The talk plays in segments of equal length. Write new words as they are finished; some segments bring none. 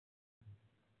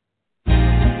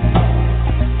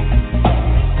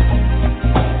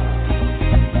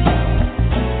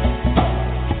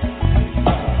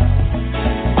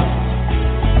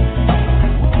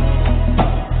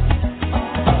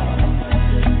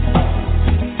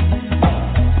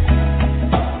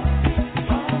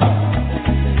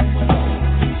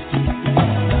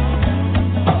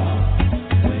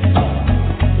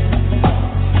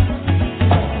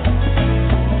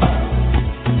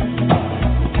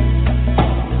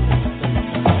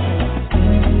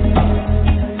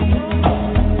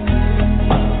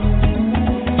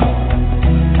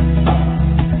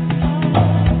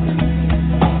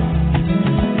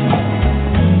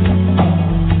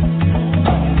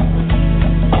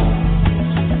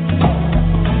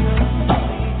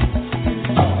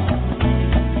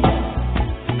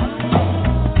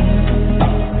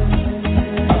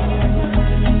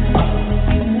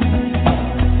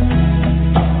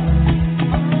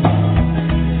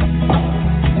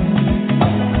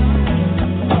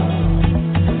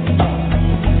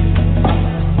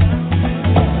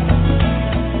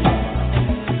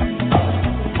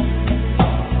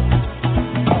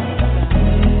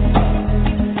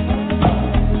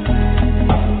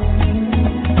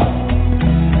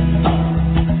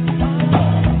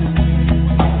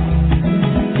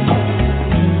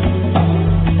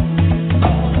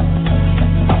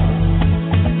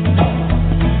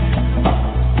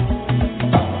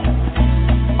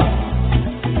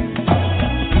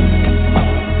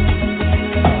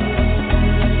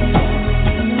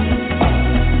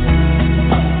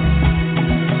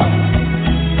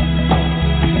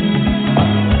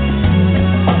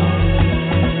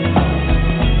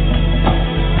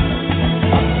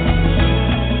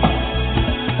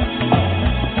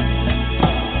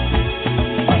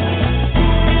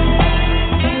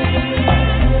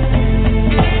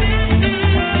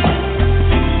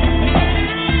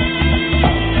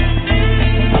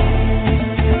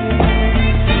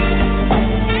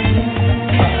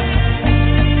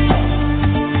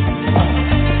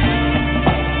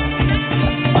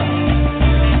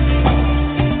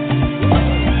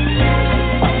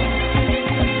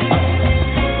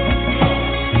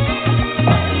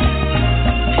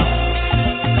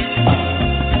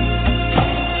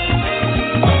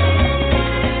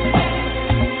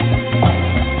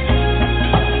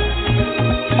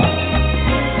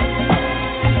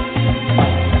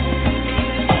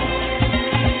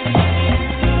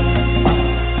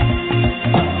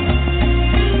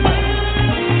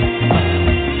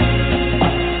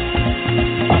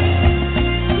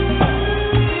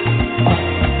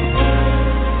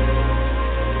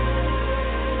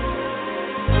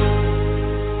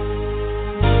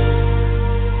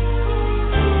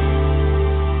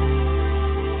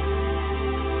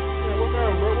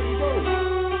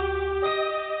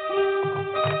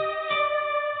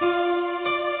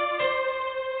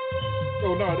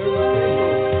no, there's a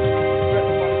back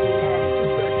to life go live in 2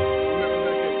 seconds. Remember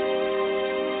that.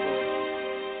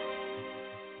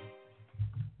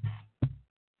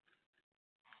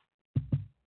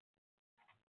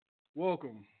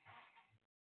 Welcome.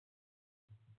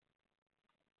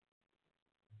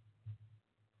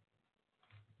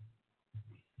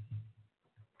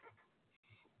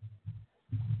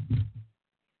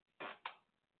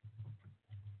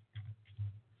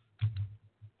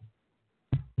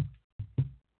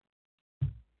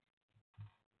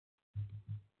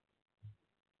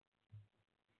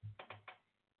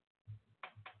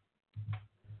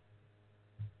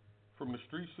 From the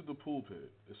Streets to the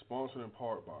Pulpit is sponsored in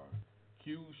part by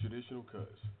Q's Traditional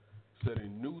Cuts,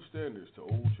 setting new standards to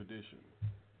old tradition.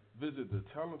 Visit the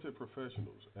talented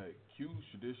professionals at Q's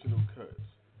Traditional Cuts.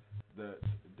 That's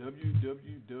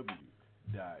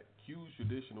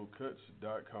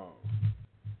www.qstraditionalcuts.com.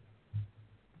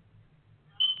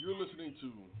 You're listening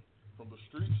to From the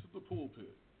Streets to the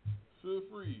Pulpit. Feel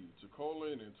free to call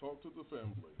in and talk to the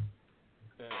family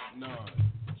at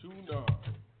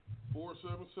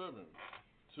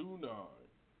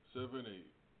 929-477-2978.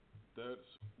 That's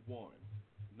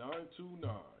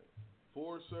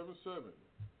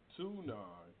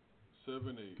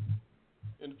 1-929-477-2978.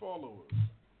 And follow us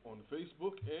on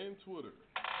Facebook and Twitter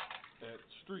at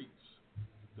Streets,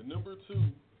 the number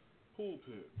 2,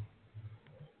 Pulpit.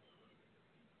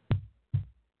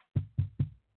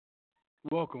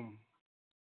 Welcome.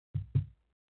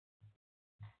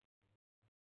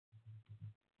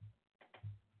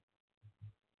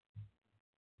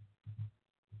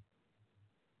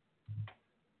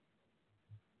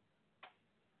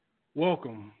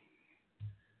 Welcome.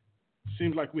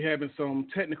 Seems like we're having some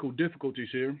technical difficulties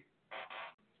here.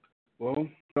 Well,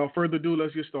 without further ado,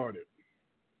 let's get started.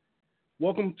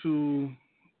 Welcome to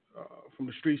From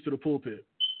the Streets to the Pulpit.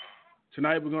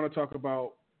 Tonight we're going to talk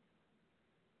about,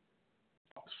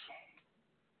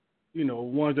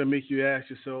 ones that make you ask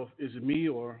yourself, is it me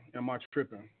or am I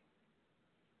tripping?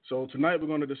 So tonight we're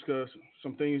going to discuss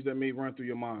some things that may run through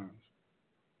your minds.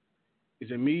 Is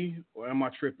it me or am I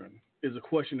tripping? Is a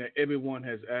question that everyone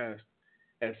has asked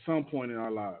at some point in our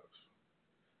lives.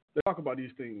 Let's talk about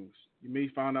these things. You may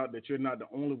find out that you're not the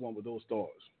only one with those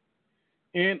thoughts,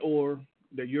 and or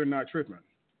that you're not tripping.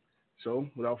 So,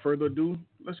 without further ado,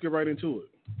 let's get right into it.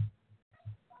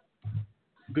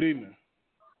 Good evening.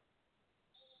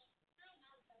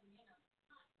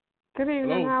 Good evening.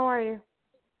 Hello. How are you?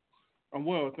 I'm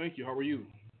well, thank you. How are you?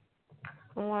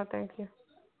 I'm well, thank you.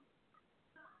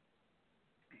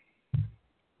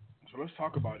 So let's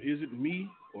talk about, is it me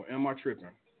or am I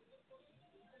tripping?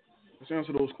 Let's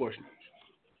answer those questions.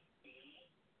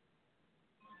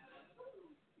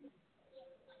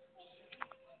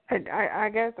 I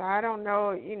guess I don't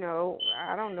know,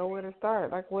 I don't know where to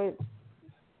start. Like what?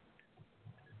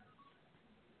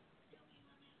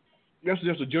 That's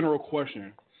just a general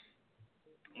question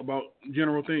about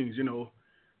general things,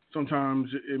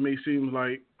 Sometimes it may seem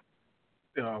like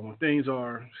when things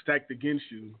are stacked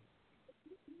against you,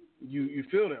 you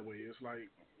feel that way. It's like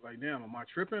damn, am I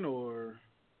tripping or,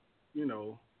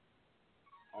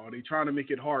 are they trying to make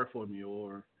it hard for me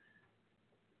or,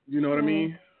 you know what I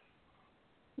mean?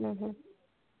 Mhm.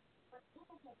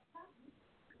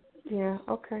 Yeah.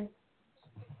 Okay.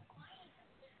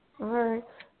 All right.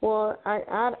 Well,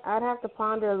 I'd have to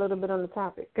ponder a little bit on the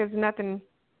topic because nothing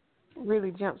really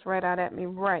jumps right out at me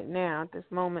right now at this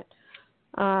moment.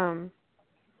 My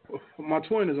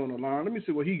twin is on the line. Let me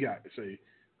see what he got to say.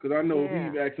 Because I know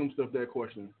we've asked himself that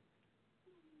question.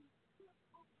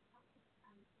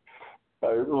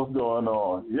 Hey, what's going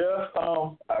on? Yeah,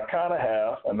 I kind of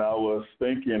have, and I was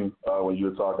thinking when you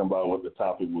were talking about what the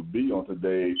topic would be on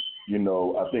today,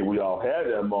 I think we all had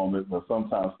that moment, but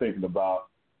sometimes thinking about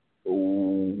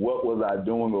what was I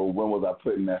doing or when was I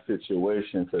put in that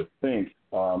situation to think,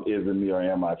 is it me or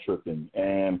am I tripping?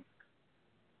 And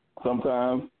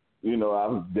sometimes,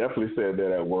 I've definitely said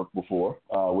that at work before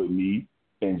with me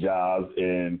and jobs,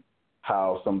 and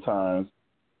how sometimes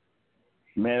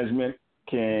management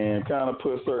can kind of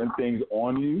put certain things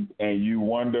on you and you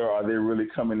wonder, are they really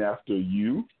coming after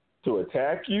you to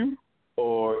attack you,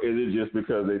 or is it just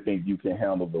because they think you can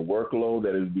handle the workload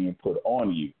that is being put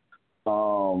on you?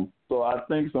 So I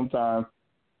think sometimes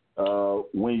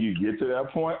when you get to that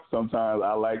point, sometimes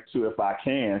I like to, if I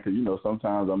can, because,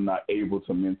 sometimes I'm not able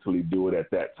to mentally do it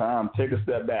at that time, take a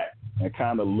step back and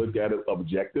kind of look at it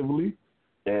objectively.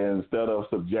 And instead of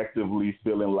subjectively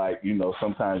feeling like,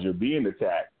 sometimes you're being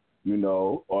attacked,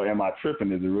 or am I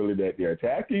tripping? Is it really that they're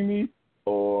attacking me,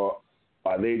 or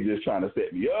are they just trying to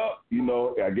set me up?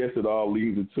 I guess it all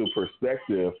leads into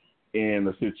perspective in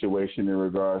the situation in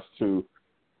regards to,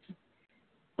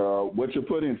 what you're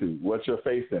put into, what you're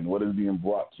facing, what is being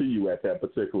brought to you at that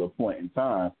particular point in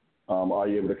time. Are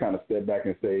you able to kind of step back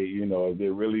and say, is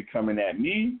it really coming at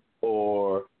me,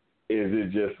 or is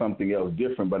it just something else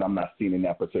different, but I'm not seeing in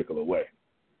that particular way?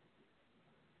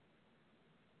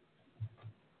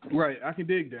 Right, I can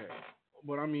dig that.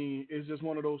 But, I mean, it's just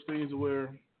one of those things where,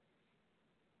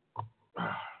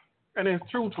 and then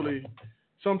truthfully,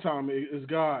 sometimes it's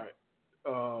God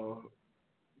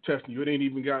testing you. It ain't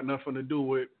even got nothing to do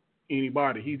with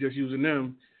anybody. He's just using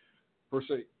them, per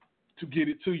se, to get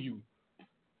it to you,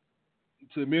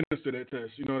 to administer that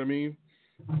test. You know what I mean?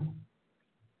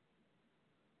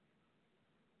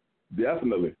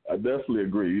 Definitely. I definitely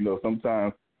agree.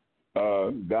 Sometimes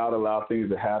God allows things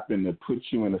to happen to put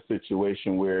you in a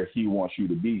situation where he wants you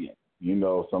to be in.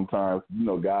 Sometimes,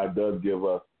 God does give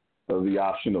us the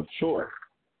option of choice.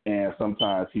 And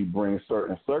sometimes he brings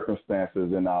certain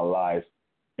circumstances in our lives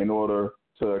in order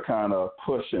to kind of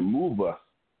push and move us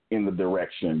in the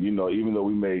direction. Even though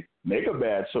we may make a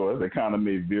bad choice, it kind of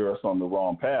may veer us on the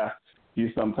wrong path.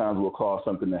 He sometimes will cause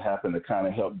something to happen to kind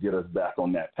of help get us back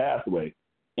on that pathway.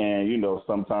 And,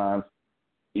 sometimes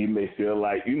you may feel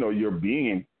like, you're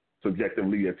being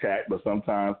subjectively attacked, but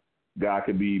sometimes God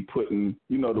could be putting,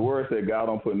 the word said God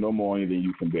don't put no more on you than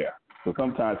you can bear. So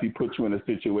sometimes he puts you in a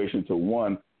situation to,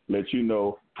 one, let you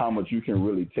know how much you can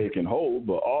really take and hold,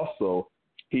 but also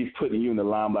he's putting you in the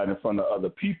limelight in front of other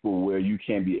people where you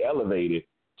can be elevated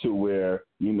to where,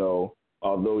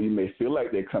 although you may feel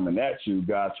like they're coming at you,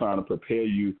 God's trying to prepare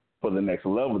you for the next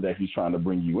level that he's trying to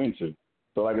bring you into.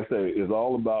 So like I said, it's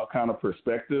all about kind of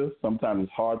perspective. Sometimes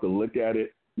it's hard to look at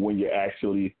it when you're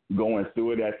actually going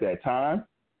through it at that time.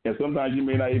 And sometimes you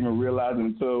may not even realize it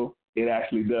until it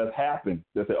actually does happen.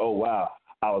 They say, oh, wow,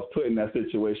 I was put in that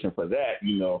situation for that.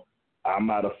 I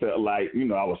might have felt like,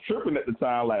 I was tripping at the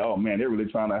time, like, oh, man, they're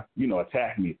really trying to,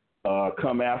 attack me,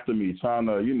 come after me, trying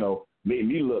to, make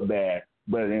me look bad.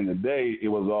 But at the end of the day, it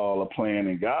was all a plan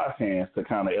in God's hands to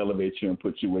kind of elevate you and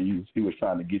put you where he was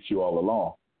trying to get you all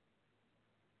along.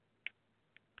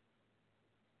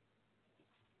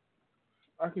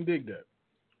 I can dig that.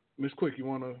 Miss Quick, you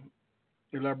want to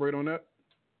elaborate on that?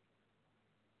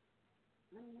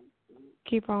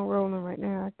 Keep on rolling right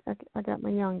now. I got my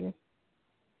youngest.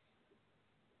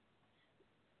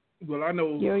 Well, I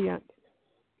know You're young.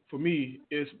 For me,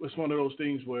 it's one of those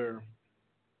things where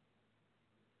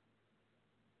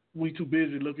we too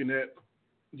busy looking at,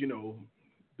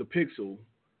 the pixel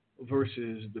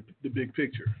versus the big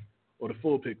picture or the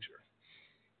full picture.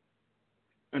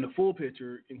 And the full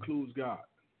picture includes God.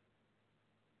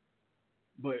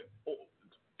 But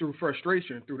through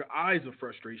frustration, through the eyes of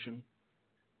frustration,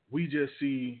 we just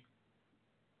see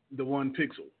the one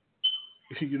pixel.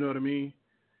 You know what I mean?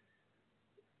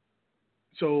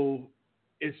 So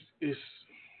it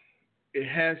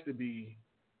has to be,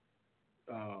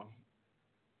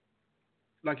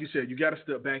 like you said, you got to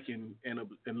step back and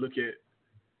look at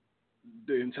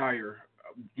the entire,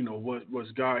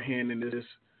 what's God hand in this.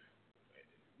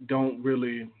 Don't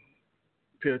really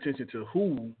pay attention to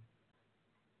who,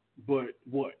 but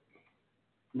what.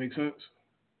 Make sense?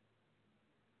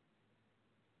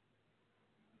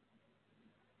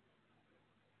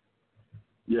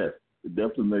 Yes, it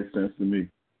definitely makes sense to me,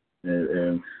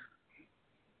 and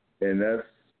that's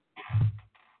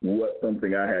what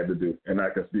something I had to do, and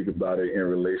I can speak about it in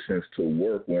relations to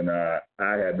work when I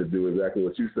had to do exactly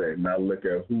what you said, not look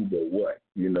at who but what.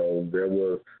 There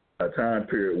was a time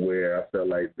period where I felt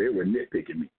like they were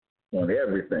nitpicking me on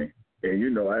everything,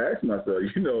 and I asked myself,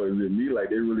 is it me? Like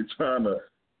they're really trying to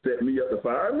set me up to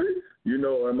fire me?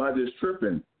 Or am I just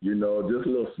tripping?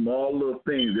 Just small little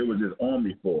things they were just on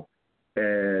me for.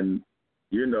 And,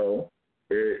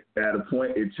 at a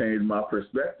point, it changed my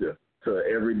perspective to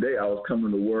every day I was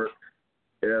coming to work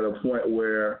at a point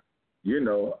where,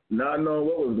 not knowing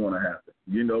what was going to happen,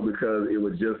 because it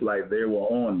was just like they were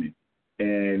on me.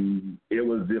 And it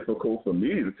was difficult for me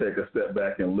to take a step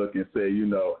back and look and say,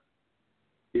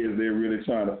 is they really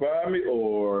trying to fire me,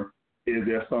 or is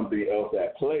there something else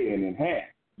at play and in hand?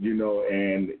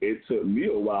 And it took me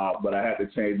a while, but I had to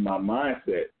change my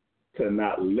mindset to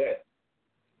not let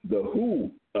the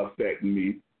who affect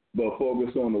me, but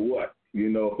focus on the what.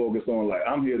 Focus on, like,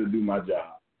 I'm here to do my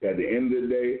job. At the end of the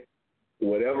day,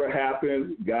 whatever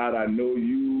happens, God, I know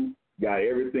you got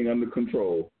everything under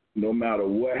control. No matter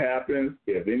what happens,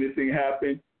 if anything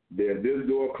happens, there's this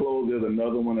door closed, there's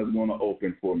another one that's going to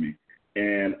open for me.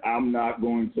 And I'm not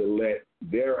going to let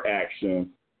their actions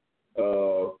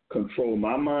control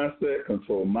my mindset,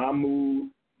 control my mood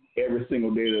every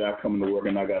single day that I come to work,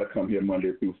 and I got to come here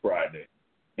Monday through Friday.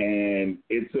 And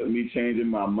it took me changing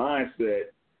my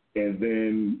mindset And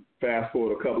then fast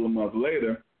forward a couple of months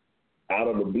later, out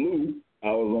of the blue,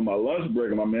 I was on my lunch break,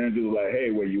 and my manager was like,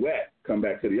 hey, where you at? Come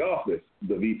back to the office.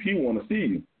 The VP want to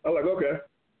see you. I was like, okay.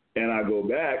 And I go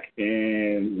back,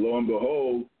 and lo and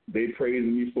behold, they praised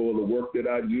me for the work that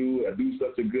I do. I do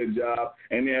such a good job,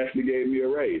 and they actually gave me a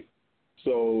raise.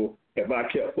 So if I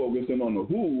kept focusing on the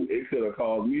who, it could have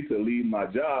caused me to leave my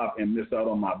job and miss out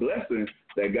on my blessing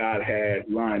that God had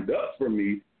lined up for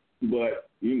me. But,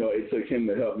 you know, it took him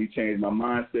to help me change my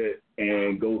mindset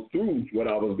and go through what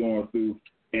I was going through,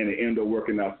 and it ended up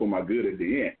working out for my good at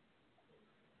the end.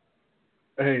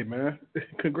 Hey, man,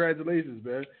 congratulations,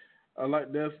 man. I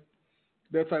like that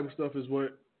type of stuff is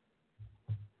what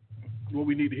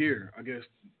we need to hear, I guess,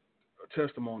 a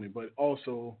testimony, but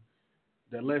also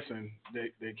the lesson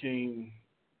that came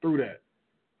through that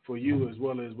for you as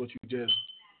well as what you just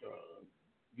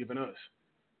given us.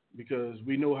 Because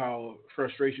we know how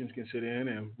frustrations can sit in,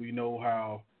 and we know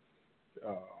how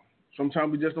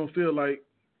sometimes we just don't feel like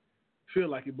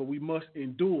it, but we must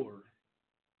endure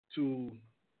to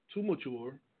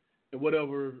mature in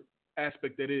whatever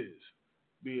aspect that is,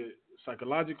 be it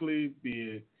psychologically, be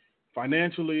it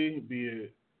financially, be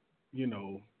it, you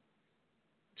know,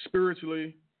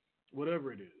 spiritually,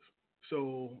 whatever it is.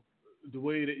 So the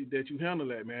way that you handle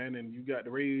that, man, and you got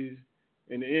the raise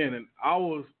in the end, and I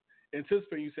was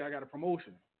anticipating you say I got a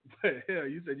promotion, but hell,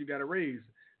 you said you got a raise.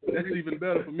 That's even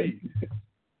better for me.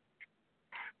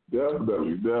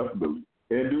 Definitely.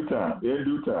 In due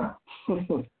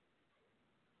time.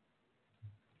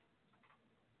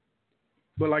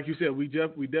 But like you said, we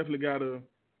definitely got to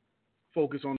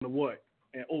focus on the what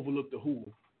and overlook the who.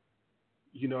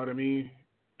 You know what I mean?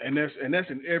 And that's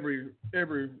in every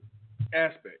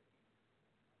aspect.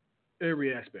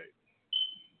 Every aspect.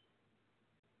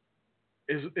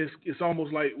 It's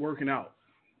almost like working out,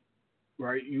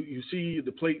 right? You see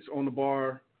the plates on the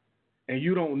bar, and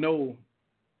you don't know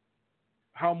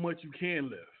how much you can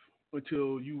lift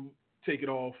until you take it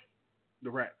off the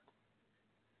rack.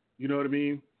 You know what I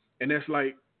mean? And that's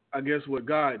like, I guess, what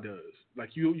God does.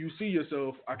 Like you see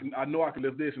yourself, I know I can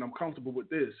lift this, and I'm comfortable with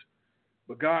this,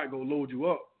 but God go load you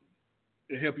up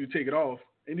and help you take it off,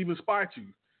 and even spot you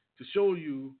to show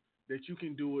you that you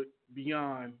can do it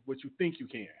beyond what you think you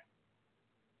can.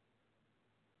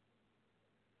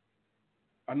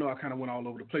 I know I kind of went all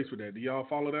over the place with that. Do y'all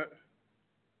follow that?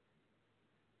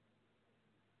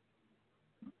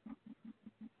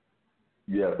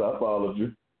 Yes, I followed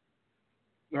you.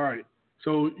 All right.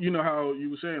 So you know how you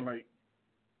were saying, like,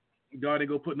 God ain't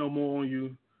gonna put no more on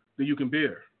you than you can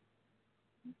bear.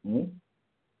 Mm-hmm.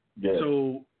 Yes.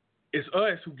 So it's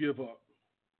us who give up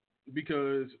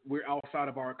because we're outside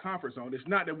of our comfort zone. It's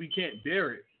not that we can't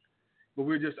bear it, but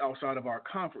we're just outside of our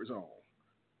comfort zone.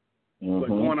 Mm-hmm. But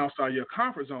going outside your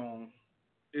comfort zone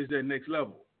is that next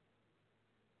level.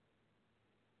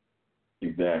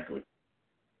 Exactly.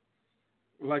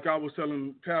 Like I was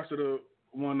telling Pastor the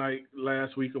one night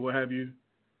last week or what have you,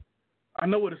 I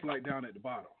know what it's like down at the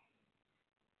bottom.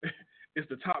 It's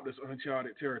the top that's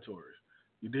uncharted territories.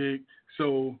 You dig?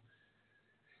 So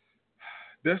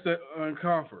that's the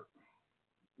uncomfort.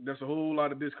 That's a whole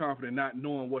lot of discomfort in not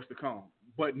knowing what's to come,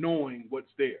 but knowing what's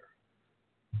there.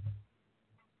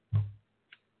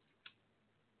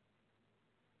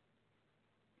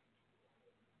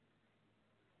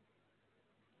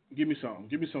 Give me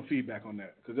some feedback on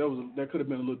that, because that could have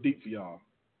been a little deep for y'all.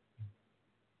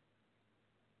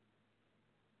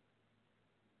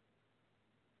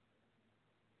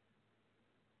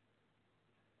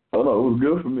 Oh no, it was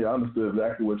good for me. I understood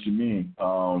exactly what you mean.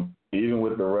 Even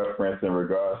with the reference in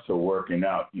regards to working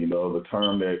out, you know, the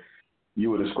term that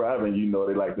you were describing, you know,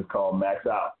 they like to call max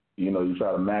out. You know, you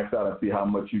try to max out and see how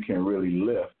much you can really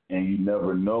lift, and you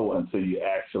never know until you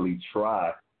actually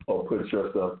try or put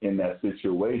yourself in that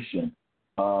situation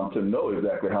to know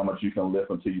exactly how much you can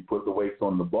lift until you put the weights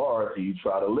on the bar and you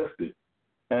try to lift it.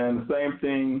 And the same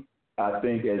thing, I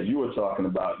think, as you were talking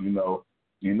about, you know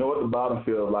what the bottom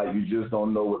feels like, you just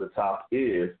don't know what the top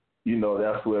is. You know,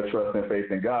 that's where trust and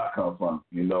faith in God come from.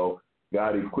 You know,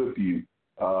 God equipped you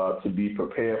to be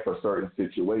prepared for certain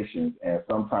situations. And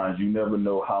sometimes you never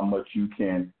know how much you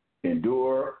can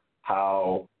endure,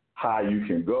 how high you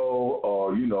can go,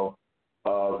 or, you know,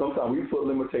 sometimes we put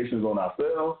limitations on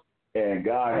ourselves, and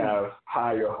God has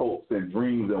higher hopes and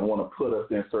dreams and want to put us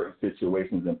in certain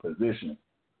situations and positions.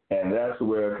 And that's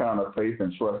where kind of faith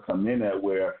and trust come in at,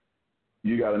 where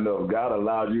you got to know if God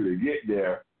allowed you to get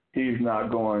there, he's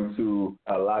not going to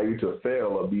allow you to fail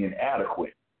or be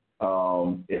inadequate.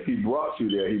 If he brought you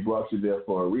there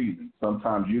for a reason.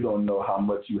 Sometimes you don't know how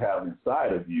much you have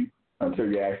inside of you until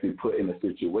you're actually put in a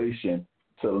situation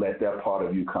to let that part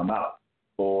of you come out.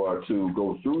 or to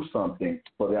go through something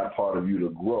for that part of you to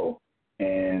grow.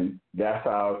 And that's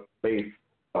how faith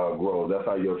grows. That's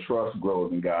how your trust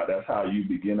grows in God. That's how you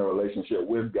begin a relationship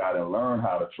with God and learn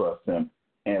how to trust him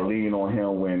and lean on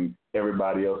him when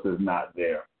everybody else is not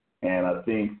there. And I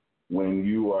think when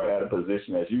you are at a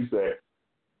position, as you said,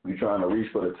 you're trying to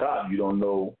reach for the top, you don't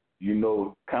know, you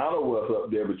know kind of what's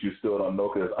up there, but you still don't know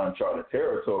because it's uncharted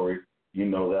territory. You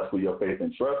know, that's where your faith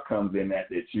and trust comes in that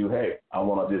you, hey, I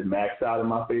want to just max out in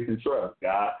my faith and trust.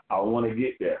 God, I want to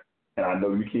get there. And I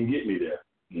know you can get me there.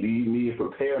 Lead me and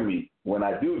prepare me. When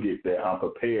I do get there, I'm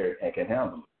prepared and can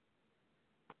handle it.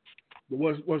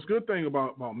 But what's good thing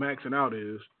about maxing out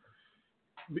is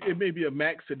it may be a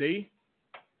max today,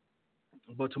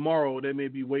 but tomorrow there may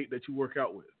be weight that you work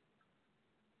out with.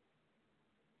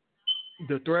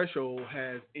 The threshold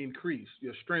has increased.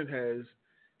 Your strength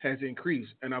has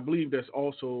increased. And I believe that's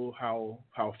also how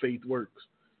faith works.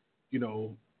 You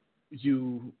know,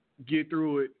 you get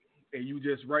through it and you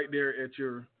just right there at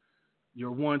your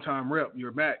one-time rep,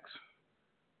 your max,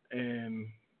 and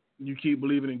you keep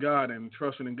believing in God and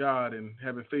trusting in God and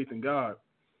having faith in God.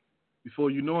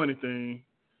 Before you know anything,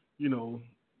 you know,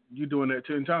 you're doing that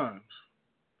 10 times.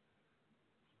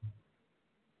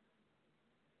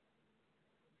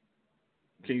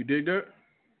 Can you dig that?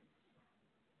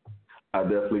 I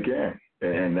definitely can.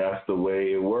 And that's the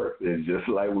way it works. It's just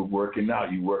like with working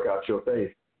out. You work out your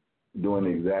faith, doing the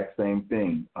exact same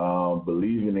thing,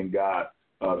 believing in God,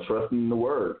 trusting the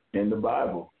word in the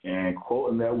Bible and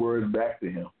quoting that word back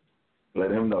to him. Let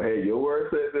him know, hey, your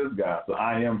word says this, God, so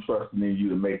I am trusting in you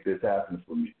to make this happen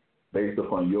for me. Based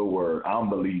upon your word, I'm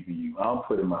believing you. I'm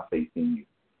putting my faith in you.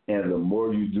 And the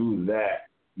more you do that,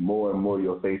 more and more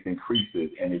your faith increases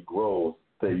and it grows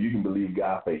so you can believe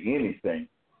God for anything.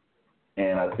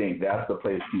 And I think that's the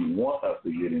place he wants us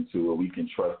to get into, where we can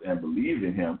trust and believe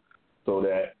in him so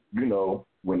that, you know,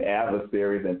 when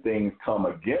adversaries and things come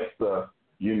against us,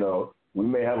 you know, we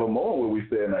may have a moment where we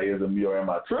say, now, is it me or am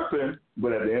I tripping?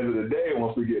 But at the end of the day,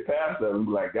 once we get past that,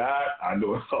 we're like, God, I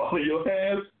know it's all in your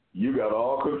hands. You got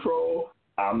all control.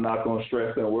 I'm not going to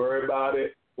stress and worry about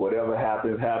it. Whatever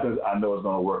happens, happens. I know it's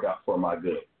going to work out for my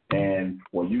good. And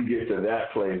when you get to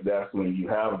that place, that's when you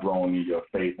have grown in your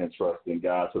faith and trust in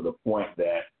God to the point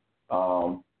that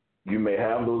you may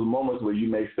have those moments where you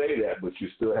may say that, but you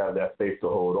still have that faith to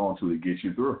hold on to get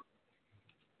you through.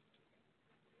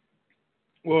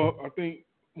 Well, I think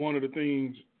one of the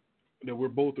things that we're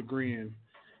both agreeing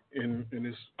in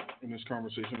this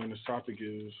conversation, in this topic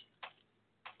is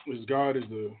God is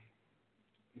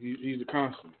he's the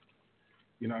constant.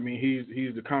 You know what I mean?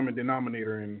 He's the common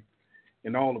denominator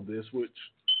in all of this,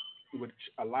 which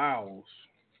allows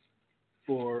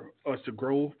for us to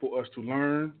grow, for us to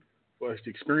learn, for us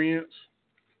to experience.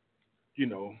 You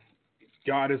know,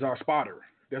 God is our spotter.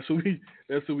 That's who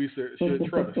we should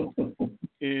trust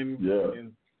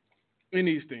in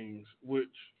these things, which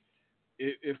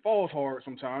it falls hard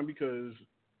sometimes because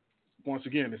once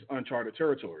again it's uncharted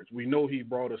territories. We know he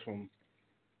brought us from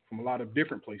a lot of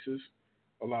different places,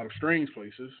 a lot of strange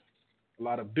places, a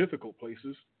lot of difficult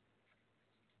places.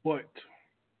 But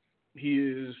he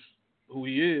is who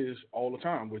he is all the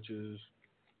time, which is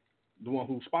the one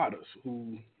who spots us,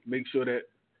 who makes sure that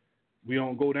we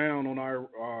don't go down on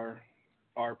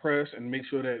our press and make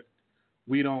sure that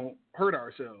we don't hurt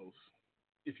ourselves,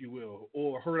 if you will,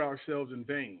 or hurt ourselves in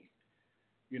vain,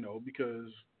 you know,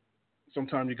 because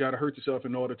sometimes you got to hurt yourself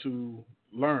in order to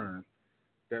learn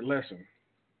that lesson,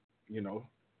 you know.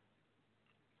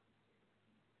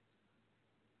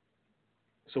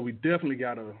 So we definitely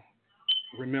got to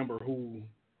remember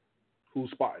who's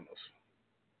spotting us.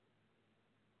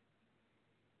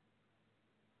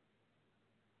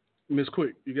 Miss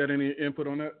Quick, you got any input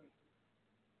on that?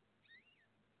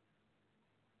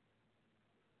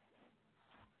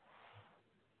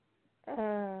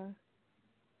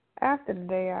 After the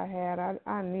day I had,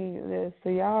 I need this. So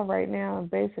y'all right now are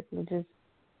basically just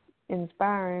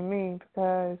inspiring me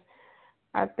because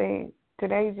I think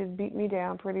today just beat me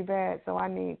down pretty bad, so I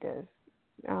need this.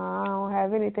 I don't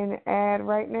have anything to add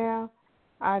right now.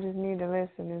 I just need to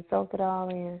listen and soak it all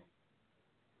in.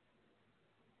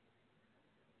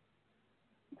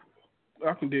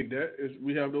 I can dig that.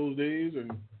 We have those days,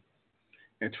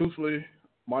 and truthfully,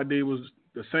 my day was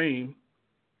the same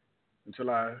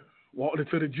until I walked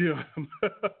into the gym.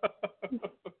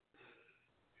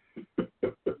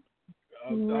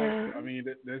 I mean,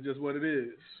 that's just what it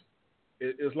is.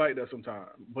 It's like that sometimes,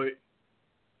 but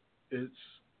it's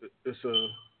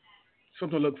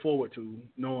something to look forward to,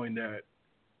 knowing that,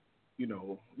 you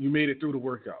know, you made it through the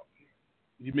workout,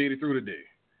 you made it through the day,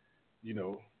 you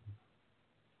know.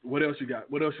 What else you got?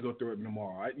 What else you go through it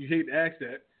tomorrow? You hate to ask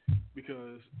that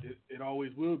because it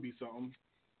always will be something,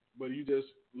 but you just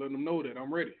let them know that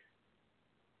I'm ready.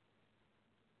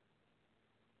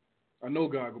 I know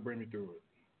God will bring me through it.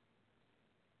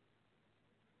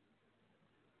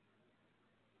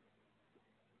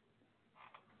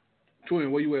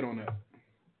 Twin, where you at on that?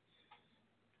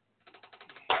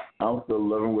 I'm still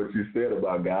loving what you said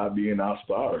about God being our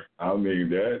starter. I mean,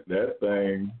 that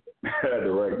thing, I had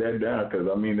to write that down because,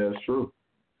 I mean, that's true.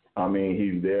 I mean,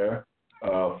 he's there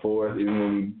for us even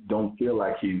when we don't feel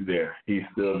like he's there. He's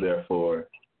still there for us.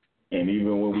 And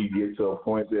even when we get to a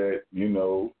point that,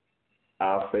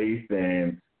 our faith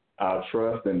and our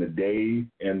trust and the days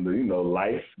and the,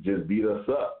 life just beat us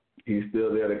up, he's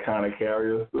still there to kind of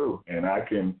carry us through. And I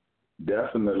can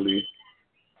definitely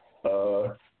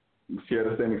share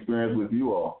the same experience with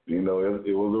you all. It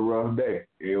was a rough day.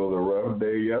 It was a rough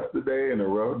day yesterday and a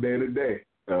rough day today.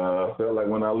 I felt like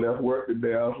when I left work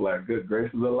today, I was like, good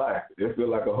gracious alive. It felt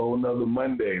like a whole nother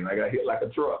Monday, and I got hit like a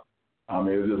truck. I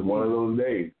mean, it was just one of those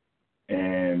days.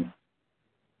 And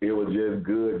it was just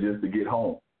good just to get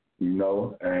home,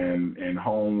 and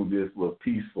home just was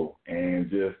peaceful and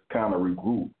just kind of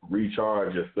regroup,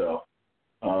 recharge yourself.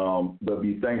 But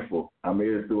be thankful. I made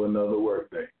it through another work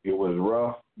day. It was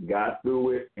rough, got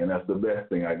through it, and that's the best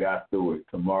thing. I got through it.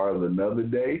 Tomorrow's another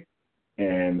day,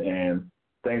 and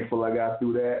thankful I got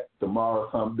through that.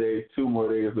 Tomorrow's hump day, 2 more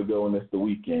days to go, and it's the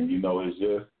weekend. It's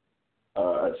just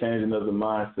a changing of the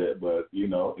mindset. But,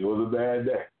 it was a bad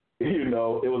day. It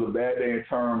was a bad day in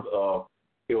terms of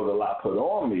it was a lot put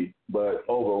on me, but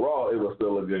overall it was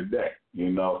still a good day.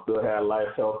 Still had life,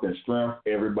 health, and strength.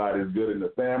 Everybody's good in the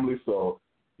family. So,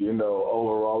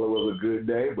 overall it was a good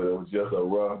day, but it was just a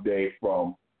rough day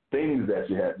from things that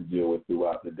you had to deal with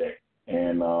throughout the day.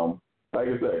 And like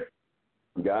I said,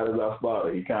 God is our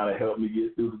Father. He kind of helped me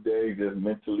get through the day, just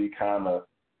mentally kind of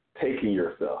taking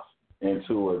yourself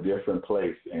into a different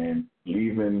place and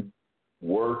leaving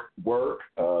work,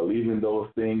 leaving those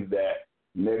things that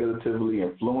negatively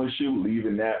influence you,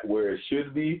 leaving that where it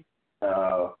should be,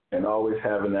 and always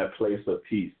having that place of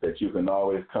peace that you can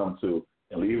always come to,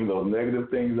 and leaving those negative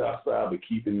things outside, but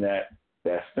keeping that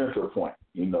center point.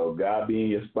 God being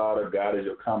your spotter, God is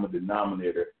your common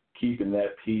denominator, keeping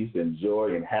that peace and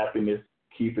joy and happiness,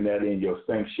 keeping that in your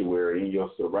sanctuary, in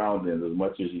your surroundings as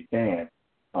much as you can,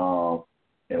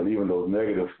 and leaving those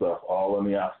negative stuff all on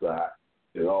the outside.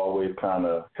 It always kind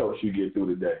of helps you get through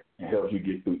the day and helps you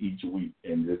get through each week,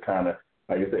 and just kind of,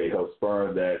 like I say, it helps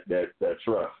spur that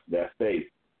trust, that faith,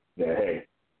 that, hey,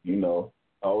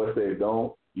 I always say,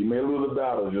 you may lose a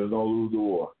battle, just don't lose the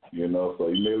war, so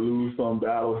you may lose some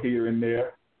battle here and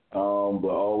there, but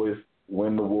always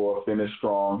win the war, finish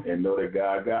strong, and know that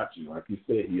God got you. Like you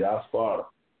said, He our Father.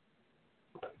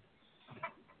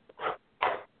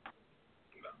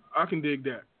 I can dig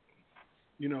that.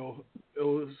 It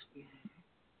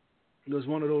was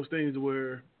one of those things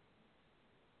where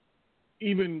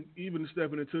even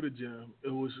stepping into the gym,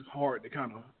 it was hard to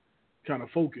kind of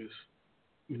focus.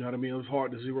 You know what I mean? It was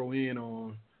hard to zero in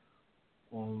on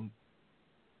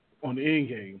the end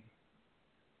game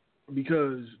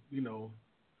because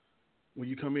when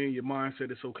you come in, your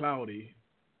mindset is so cloudy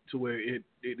to where it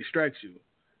distracts you,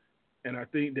 and I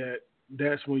think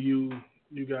that's when you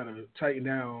gotta tighten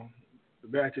down the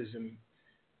batches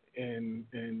and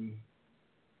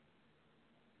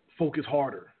focus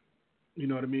harder. You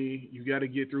know what I mean? You got to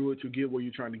get through it to get where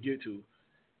you're trying to get to,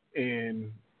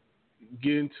 and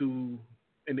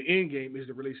and the end game is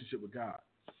the relationship with God.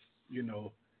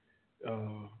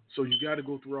 So you got to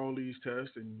go through all these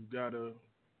tests, and you got to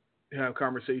have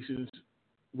conversations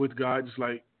with God, just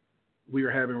like we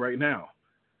are having right now.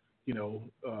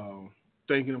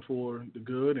 Thanking Him for the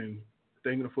good and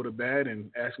thanking Him for the bad,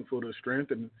 and asking for the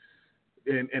strength, and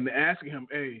asking Him,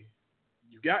 hey,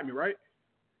 you got me, right?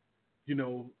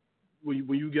 When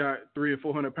you got 300 or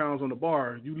 400 pounds on the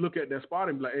bar, you look at that spot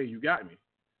and be like, hey, you got me.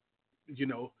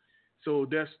 So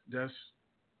that's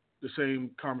the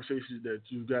same conversations that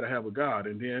you got to have with God.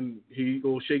 And then He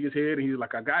goes shake His head and He's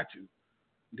like, I got you.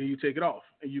 Then you take it off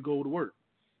and you go to work.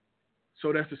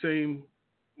 So that's the same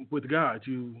with God.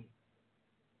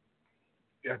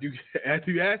 After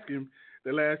you ask Him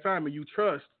the last time and you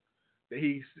trust that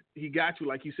He got you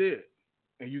like He said,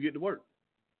 and you get to work.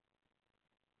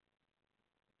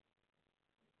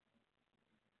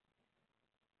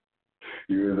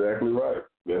 You're exactly right.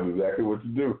 That's exactly what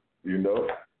you do.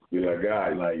 You're like,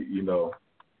 God, and you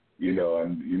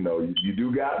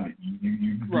do got me.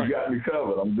 You right. got me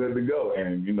covered. I'm good to go.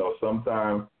 And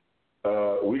sometimes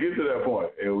we get to that point,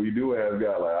 and we do ask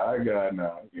God, like, all right, God,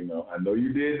 now, I know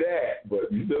you did that,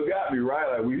 but you still got me,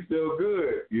 right? Like, we still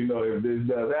good, if this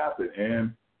does happen.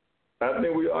 And I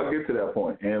think we all get to that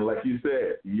point. And like you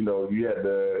said, you had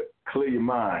to clear your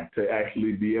mind to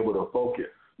actually be able to focus.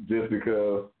 Just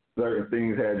because certain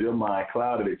things had your mind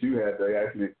clouded, that you had to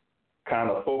actually kind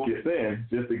of focus in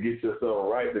just to get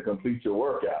yourself right to complete your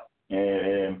workout.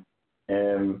 And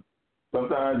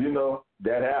sometimes,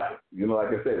 that happens. Like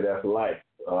I said, that's life.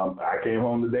 I came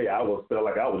home today, felt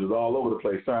like I was just all over the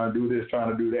place trying to do this,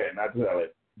 trying to do that. And I just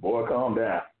like, boy, calm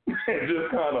down. And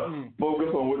just kind of focus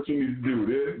on what you need to do.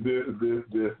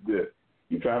 This.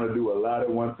 You're trying to do a lot at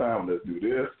one time. Let's do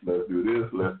this, let's do this,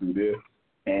 let's do this.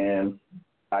 And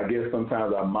I guess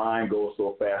sometimes our mind goes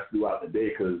so fast throughout the day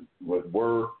because with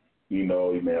work, you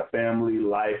may have family,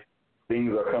 life,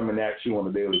 things are coming at you on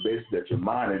a daily basis that your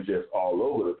mind is just all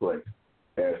over the place.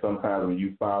 And sometimes when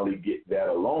you finally get that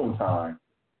alone time,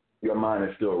 your mind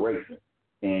is still racing.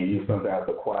 And you sometimes have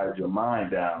to quiet your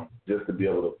mind down just to be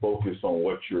able to focus on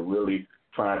what you're really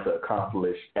trying to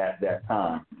accomplish at that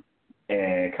time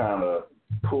and kind of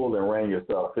pull and rein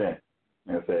yourself in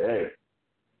and say, hey,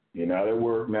 you're not at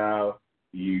work now.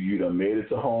 You done made it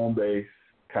to home base,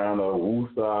 kind of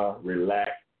woosah,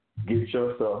 relax, get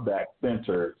yourself back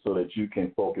centered so that you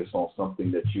can focus on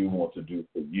something that you want to do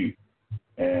for you.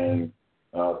 And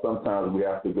sometimes we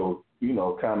have to go,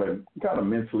 kind of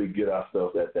mentally get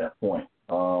ourselves at that point.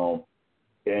 And,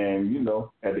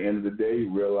 at the end of the day,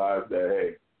 realize that,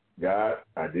 hey, God,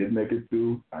 I did make it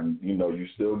through. You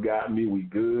still got me. We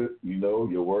good.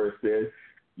 Your word says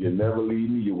you'll never leave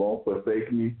me. You won't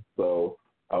forsake me. So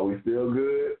are we still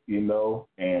good?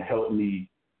 And help me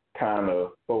kind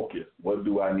of focus. What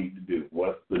do I need to do?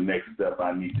 What's the next step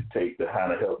I need to take to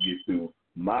kind of help get through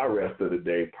my rest of the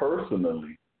day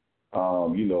personally?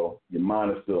 Your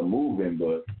mind is still moving,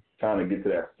 but trying to get to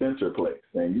that center place.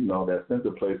 And, that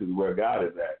center place is where God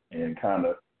is at, and kind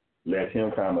of let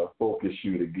him kind of focus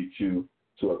you to get you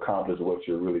to accomplish what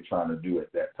you're really trying to do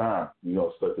at that time.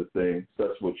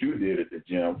 Such what you did at the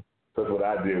gym, such what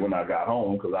I did when I got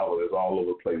home, because I was all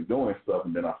over the place doing stuff,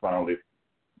 and then I finally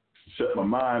shut my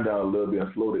mind down a little bit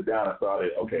and slowed it down and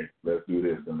started, okay, let's do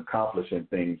this, and accomplishing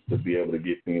things to be able to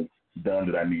get things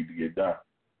done that I need to get done.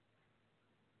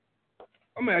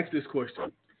 I'm going to ask this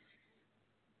question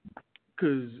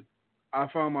because I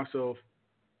found myself,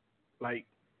 like,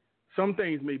 some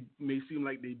things may seem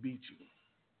like they beat you,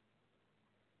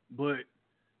 but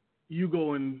you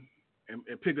go and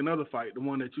pick another fight, the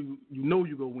one that you know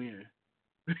you go win.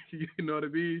 You know what I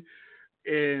mean?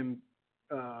 And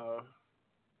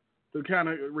to kind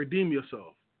of redeem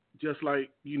yourself, just like,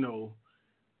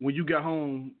 when you got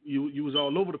home, you was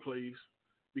all over the place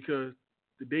because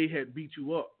the day had beat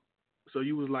you up. So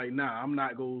you was like, nah, I'm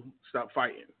not going to stop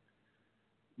fighting.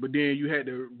 But then you had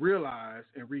to realize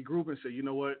and regroup and say, you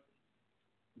know what?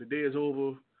 The day is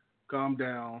over. Calm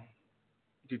down.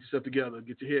 Get yourself together.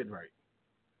 Get your head right.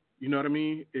 You know what I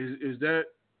mean? Is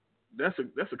that's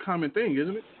a common thing,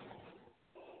 isn't it?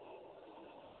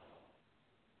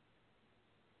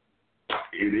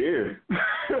 It is.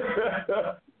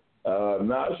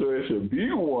 Not sure it should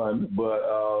be one,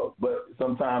 but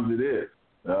sometimes it is.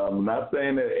 I'm not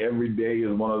saying that every day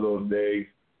is one of those days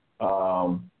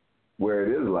where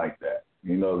it is like that.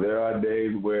 There are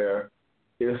days where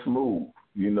it's smooth.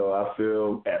 I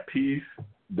feel at peace.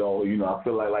 I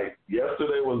feel like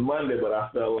yesterday was Monday, but I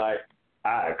felt like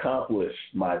I accomplished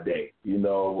my day.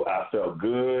 I felt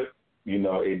good.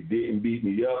 It didn't beat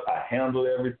me up. I handled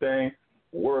everything.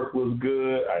 Work was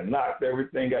good. I knocked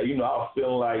everything out. I was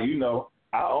feeling like,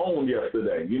 I owned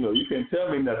yesterday. You couldn't tell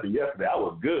me nothing yesterday. I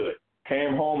was good.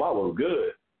 Came home, I was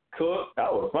good. Cooked,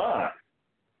 I was fine.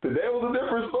 Today was a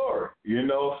different story,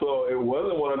 so it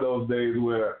wasn't one of those days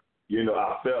where,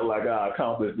 I felt like I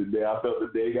accomplished the day. I felt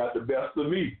the day got the best of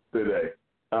me today.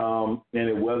 And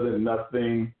it wasn't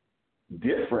nothing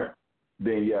different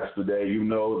than yesterday. It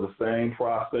was the same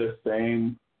process,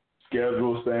 same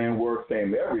schedule, same work,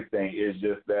 same everything. It's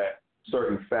just that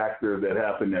certain factors that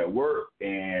happened at work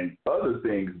and other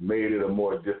things made it a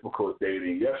more difficult day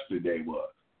than yesterday was.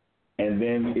 And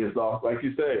then it's off, like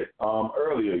you said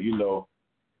earlier,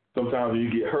 sometimes when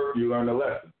you get hurt, you learn a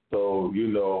lesson. So,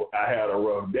 I had a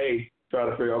rough day, trying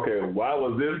to figure, okay, why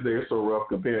was this day so rough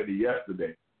compared to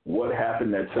yesterday? What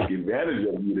happened that took advantage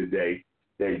of you today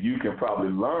that you can probably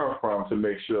learn from to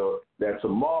make sure that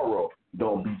tomorrow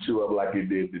don't beat you up like it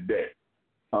did today?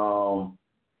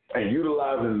 And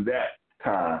utilizing that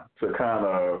time to kind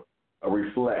of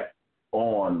reflect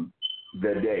on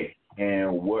the day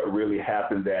and what really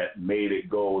happened that made it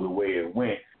go the way it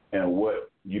went, and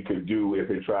what you could do if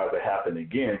it tries to happen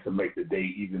again to make the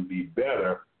day even be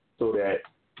better, so that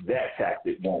that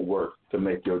tactic won't work to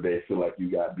make your day feel like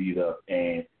you got beat up,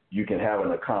 and you can have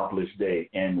an accomplished day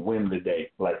and win the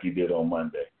day like you did on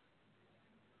Monday.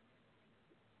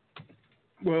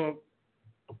 Well,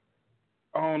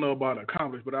 I don't know about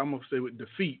accomplished, but I'm gonna say with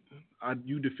defeat.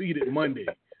 You defeated Monday,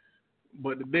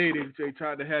 but the day they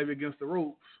tried to have you against the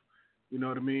ropes, you know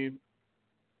what I mean.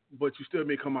 But you still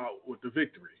may come out with the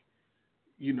victory,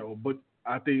 you know. But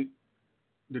I think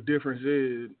the difference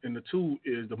is, in the two,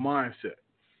 is the mindset.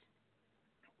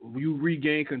 You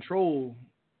regain control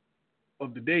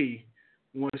of the day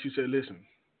once you say, "Listen,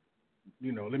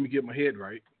 you know, let me get my head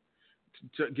right,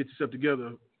 get yourself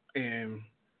together," and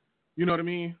you know what I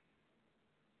mean.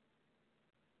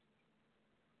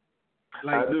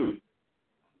 Like, I do.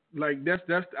 like that's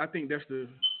I think that's the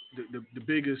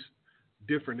biggest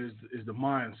difference is the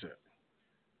mindset.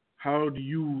 How do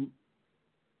you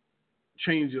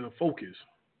change your focus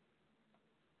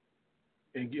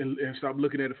and stop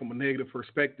looking at it from a negative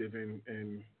perspective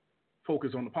and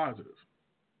focus on the positive?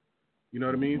 You know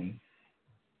what I mean?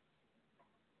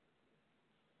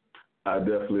 I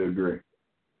definitely agree.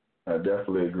 And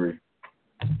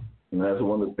that's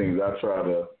one of the things I try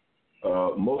to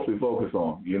mostly focus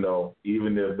on. You know,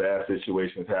 even if bad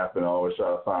situations happen, I always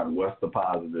try to find what's the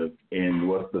positive and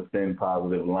what's the thin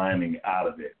positive lining out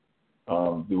of it.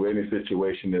 Do any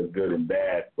situation is good and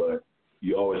bad, but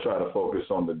you always try to focus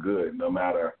on the good, no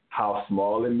matter how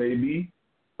small it may be.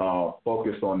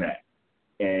 Focus on that,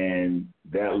 and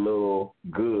that little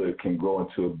good can grow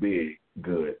into a big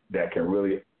good that can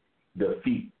really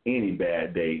defeat any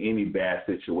bad day, any bad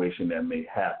situation that may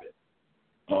happen.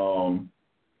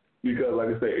 Because, like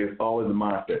I say, it's always the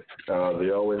mindset. They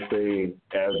always say,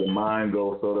 as the mind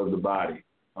goes, so does the body.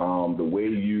 The way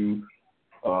you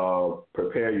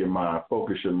prepare your mind,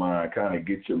 focus your mind, kind of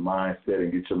get your mindset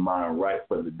and get your mind right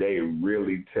for the day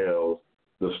really tells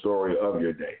the story of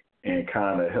your day and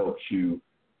kind of helps you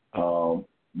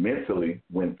mentally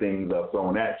when things are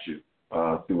thrown at you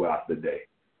throughout the day.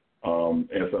 And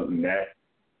something that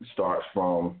starts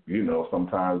from, you know,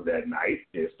 sometimes that night.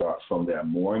 It starts from that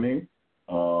morning.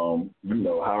 You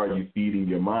know, how are you feeding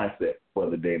your mindset for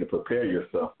the day to prepare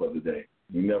yourself for the day?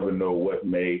 You never know what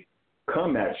may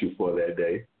come at you for that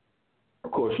day.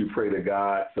 Of course, you pray to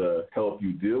God to help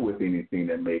you deal with anything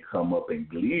that may come up and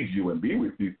lead you and be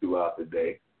with you throughout the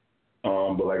day.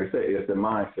 But like I said, it's the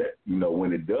mindset. You know,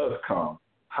 when it does come,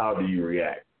 how do you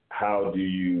react? How do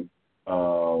you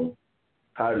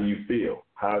feel?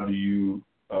 How do you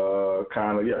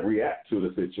react to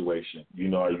the situation? You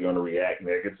know, are you going to react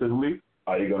negatively?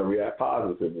 Are you going to react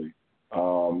positively?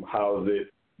 How is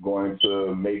it going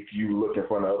to make you look in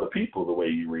front of other people the way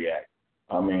you react?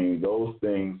 I mean, those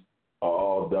things are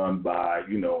all done by,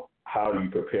 you know, how do you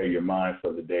prepare your mind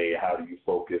for the day? How do you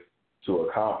focus to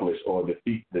accomplish or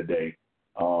defeat the day,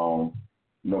 no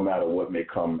matter what may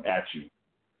come at you?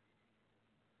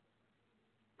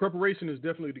 Preparation is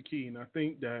definitely the key, and I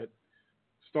think that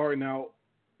starting out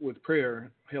with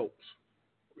prayer helps.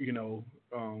 You know,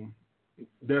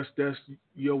 that's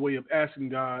your way of asking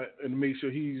God and make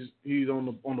sure He's on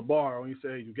the bar when He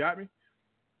say, "You got me,"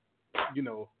 you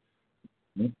know.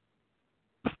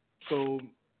 Mm-hmm. So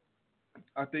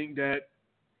I think that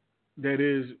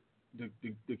is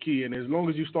the key, and as long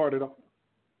as you start it off,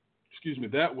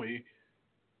 that way,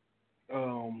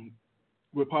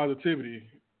 with positivity,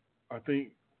 I think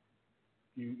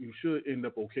you should end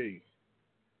up okay.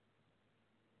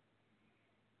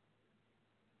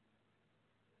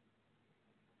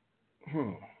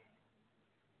 Huh.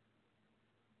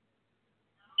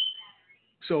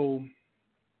 So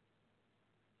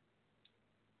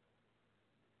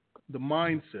the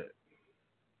mindset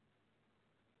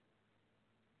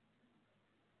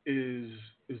is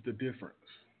the difference.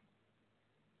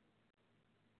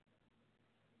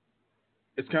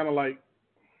 It's kind of like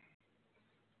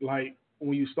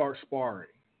when you start sparring,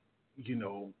 you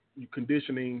know, you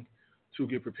conditioning to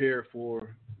get prepared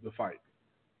for the fight.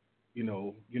 You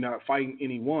know, you're not fighting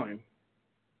anyone,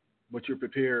 but you're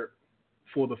prepared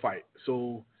for the fight.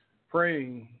 So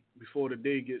praying before the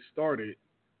day gets started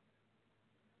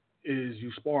is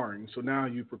you sparring. So now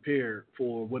you prepared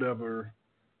for whatever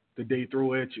the day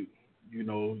throw at you. You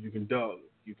know, you can duck,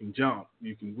 you can jump,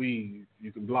 you can weave,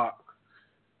 you can block,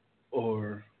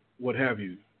 or what have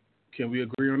you. Can we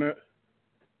agree on that?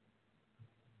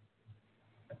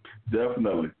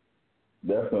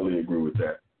 Definitely agree with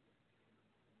that.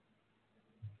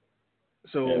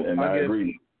 So and I guess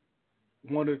agree.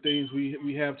 one of the things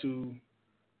we have to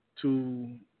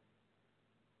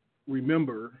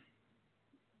remember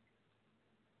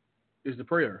is the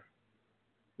prayer.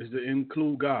 is to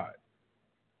include God.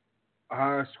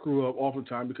 I screw up all the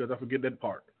time because I forget that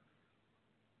part.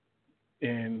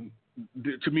 And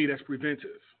to me, that's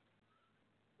preventive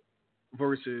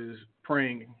versus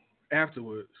praying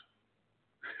afterwards.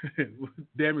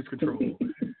 Damage control,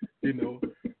 you know.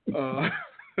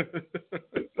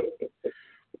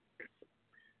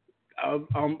 I'm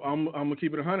gonna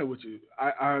keep it 100 with you.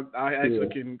 I actually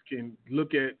can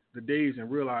look at the days and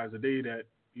realize the day that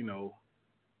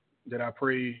that I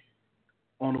pray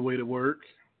on the way to work,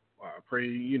 or I pray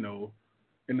in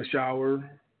the shower,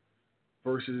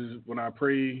 versus when I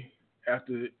pray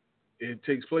after it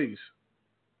takes place.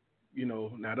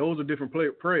 Now those are different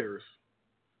prayers.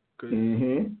 Cause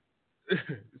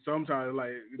sometimes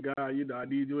like, God, I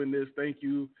need you in this. Thank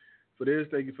you for this.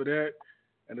 Thank you for that.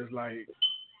 And it's like,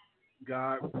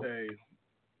 God, hey,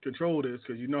 control this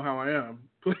because you know how I am.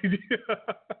 Please,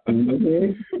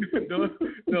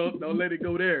 don't let it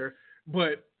go there.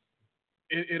 But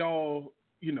it all,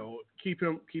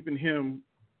 keeping him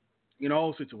in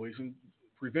all situations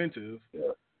preventive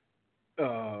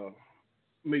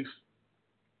makes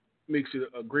it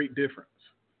a great difference,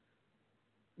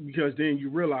 because then you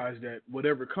realize that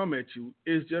whatever come at you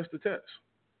is just a test.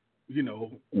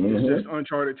 It's just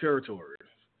uncharted territory.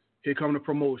 Here come the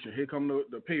promotion. Here come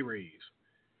the pay raise.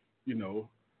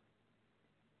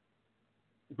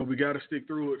 But we got to stick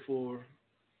through it for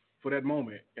that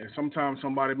moment. And sometimes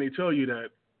somebody may tell you that,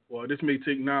 well, this may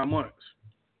take 9 months.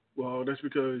 Well, that's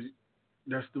because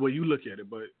that's the way you look at it.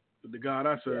 But the God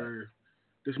I serve,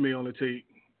 this may only take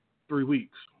 3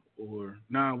 weeks or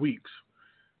 9 weeks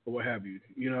or what have you.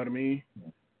 You know what I mean?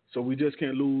 So we just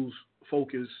can't lose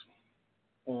focus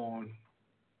on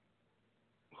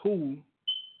who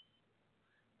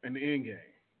and the end game.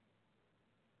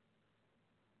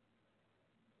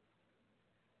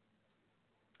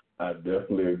 I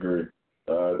definitely agree.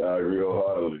 I agree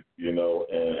wholeheartedly.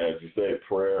 And as you say,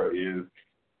 prayer is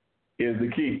the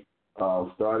key.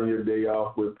 Starting your day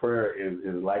off with prayer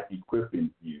is like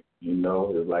equipping you.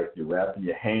 It's like you're wrapping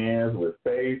your hands with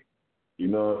faith. You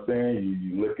know what I'm saying?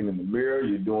 You're looking in the mirror.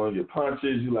 You're doing your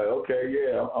punches. You're like, okay,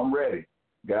 yeah, I'm ready.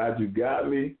 God, you got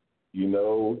me.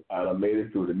 I done made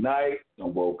it through the night. I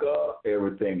woke up.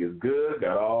 Everything is good.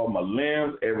 Got all my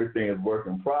limbs. Everything is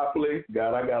working properly.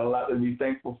 God, I got a lot to be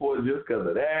thankful for just because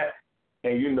of that.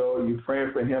 And, you're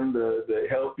praying for him to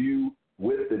help you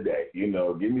with the day.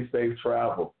 Give me safe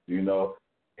travel.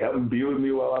 Help him be with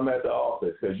me while I'm at the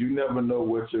office, because you never know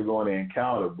what you're going to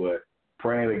encounter. But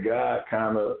praying to God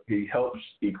he helps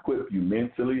equip you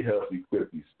mentally, helps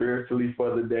equip you spiritually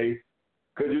for the day,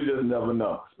 because you just never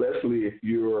know, especially if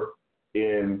you're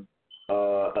in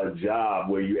a job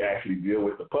where you actually deal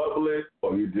with the public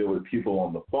or you deal with people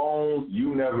on the phone.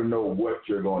 You never know what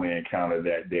you're going to encounter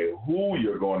that day, who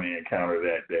you're going to encounter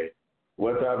that day,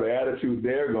 what type of attitude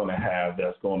they're going to have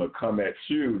that's going to come at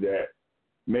you that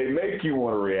may make you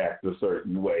want to react a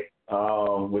certain way,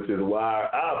 which is why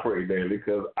I pray daily,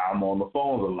 because I'm on the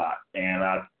phones a lot. And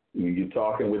when you're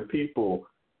talking with people,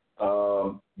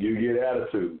 you get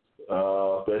attitudes,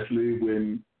 especially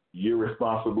when you're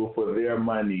responsible for their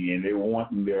money and they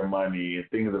wanting their money and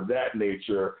things of that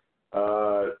nature.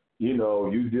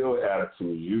 You deal with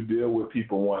attitudes. You deal with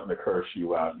people wanting to curse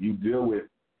you out. You deal with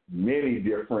many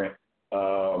different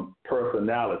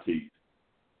personalities,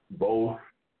 both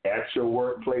at your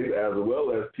workplace as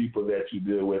well as people that you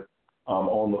deal with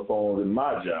on the phones in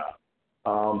my job.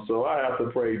 So I have to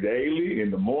pray daily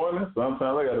in the morning.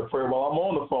 Sometimes I got to pray while I'm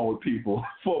on the phone with people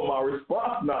for my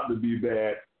response not to be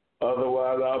bad.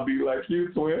 Otherwise, I'll be like you,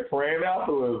 twin, praying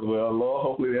afterwards. Well, Lord,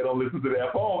 hopefully they don't listen to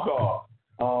that phone call.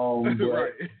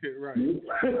 Right.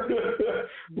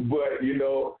 But,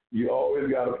 you always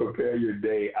got to prepare your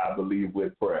day, I believe,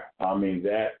 with prayer. I mean,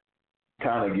 that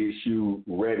kind of gets you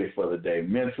ready for the day,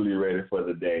 mentally ready for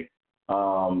the day,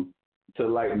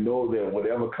 to know that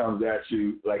whatever comes at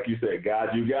you, like you said,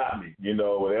 God, you got me.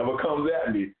 Whatever comes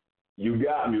at me, you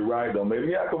got me, right? Don't make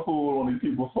me act a fool on these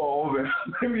people's phones and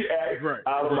make me act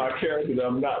out of my character that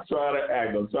I'm not trying to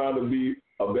act. I'm trying to be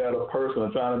a better person.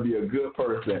 I'm trying to be a good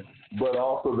person. But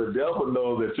also the devil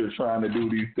knows that you're trying to do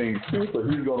these things too, so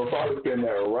he's going to probably send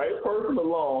that right person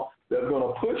along that's going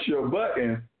to push your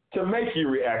buttons to make you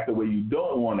react the way you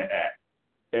don't want to act.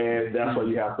 And that's why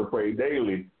you have to pray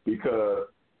daily, because,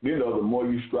 the more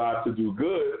you strive to do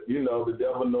good, the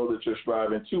devil knows that you're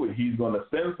striving too, and he's going to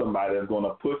send somebody that's going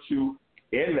to put you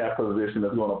in that position,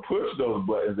 that's going to push those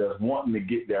buttons, that's wanting to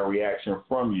get that reaction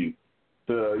from you.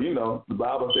 The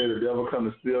Bible says the devil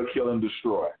comes to steal, kill, and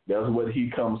destroy. That's what he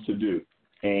comes to do.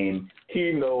 And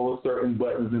he knows certain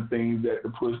buttons and things that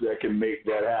can push that can make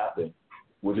that happen,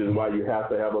 which is why you have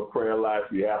to have a prayer life.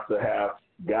 You have to have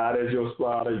God as your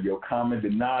spotter, your common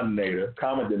denominator,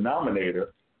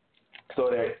 so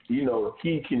that, he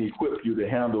can equip you to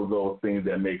handle those things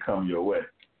that may come your way.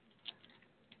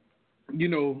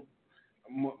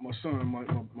 My son,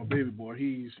 my baby boy,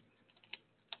 he's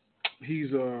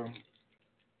a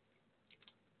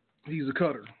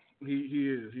cutter.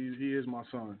 He is my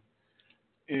son,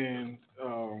 and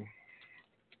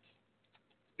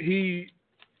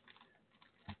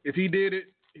if he did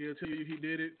it, he'll tell you he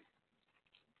did it.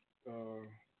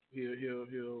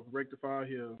 He'll rectify.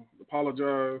 He'll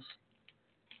apologize.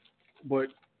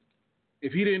 But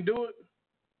if he didn't do it,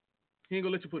 he ain't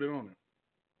gonna let you put it on him.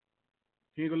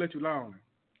 He ain't gonna let you lie on him.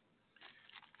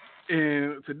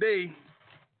 And today,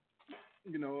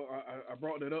 I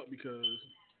brought that up because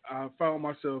I found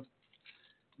myself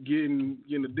getting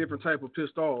a different type of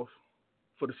pissed off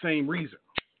for the same reason.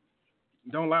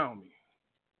 Don't lie on me.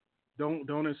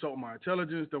 Don't insult my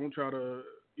intelligence. Don't try to,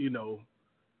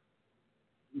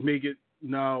 make it.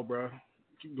 No, bro.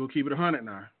 Go keep it 100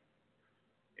 now.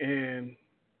 And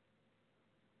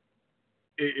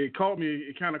it caught me.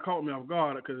 It kind of caught me off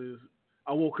guard because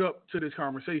I woke up to this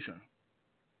conversation.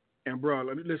 And bro,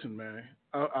 listen, man.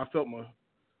 I felt my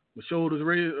shoulders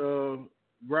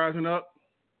rising up.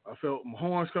 I felt my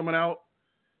horns coming out.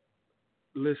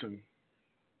 Listen,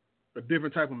 a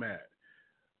different type of mad.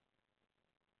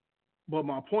 But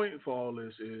my point for all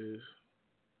this is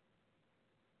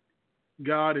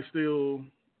God is still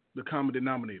the common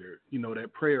denominator.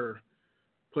 That prayer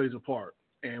plays a part.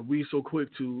 And we so quick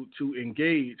to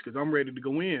engage because I'm ready to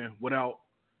go in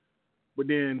but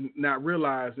then not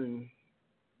realizing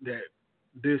that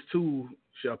this too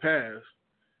shall pass.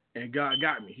 And God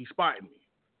got me. He spotted me,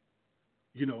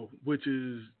 which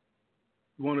is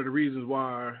one of the reasons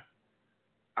why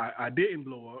I didn't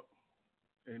blow up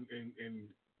and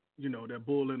that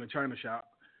bull in the china shop.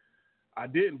 I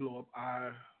didn't blow up.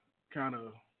 I kind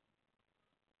of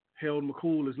held my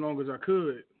cool as long as I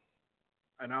could.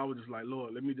 And I was just like,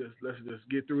 Lord, let's just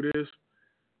get through this.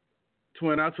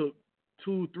 Twin, I took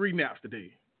 2-3 naps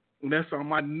today. And that's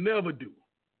something I never do.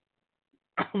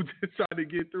 I was just trying to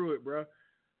get through it, bro.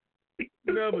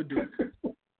 Never do.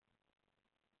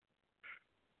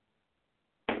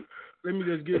 Let me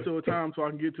just get to a time so I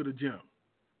can get to the gym.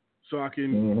 So I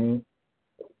can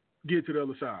get to the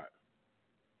other side.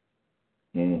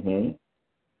 Mm-hmm.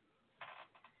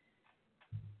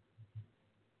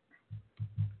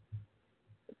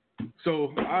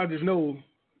 So I just know,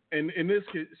 in this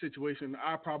situation,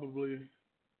 I probably,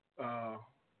 I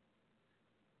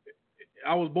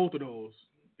was both of those.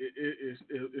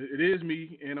 It is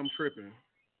me, and I'm tripping,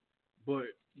 but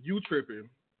you tripping,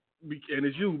 and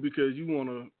it's you because you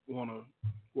wanna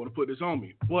put this on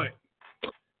me. But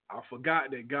I forgot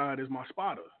that God is my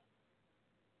spotter.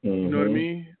 Mm-hmm. You know what I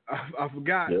mean? I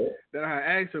forgot that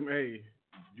I asked him, "Hey,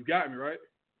 you got me right?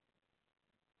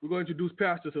 We're going to introduce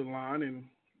Pastor to the line, and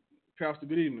Pastor,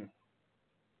 good evening."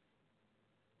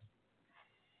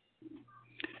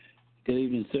 Good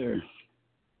evening, sir.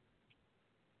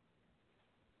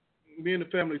 Me and the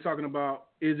family talking about,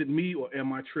 is it me or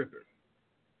am I tripping?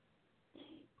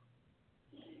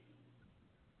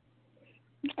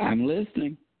 I'm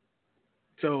listening.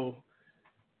 So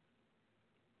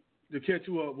to catch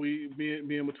you up, me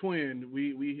and my twin,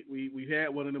 we had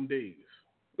one of them days.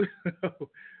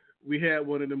 We had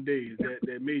one of them days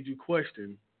that made you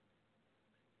question,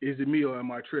 is it me or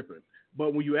am I tripping?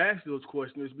 But when you ask those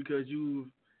questions, it's because you've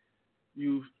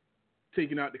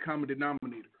taken out the common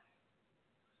denominator.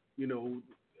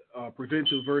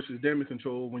 Preventive versus damage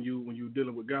control when you're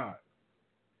dealing with God.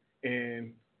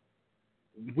 And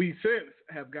we since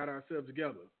have got ourselves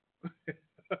together.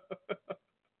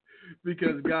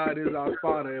 Because God is our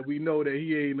Father, and we know that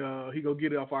He gonna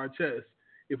get it off our chest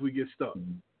if we get stuck.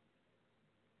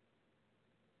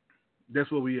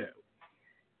 That's where we at.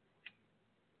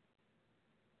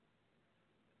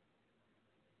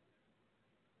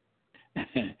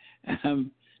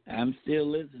 I'm still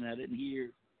listening. I didn't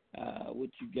hear what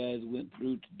you guys went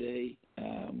through today.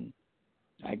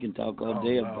 I can talk all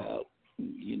day about,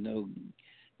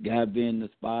 God being the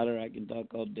spotter. I can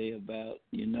talk all day about,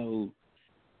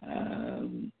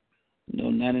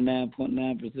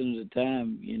 99.9% of the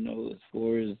time, as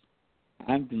far as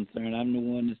I'm concerned, I'm the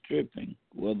one that's tripping,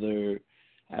 whether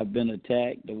I've been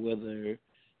attacked or whether,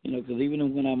 because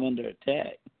even when I'm under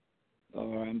attack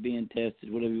or I'm being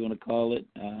tested, whatever you want to call it,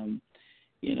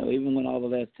 even when all of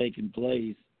that's taking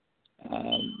place,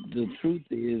 the truth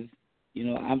is,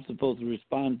 I'm supposed to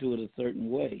respond to it a certain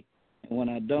way. And when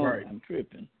I don't, right, I'm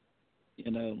tripping.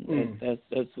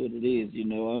 That's what it is.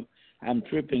 I'm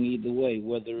tripping either way,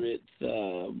 whether it's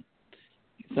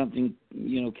something,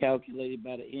 calculated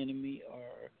by the enemy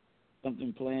or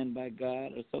something planned by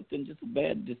God or something, just a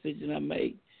bad decision I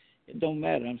make, it don't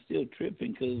matter. I'm still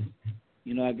tripping because,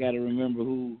 I got to remember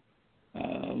who,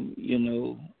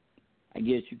 I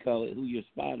guess you call it who your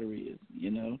spotter is,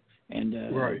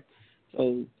 And right.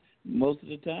 So most of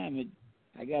the time,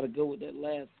 I got to go with that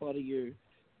last part of your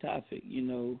topic,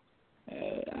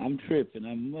 I'm tripping.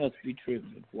 I must be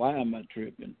tripping. Why am I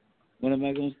tripping? When am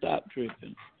I going to stop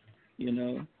tripping?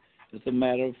 It's a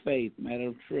matter of faith, matter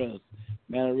of trust,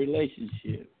 matter of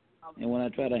relationship. And when I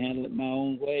try to handle it my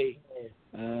own way,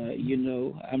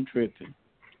 I'm tripping.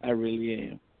 I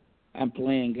really am. I'm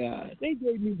playing God. They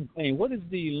gave me the thing. What is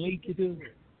the link to do?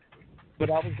 But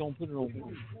I was going to put it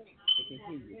on.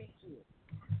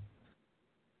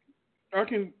 I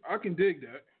can dig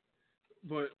that,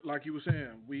 but like you were saying,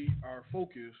 our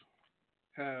focus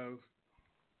have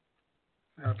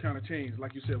kind of changed.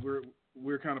 Like you said,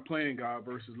 we're kind of playing God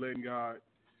versus letting God,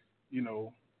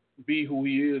 be who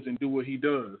He is and do what He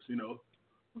does.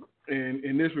 And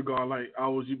in this regard, like I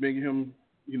was making Him,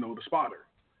 the spotter.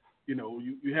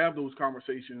 You have those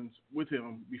conversations with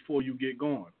Him before you get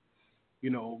going.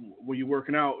 When you're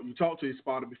working out, you talk to His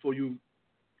spotter before you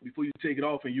take it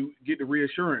off, and you get the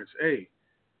reassurance, hey,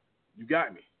 you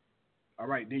got me. All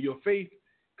right, then your faith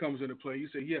comes into play. You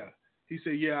say, yeah. He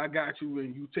said, yeah, I got you,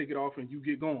 and you take it off and you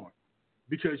get going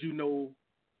because He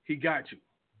got you.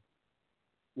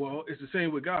 Well, it's the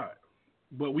same with God,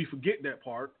 but we forget that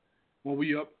part when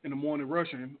we up in the morning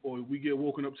rushing, or we get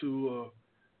woken up to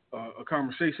a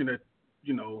conversation that,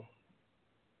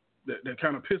 that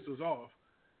kind of pisses us off,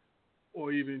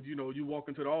 or even, you walk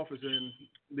into the office and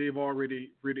they've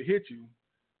already hit you,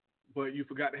 but you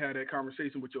forgot to have that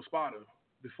conversation with your spotter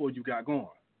before you got going.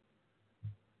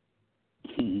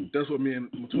 That's what me and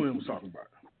my twin was talking about.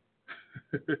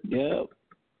 Yep.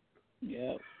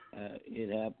 It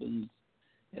happens.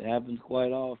 It happens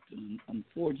quite often.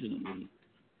 Unfortunately,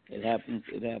 it happens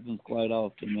quite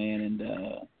often, man. And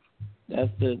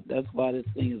that's why this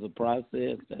thing is a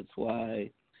process. That's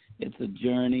why it's a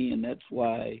journey, and that's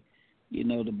why,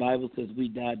 the Bible says we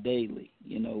die daily.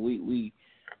 We never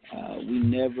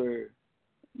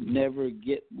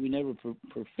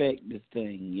perfect this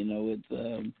thing. It's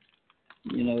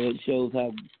it shows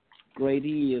how great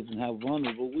He is and how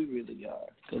vulnerable we really are.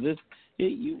 Because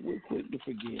we're quick to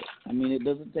forget. I mean, it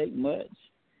doesn't take much.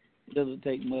 It doesn't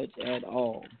take much at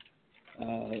all.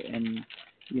 And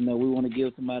we want to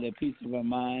give somebody a piece of our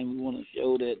mind. We want to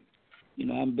show that,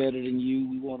 I'm better than you.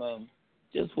 We want to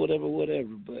just whatever.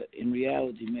 But in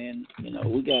reality, man,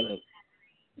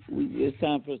 it's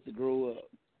time for us to grow up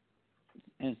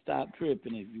and stop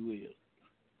tripping, if you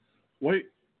will.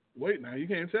 Wait now, you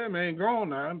can't tell me I ain't grown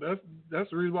now. That's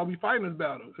the reason why we fighting this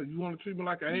battle, because you want to treat me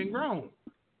like I ain't grown.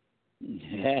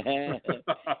 Yeah.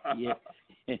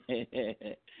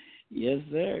 Yes,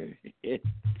 sir. Because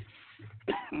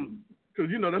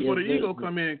that's where the ego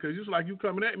come in. Because it's like you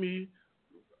coming at me,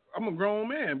 I'm a grown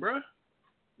man, bruh.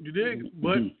 You dig?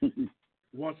 But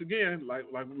once again, like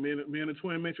me and the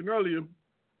twin mentioned earlier,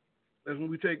 that's when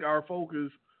we take our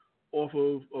focus off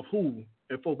of who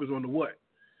and focus on the what.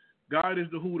 God is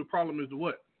the who, the problem is the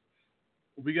what.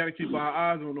 We got to keep our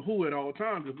eyes on the who at all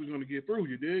times if we're going to get through,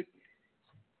 you dig?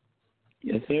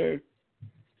 Yes, sir.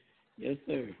 Yes,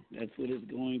 sir. That's what it's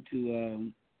going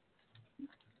to.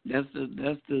 That's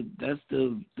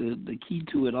the key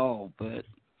to it all. But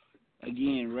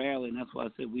again, rarely, and that's why I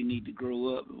said we need to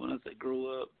grow up. And when I say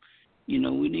grow up,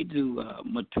 we need to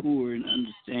mature and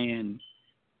understand.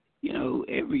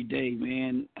 Every day,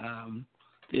 man.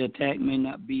 The attack may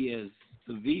not be as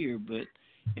severe, but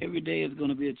every day is going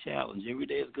to be a challenge. Every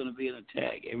day is going to be an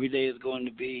attack. Every day is going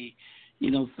to be,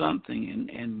 something.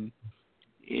 And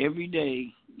every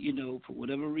day, for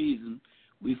whatever reason,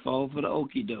 we fall for the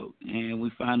okie doke and we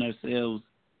find ourselves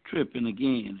tripping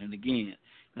again and again.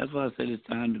 That's why I said it's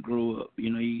time to grow up.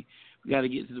 We got to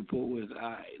get to the point where it's, all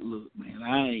right, look, man,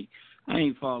 I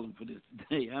ain't falling for this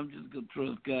today. I'm just going to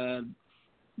trust God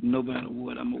no matter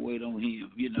what. I'm going to wait on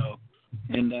Him,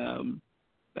 And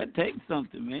that takes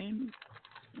something, man.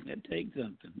 That takes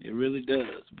something. It really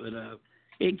does. But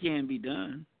it can be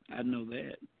done. I know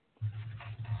that.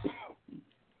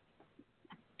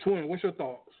 Twin, what's your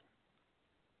thoughts?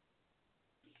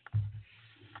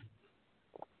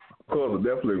 Of course, I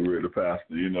definitely agree with the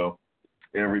pastor.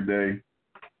 Every day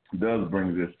does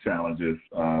bring these challenges.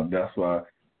 That's why,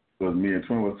 because me and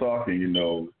Twin were talking, you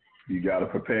got to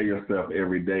prepare yourself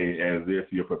every day as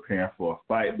if you're preparing for a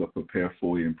fight, but prepare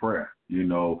for it in prayer.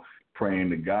 Praying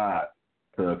to God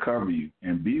to cover you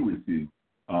and be with you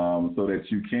so that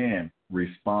you can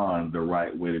respond the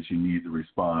right way that you need to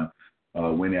respond.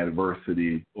 when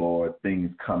adversity or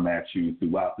things come at you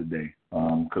throughout the day.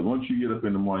 Because once you get up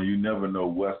in the morning, you never know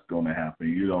what's going to happen.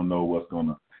 You don't know what's going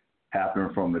to happen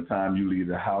from the time you leave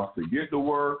the house to get to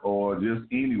work or just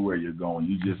anywhere you're going.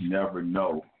 You just never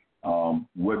know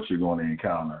what you're going to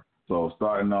encounter. So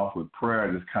starting off with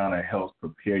prayer just kind of helps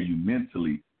prepare you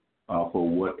mentally for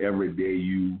whatever day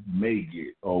you may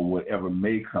get or whatever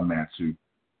may come at you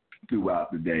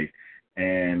throughout the day.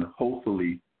 And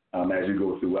hopefully, as you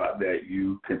go throughout that,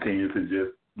 you continue to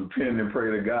just depend and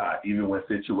pray to God. Even when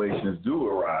situations do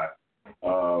arise,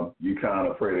 you kind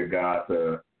of pray to God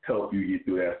to help you get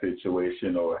through that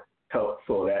situation or help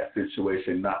for that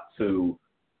situation not to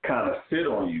kind of sit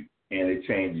on you and it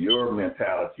change your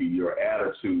mentality, your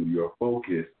attitude, your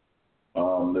focus.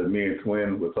 That me and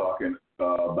Twin were talking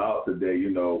about today,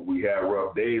 we had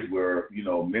rough days where,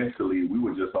 mentally we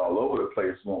were just all over the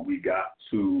place when we got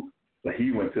to, like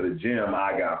he went to the gym,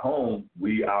 I got home,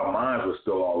 our minds were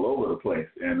still all over the place,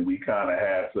 and we kind of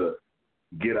had to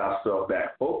get ourselves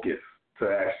back focused to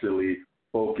actually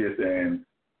focus and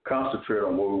concentrate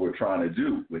on what we were trying to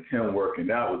do. With him working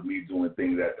out, with me doing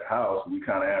things at the house, we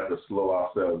kind of had to slow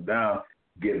ourselves down,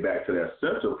 get back to that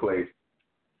central place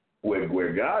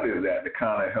where God is at to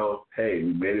kind of help, hey,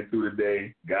 we made it through the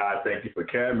day. God, thank you for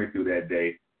carrying me through that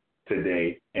day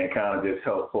today, and kind of just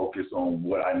help focus on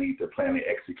what I need to plan and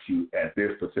execute at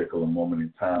this particular moment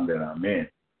in time that I'm in.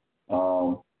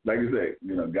 Like I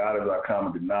said, God is our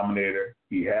common denominator.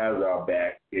 He has our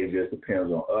back. It just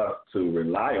depends on us to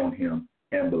rely on him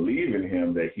and believe in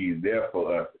him that he's there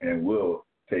for us and will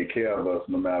take care of us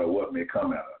no matter what may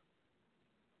come at us.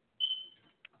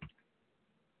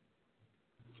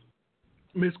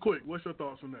 Miss Quick, what's your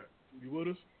thoughts on that? You with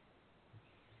us?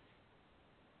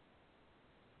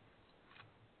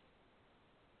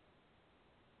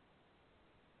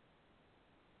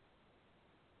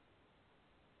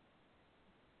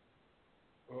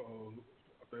 Uh-oh.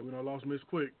 I think we done lost Miss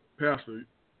Quick. Pastor.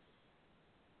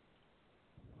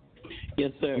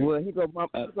 Yes, sir. Well, he go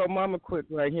Mama Quick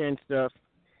right here and stuff.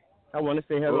 I want to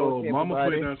say hello to everybody. Mama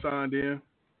Quick done signed in.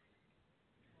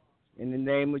 In the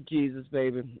name of Jesus,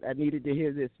 baby. I needed to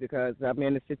hear this because I'm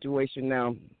in a situation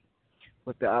now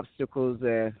with the obstacles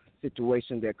and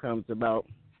situation that comes about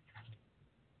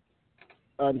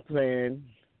unplanned.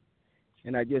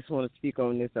 And I just want to speak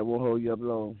on this. I won't hold you up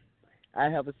long. I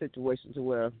have a situation to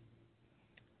where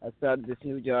I started this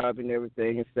new job and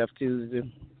everything and stuff Tuesday.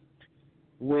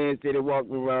 Wednesday, they walked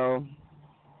me around.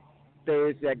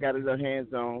 Thursday, I got a little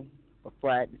hands-on. But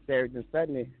Friday, Saturday, and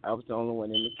Sunday, I was the only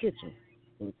one in the kitchen.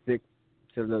 From 6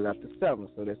 till a little after 7,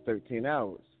 so that's 13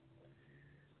 hours.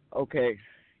 Okay,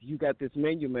 you got this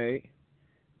menu made,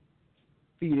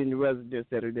 feeding the residents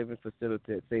at a living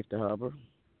facility at Safety Harbor.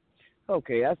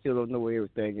 Okay, I still don't know where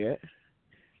everything yet.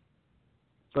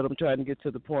 But I'm trying to get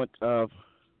to the point of,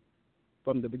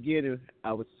 from the beginning,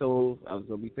 I was told I was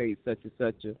going to be paid such and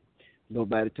such.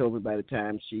 Nobody told me by the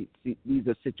time sheet. See, these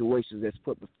are situations that's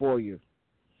put before you,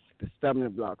 the stumbling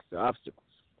blocks, the obstacles.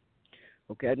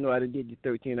 Okay, I know I did the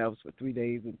 13 hours for 3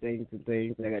 days and things.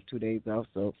 I got 2 days off,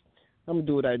 so I'm going to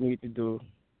do what I need to do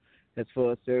as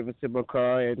far as servicing my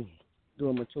car and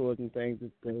doing my chores and things.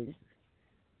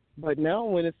 But now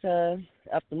when it's time,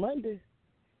 after Monday,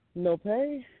 no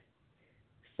pay,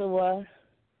 so I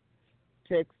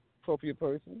text appropriate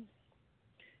person,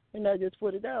 and I just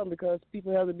put it down because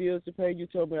people have the bills to pay. You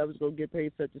told me I was going to get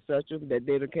paid such and such. That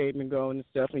data came and gone and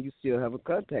stuff, and you still haven't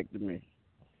contacted me.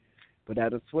 But I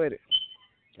done sweat it.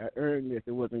 I earned this.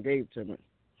 It wasn't gave to me.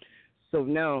 So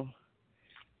now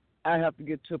I have to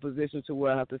get to a position to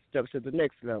where I have to step to the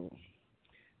next level.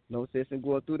 No sense in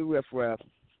going through the riffraff.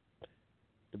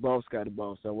 The boss got a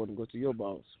boss, so I want to go to your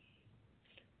boss.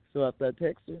 So after I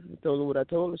texted her and told her what I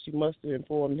told her, she must have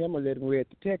informed him or let him read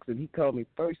the text. And he called me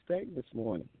first thing this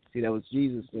morning. See, that was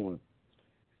Jesus doing.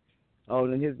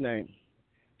 All in his name.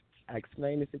 I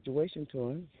explained the situation to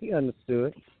him. He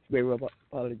understood. Very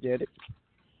apologetic.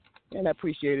 And I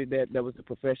appreciated that. That was the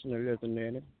professionalism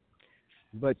in it.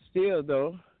 But still,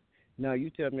 though, now you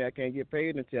tell me I can't get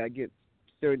paid until I get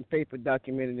certain paper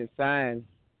documented and signed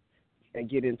and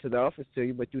get into the office to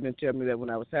you, but you didn't tell me that when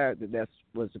I was hired that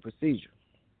was the procedure.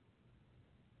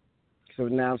 So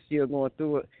now I'm still going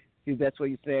through it. See, that's what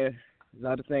you're saying. A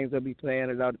lot of things will be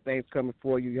planned, a lot of things coming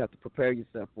for you. You have to prepare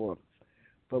yourself for them.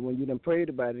 But when you done prayed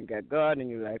about it and got God in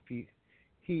your life,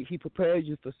 He prepares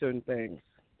you for certain things.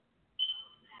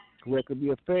 Where it could be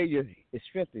a failure, it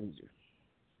strengthens you.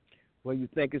 Where you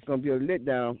think it's going to be a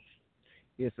letdown,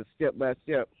 it's a step by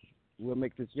step. We'll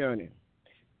make this journey.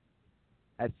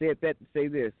 I said that to say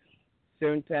this.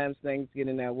 Certain times things get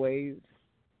in our ways,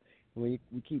 When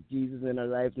we keep Jesus in our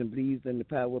lives and believes in the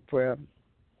power of prayer,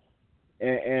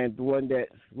 and the one that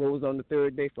rose on the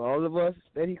third day for all of us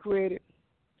that he created.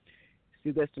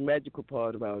 See, that's the magical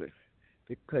part about it.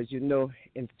 Because,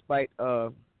 in spite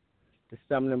of the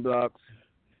stumbling blocks,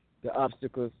 the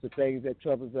obstacles, the things that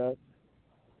troubles us,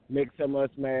 make some of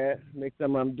us mad, make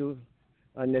some of them do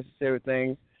unnecessary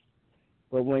things.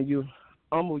 But when you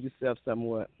humble yourself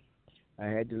somewhat, I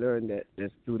had to learn that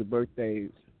just through the birthdays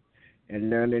and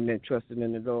learning and trusting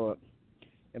in the Lord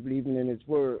and believing in his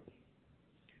word.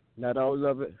 Not all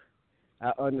of it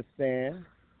I understand,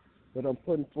 but I'm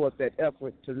putting forth that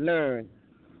effort to learn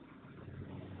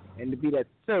and to be that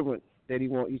servant that he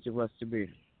wants each of us to be.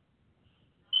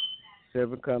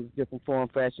 Servant comes different form,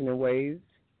 fashion, and ways,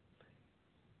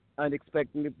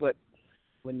 unexpectedly, but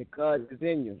when the God is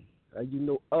in you, you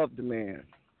know of the man.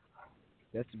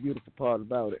 That's the beautiful part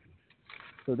about it.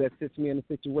 So that sits me in a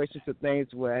situation to things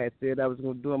where I had said I was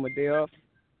going to do on my day off.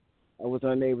 I was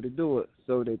unable to do it,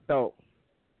 so they thought,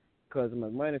 because of my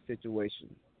money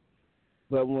situation.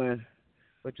 But what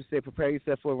you say, prepare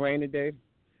yourself for a rainy day,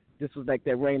 this was like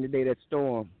that rainy day, that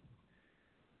storm.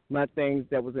 My things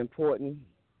that was important,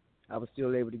 I was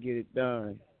still able to get it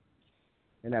done.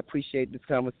 And I appreciate this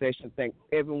conversation. Thank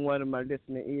every one of my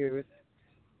listening ears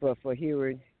for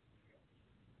hearing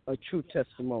a true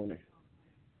testimony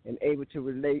and able to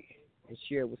relate and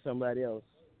share with somebody else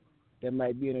that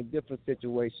might be in a different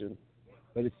situation,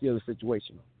 but it's still a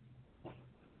situation.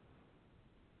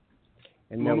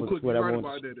 And that was what I wanted.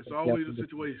 About that. It's always a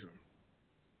situation.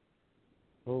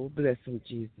 Oh, bless him,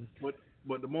 Jesus.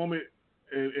 But the moment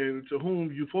and to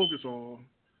whom you focus on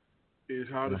is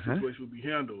how the situation will be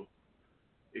handled.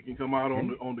 It can come out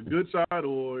on the good side,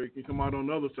 or it can come out on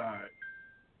the other side,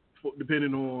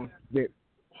 depending on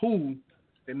who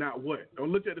and not what.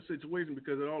 Don't look at the situation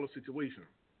because it's all a situation.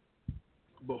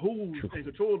 But who's in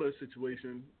control of the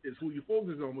situation is who you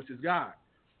focus on, which is God.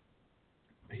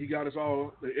 He got us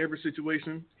all in every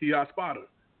situation. He our spotter,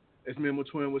 as Memo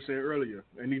Twin was saying earlier,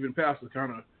 and even Pastor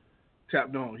kind of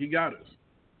tapped on. He got us.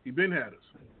 He been had us,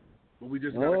 but we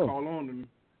just got to call on him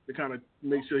to kind of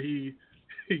make sure he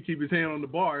keep his hand on the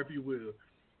bar, if you will.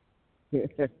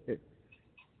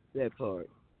 That part.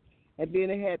 And then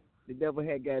the devil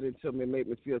had got into me and made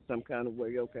me feel some kind of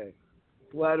way. Okay,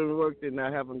 well, I done worked and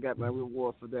I haven't got my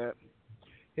reward for that.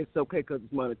 It's okay because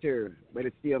it's monetary, but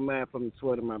it's still mine from the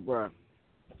sweat of my brow.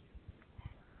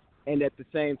 And at the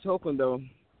same token, though,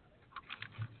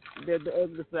 the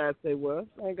other side say, well,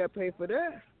 I ain't got paid for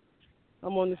that.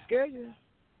 I'm on the schedule.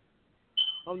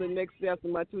 On the next day after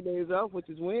my 2 days off, which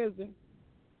is Wednesday.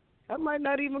 I might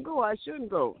not even go. I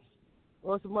shouldn't go.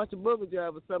 Or it's a bunch of booger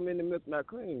job or something in the milk not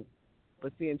clean.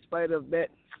 But see, in spite of that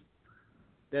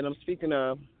I'm speaking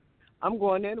of, I'm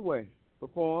going anyway.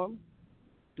 Perform,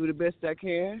 do the best I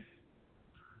can.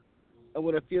 And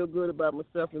when I feel good about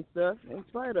myself and stuff, in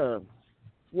spite of,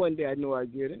 one day I know I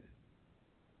get it.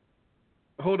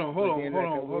 Hold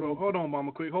on,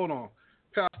 Mama, quick. Hold on.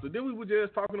 Pastor, then we were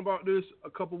just talking about this a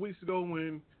couple of weeks ago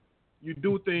when you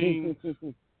do things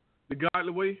the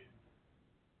godly way.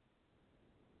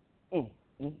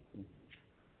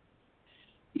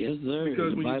 Yes, sir.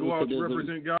 Because when you go out to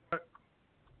represent God.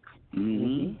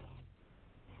 Mm-hmm.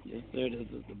 Yes, sir.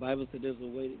 The Bible said there's a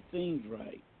way that seems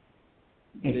right,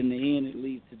 but in the end it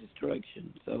leads to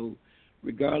destruction. So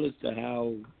regardless of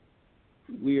how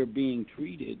we are being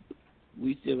treated,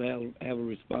 we still have a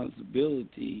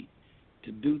responsibility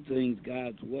to do things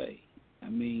God's way. I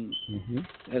mean,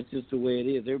 that's just the way it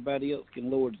is. Everybody else can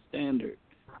lower the standard,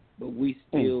 but we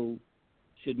still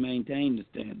should maintain the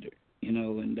standard,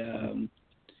 And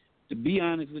to be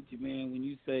honest with you, man, when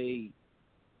you say,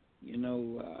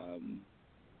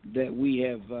 that we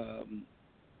have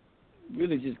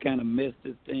really just kind of messed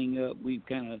this thing up, we've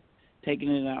kind of taken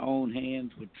it in our own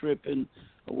hands, we're tripping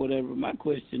or whatever. My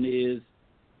question is,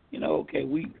 okay,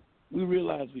 we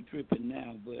realize we're tripping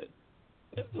now, but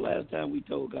when's the last time we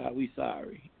told God we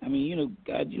sorry? I mean,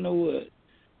 God, you know what?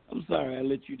 I'm sorry I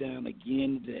let you down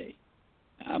again today.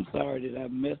 I'm sorry that I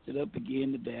messed it up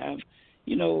again today.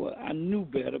 I knew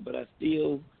better, but I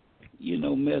still,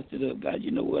 messed it up. God,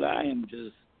 you know what?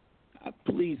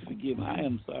 Please forgive me. I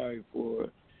am sorry for,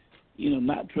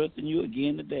 not trusting you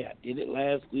again today. I did it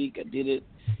last week. I did it,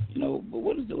 but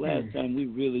when is the last time we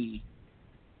really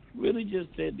just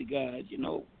said to God,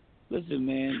 listen,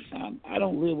 man, I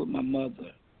don't live with my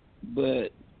mother,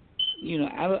 but,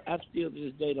 I still to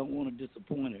this day don't want to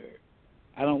disappoint her.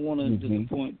 I don't want to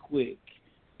disappoint Quick.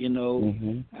 I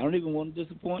don't even want to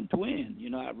disappoint Twin.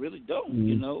 I really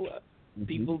don't.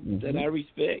 People that I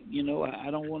respect.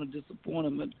 I don't want to disappoint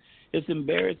them. It's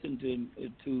embarrassing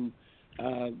to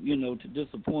to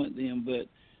disappoint them. But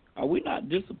are we not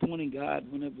disappointing God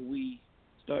whenever we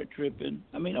start tripping?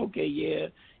 I mean, okay, yeah,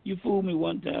 you fooled me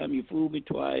one time, you fooled me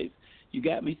twice. You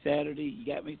got me Saturday, you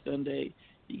got me Sunday,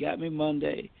 you got me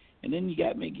Monday, and then you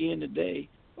got me again today.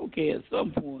 Okay, at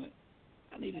some point,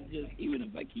 I need to just, even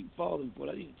if I keep falling for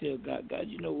it, I need to tell God, God,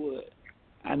 you know what?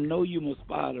 I know you're my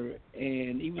spotter,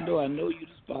 and even though I know you're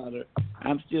the spotter,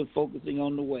 I'm still focusing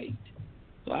on the weight.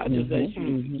 So I just ask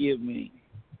you to forgive me.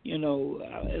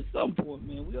 At some point,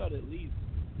 man, we ought to at least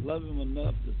love him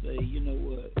enough to say, you know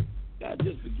what, God,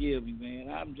 just forgive me, man.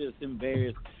 I'm just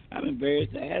embarrassed. I'm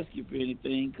embarrassed to ask you for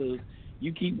anything because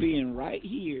you keep being right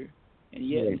here, and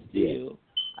yet still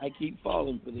I keep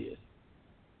falling for this.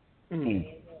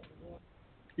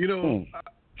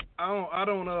 I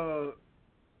don't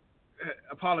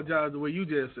apologize the way you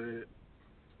just said.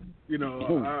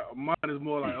 Mine is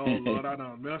more like, oh Lord, I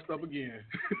done messed up again.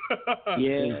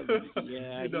 Yeah.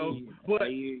 But I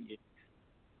hear you.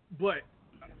 But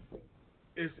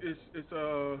it's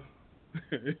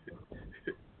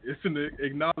it's an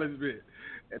acknowledgement,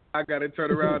 and I got to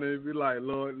turn around and be like,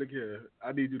 Lord, look here,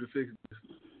 I need you to fix this,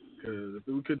 because if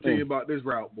we continue about this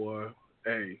route, boy,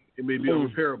 hey, it may be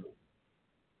unrepairable.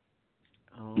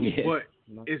 But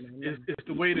it's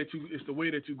the way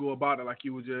that you go about it, like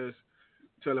you were just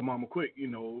telling Mama Quick.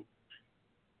 You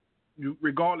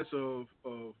regardless of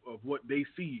what they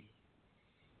see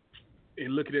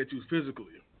and looking at you physically.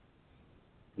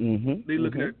 They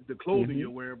looking at the clothing you're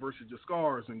wearing versus your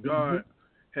scars, and God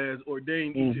has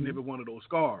ordained each and every one of those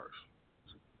scars.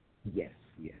 Yes.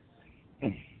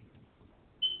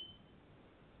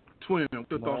 Twin, what's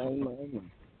your thoughts on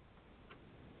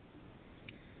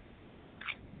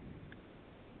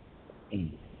that?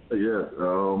 Yeah,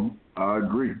 I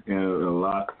agree. And a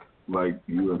lot, like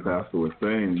you and Pastor were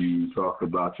saying, you talked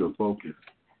about your focus.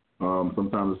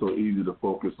 Sometimes it's so easy to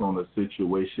focus on the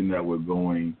situation that we're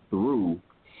going through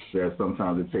that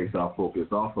sometimes it takes our focus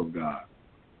off of God.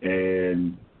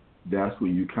 And that's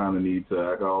when you kind of need to,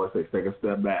 like I always say, take a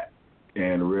step back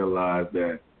and realize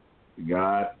that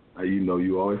God,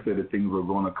 you always said that things were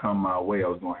going to come my way. I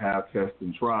was going to have tests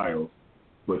and trials.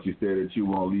 But you said that you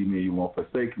won't leave me, you won't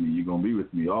forsake me. You're going to be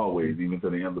with me always, even to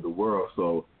the end of the world.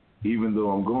 So even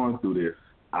though I'm going through this,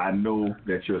 I know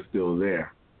that you're still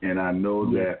there. And I know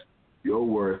that your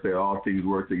word said all things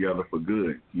work together for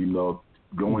good.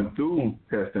 Going through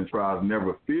tests and trials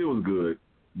never feels good,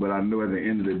 but I know at the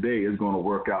end of the day it's going to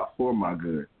work out for my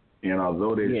good. And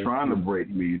although they're trying to break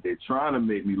me, they're trying to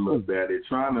make me look bad, they're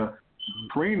trying to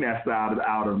bring that side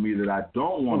out of me that I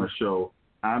don't want to show,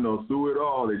 I know through it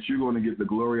all that you're going to get the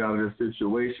glory out of this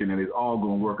situation, and it's all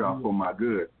going to work out for my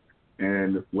good.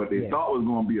 And what they thought was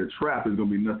going to be a trap is going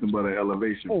to be nothing but an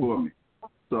elevation for me.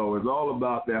 So it's all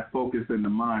about that focus and the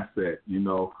mindset.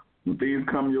 When things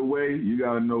come your way, you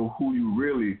got to know who you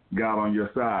really got on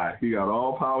your side. He got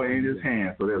all power in his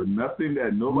hands, so there's nothing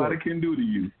that nobody can do to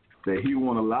you that he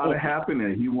won't allow to happen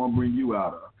and he won't bring you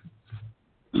out of.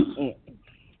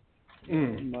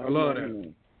 I love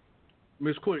that.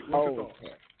 Miss Quick, what's your thoughts?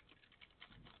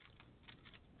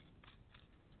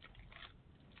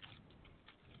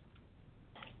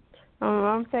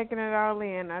 I'm taking it all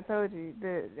in. I told you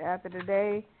that after the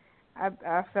day,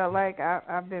 I felt like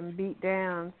I've been beat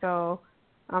down. So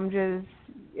I'm just,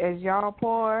 as y'all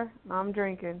pour, I'm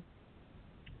drinking.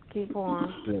 Keep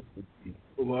pouring.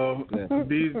 Well,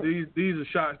 these are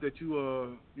shots that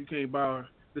you can't buy.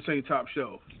 This ain't top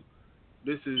shelf.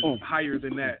 This is higher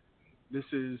than that. This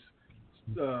is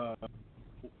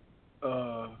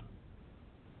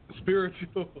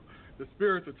spiritual, the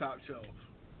spiritual top shelf.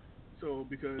 So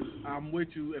because I'm with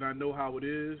you and I know how it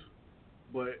is,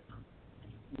 but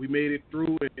we made it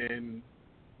through it, and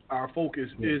our focus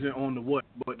isn't on the what,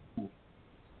 but who.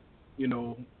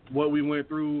 What we went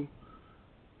through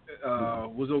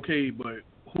was okay, but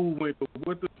who went through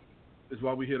with us is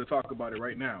why we're here to talk about it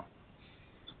right now.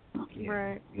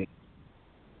 Right.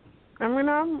 I mean,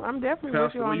 I'm definitely Pastor,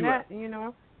 with you on that.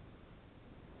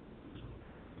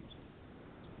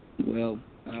 Well,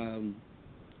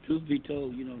 truth be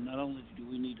told, not only do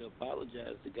we need to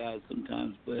apologize to God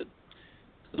sometimes, but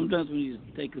sometimes we need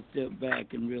to take a step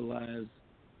back and realize,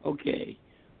 okay,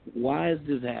 why is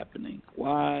this happening?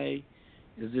 Why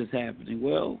is this happening?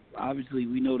 Well, obviously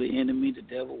we know the enemy, the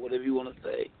devil, whatever you want to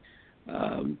say,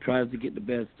 tries to get the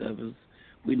best of us.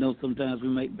 We know sometimes we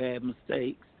make bad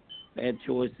mistakes, bad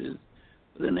choices.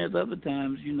 But then there's other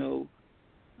times,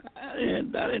 I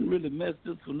didn't really mess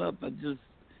this one up. I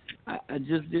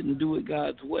just didn't do it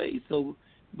God's way. So,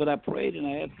 but I prayed and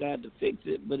I asked God to fix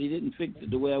it, but He didn't fix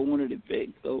it the way I wanted it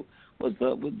fixed. So, what's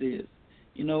up with this?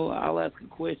 I'll ask a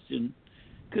question.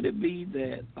 could it be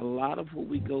that a lot of what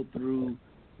we go through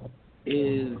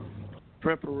is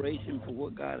preparation for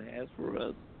what God has for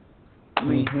us? I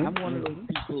mean, I'm one of those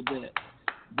people that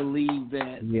believe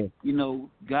that,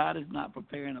 God is not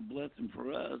preparing a blessing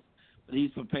for us, but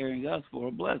he's preparing us for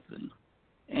a blessing.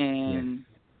 And,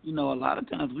 a lot of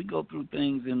times we go through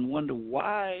things and wonder,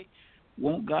 why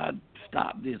won't God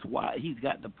stop this? Why? He's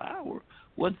got the power.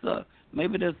 What's up?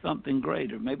 Maybe there's something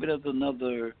greater. Maybe there's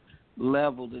another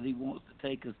level that he wants to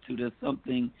take us to. There's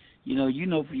something, for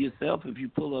yourself, if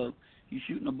you're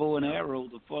shooting a bow and arrow,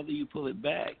 the further you pull it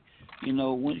back,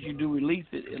 once you do release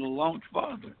it, it'll launch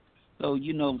farther. So,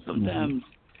 sometimes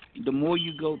the more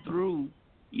you go through,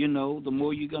 the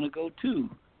more you're going to go to.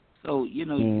 So,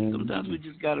 sometimes we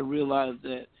just got to realize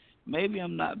that maybe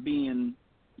I'm not being,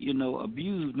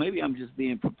 abused. Maybe I'm just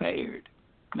being prepared.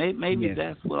 Maybe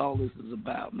that's what all this is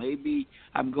about. Maybe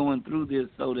I'm going through this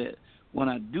so that when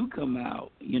I do come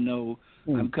out,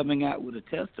 I'm coming out with a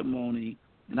testimony,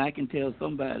 and I can tell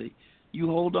somebody, you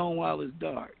hold on while it's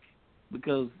dark.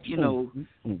 Because, the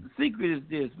secret is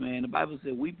this, man. The Bible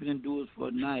said weeping endures for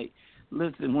a night.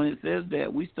 Listen, when it says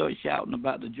that, we start shouting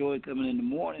about the joy coming in the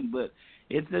morning, but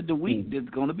it said there's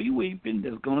going to be weeping,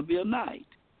 there's going to be a night.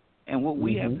 And what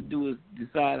we have to do is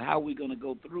decide how we're going to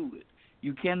go through it.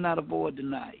 You cannot avoid the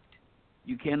night.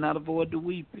 You cannot avoid the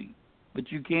weeping, but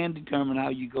you can determine how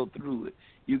you go through it.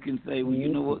 You can say, well, you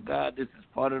know what, God, this is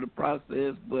part of the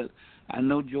process, but I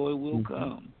know joy will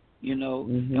come. And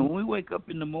when we wake up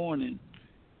in the morning,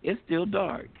 it's still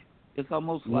dark. It's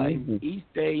almost like each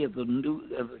day is a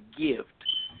gift,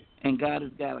 and God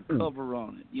has got a cover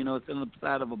on it. It's on the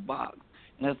side of a box.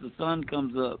 And as the sun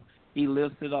comes up, he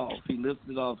lifts it off. He lifts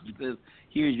it off and says,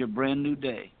 here's your brand new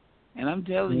day. And I'm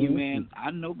telling you, man, I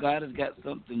know God has got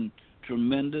something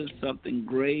tremendous, something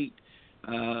great.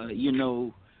 I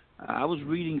was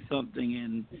reading something,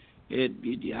 and it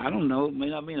I don't know, it may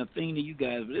not mean a thing to you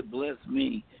guys, but it blessed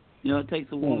me. It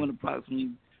takes a woman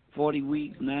approximately 40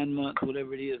 weeks, 9 months,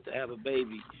 whatever it is, to have a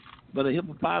baby. But a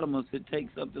hippopotamus, it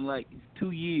takes something like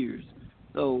 2 years.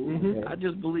 So I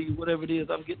just believe whatever it is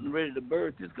I'm getting ready to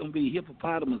birth, it's going to be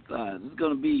hippopotamus size. It's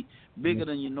going to be bigger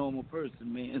than your normal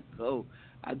person, man. So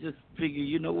I just figure,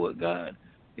 you know what, God,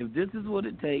 if this is what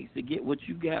it takes to get what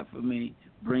you got for me,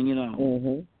 bring it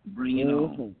on. Bring it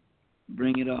on.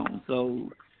 Bring it on. So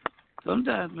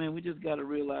sometimes, man, we just got to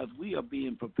realize we are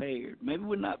being prepared. Maybe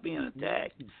we're not being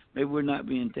attacked. Maybe we're not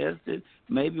being tested.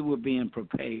 Maybe we're being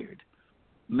prepared.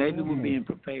 Maybe we're being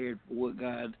prepared for what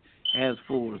God has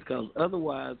for us, because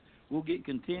otherwise we'll get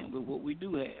content with what we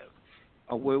do have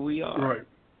or where we are. Right.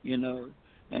 And,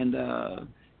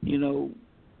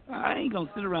 I ain't going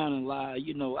to sit around and lie.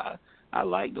 I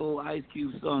like the old Ice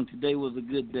Cube song, Today Was a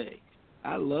Good Day.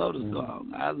 I love the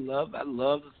song. I love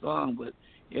the song, but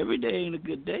every day ain't a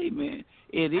good day, man.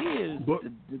 It is. But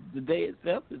the day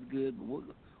itself is good, but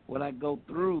what I go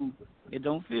through, it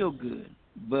don't feel good.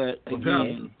 But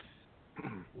again,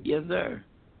 yes, sir.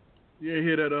 you ain't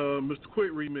hear that Mr.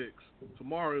 Quick remix.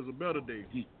 Tomorrow is a better day.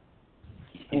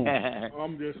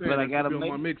 I'm just saying, but I gotta gotta be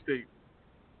on my mixtape.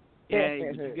 Yeah,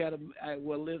 but you gotta.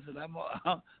 Well, listen, I'm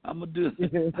gonna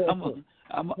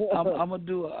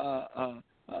do a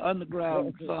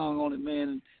underground song on it,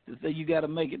 man, to say you gotta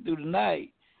make it through the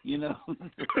night. I'm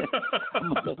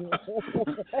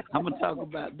gonna talk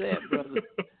about that, brother.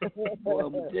 Boy,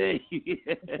 I'm gonna tell you.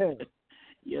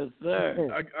 Yes, sir.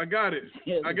 I got it.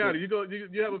 I got it.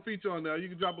 You have a feature on there. You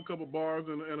can drop a couple bars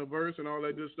and a verse and all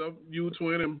that good stuff. You,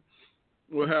 Twin, and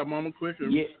we'll have Mama Quick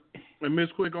and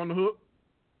Miss Quick on the hook.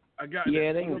 I got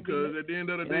it. Because at the end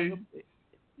of the day,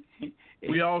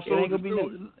 we all soldiers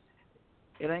through it.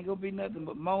 It ain't gonna be nothing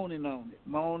but moaning on it.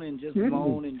 Moaning, just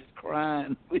moaning, just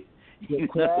crying.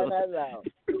 Crying out loud.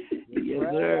 Yes,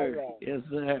 sir. Yes,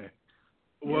 sir.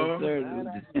 Well,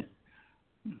 yes, sir.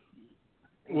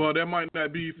 Well, that might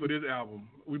not be for this album.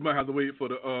 We might have to wait for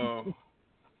the for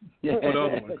the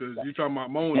other one, because you're talking about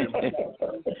moaning.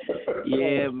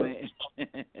 Yeah, man.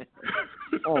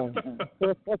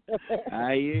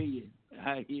 I hear you.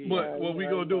 But what we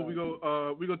gonna do? We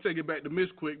gonna take it back to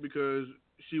Miss Quick, because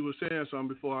she was saying something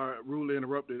before I rudely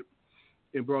interrupted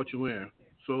and brought you in.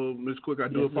 So, Miss Quick, I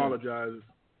do apologize.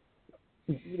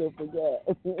 You don't forget.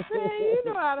 Hey, you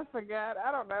know how to forget.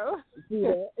 I don't know.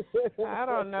 I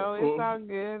don't know. It's all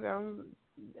good.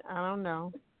 I don't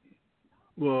know.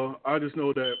 Well, I just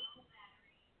know that,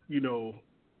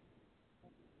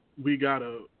 we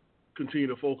gotta continue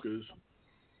to focus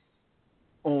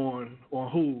on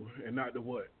who and not the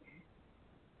what.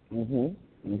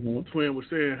 Twin was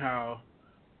saying how,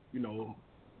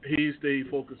 he stayed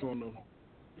focused on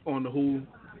the who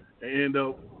and end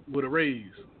up with a raise.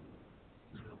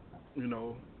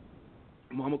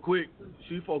 Mama Quick,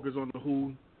 she focus on the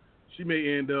who. She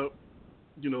may end up,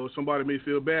 somebody may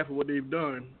feel bad for what they've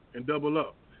done and double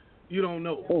up. You don't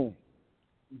know. Mm.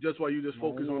 Just why you just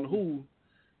focus on the who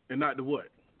and not the what.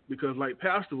 Because like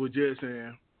Pastor was just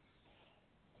saying,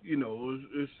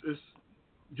 it's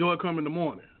joy come in the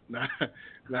morning.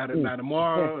 Now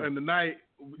tomorrow and the night,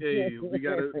 hey, we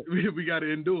gotta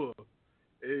endure.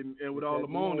 And with all the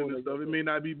moaning and stuff, it may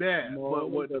not be bad. But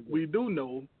what we do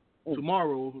know,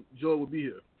 tomorrow joy will be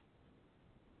here.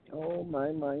 Oh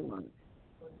my.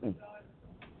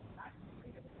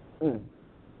 Mm.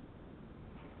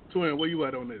 Twin, where you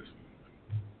at on this?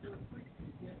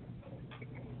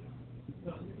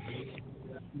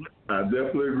 I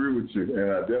definitely agree with you,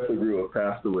 and I definitely agree with what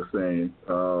Pastor was saying.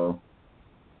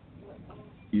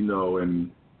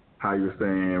 And how you're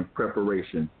saying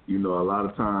preparation. A lot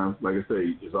of times, like I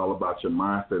say, it's all about your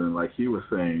mindset, and like he was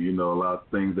saying, a lot of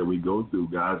things that we go through,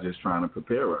 God's just trying to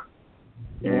prepare us.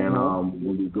 And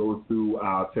when we go through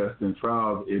our tests and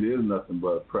trials, it is nothing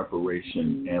but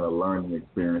preparation and a learning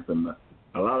experience. And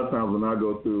a lot of times when I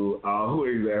go through, I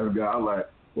always ask God, like,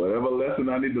 whatever lesson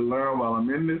I need to learn while I'm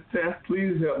in this test,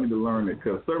 please help me to learn it,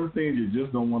 because certain things you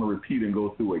just don't want to repeat and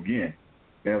go through again.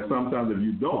 And sometimes if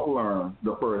you don't learn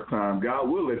the first time, God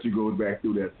will let you go back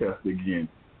through that test again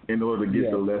in order to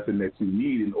get the lesson that you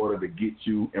need, in order to get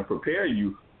you and prepare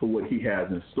you for what he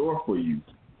has in store for you.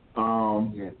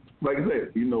 Like I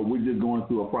said, we're just going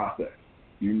through a process,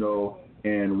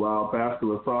 and while Pastor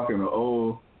was talking, an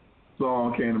old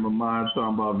song came to my mind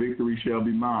talking about victory shall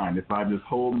be mine. If I just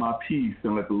hold my peace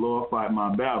and let the Lord fight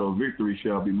my battle, victory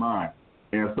shall be mine.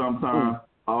 And sometimes,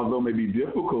 although it may be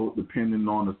difficult depending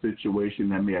on the situation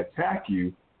that may attack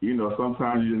you,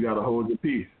 sometimes you just got to hold your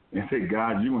peace and say,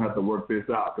 God, you're going to have to work this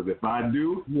out, because if I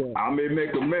do, I may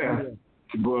make a mess,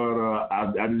 but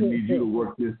I just need you to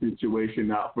work this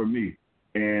situation out for me.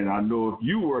 And I know if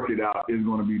you work it out, it's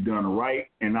going to be done right,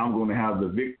 and I'm going to have the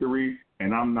victory,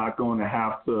 and I'm not going to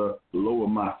have to lower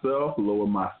myself, lower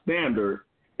my standard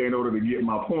in order to get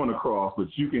my point across, but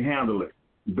you can handle it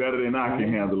better than I can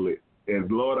handle it.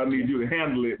 And, Lord, I need you to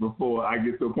handle it before I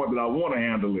get to a point that I want to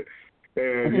handle it.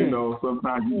 And,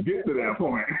 sometimes you get to that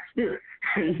point.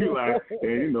 And you're like,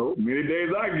 and, many days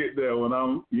I get there when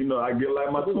I'm, I get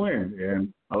like my twin.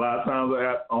 And a lot of times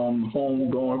I'm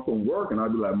home going from work, and I'll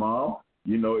be like, Mom,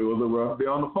 it was a rough day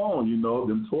on the phone.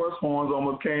 Them Taurus horns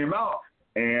almost came out,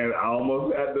 and I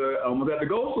almost had to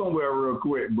go somewhere real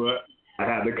quick. But I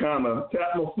had to kind of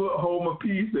tap my foot, hold my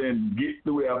peace, and get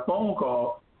through that phone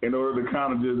call in order to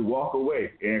kind of just walk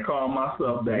away and calm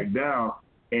myself back down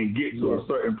and get to a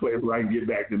certain place where I can get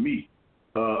back to me.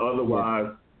 Otherwise,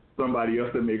 somebody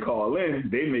else that may call in,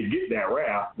 they may get that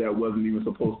wrath that wasn't even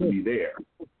supposed to be there.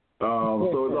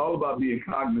 So it's all about being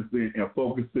cognizant and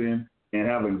focusing and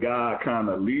having God kind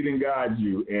of lead and guide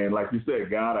you. And like you said,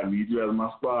 God, I need you as my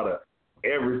spotter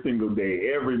every single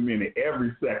day, every minute,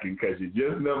 every second, because you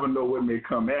just never know what may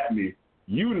come at me.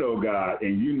 You know, God,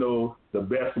 and you know the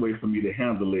best way for me to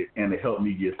handle it and to help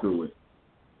me get through it.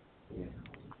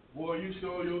 Boy, you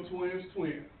show your twins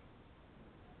twin.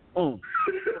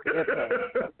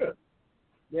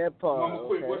 That part. Mama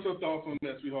Quick, what's your thoughts on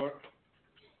that, sweetheart?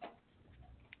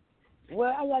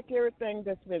 Well, I like everything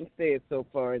that's been said so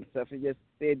far and stuff. It just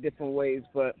said different ways,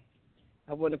 but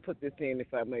I want to put this in,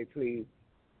 if I may, please.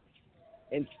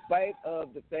 In spite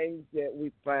of the things that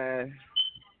we find,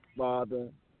 Father,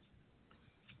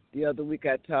 the other week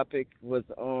our topic was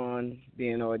on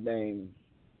being ordained.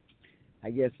 I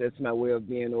guess that's my way of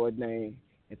being ordained.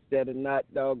 Instead of not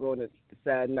doggone it,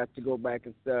 decide not to go back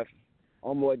and stuff,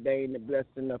 I'm ordained and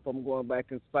blessed enough. I'm going back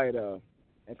in spite of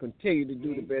and continue to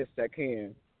do the best I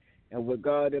can. And with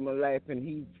God in my life, and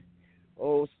He's,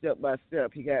 step by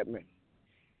step, He got me.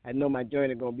 I know my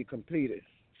journey going to be completed.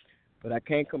 But I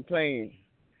can't complain.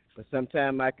 But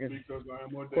sometimes I can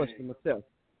question myself.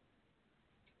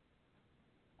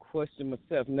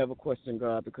 Never question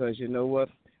God, because you know what?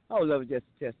 All love is just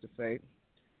a test of faith.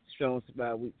 Strong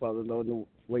survive, weak fall along the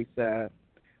wayside.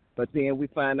 But then we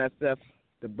find ourselves,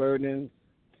 the burdens,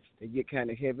 they get kind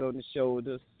of heavy on the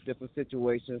shoulders, different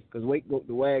situations, because weight broke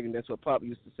the wagon. That's what Pop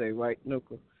used to say, right,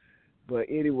 Nuka? But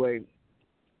anyway,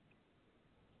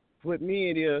 with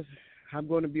me it is, I'm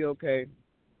going to be okay.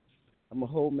 I'm going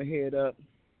to hold my head up.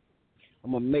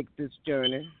 I'm going to make this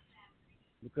journey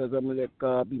because I'm going to let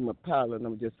God be my pilot, and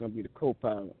I'm just going to be the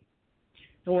co-pilot.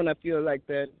 And when I feel like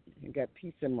that and got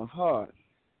peace in my heart,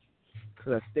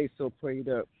 because I stay so prayed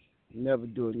up, never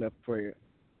do enough prayer.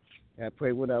 I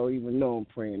pray without even know I'm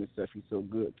praying and stuff. He's so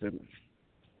good to me.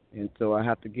 And so I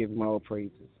have to give him all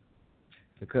praises.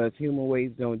 Because human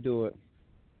ways don't do it.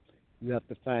 You have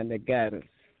to find that guidance.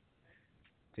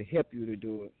 to help you to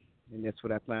do it. And that's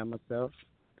what I find myself.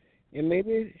 And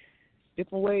maybe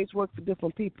different ways work for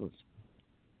different people.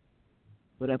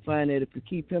 But I find that if you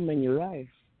keep him in your life,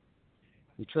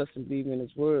 and trust and believe in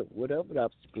his word, whatever the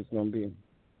obstacle's going to be,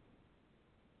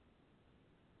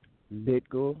 let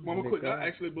go. Mama Quick, I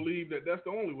actually believe that that's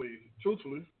the only way,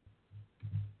 truthfully.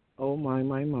 Oh, my. I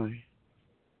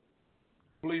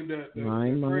believe that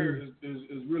prayer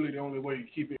is really the only way to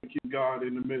keep God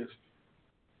in the midst.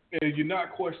 And you're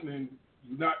not questioning,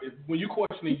 when you're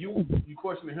questioning you're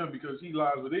questioning him because he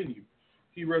lies within you.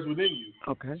 He rests within you.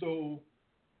 Okay. So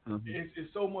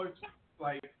it's so much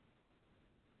like,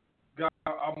 God,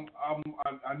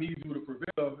 I need you to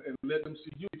prevail and let them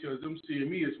see you, because them seeing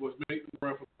me is what's making them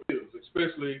run for the hills,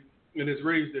 especially in this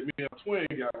race that me and my twin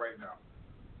got right now.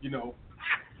 You know,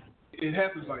 it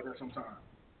happens like that sometimes.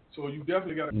 So you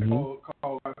definitely got to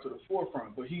call God to the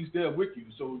forefront, but he's there with you.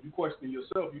 So you question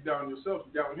yourself, you down yourself,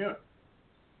 you down him.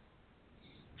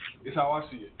 It's how I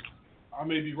see it. I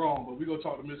may be wrong, but we're going to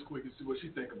talk to Miss Quick and see what she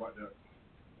think about that.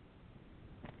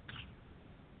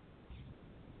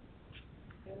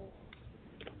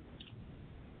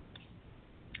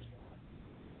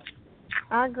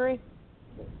 I agree.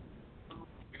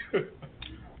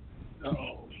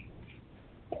 Uh-oh.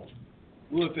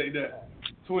 We'll take that.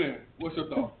 Twin, what's your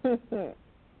thought?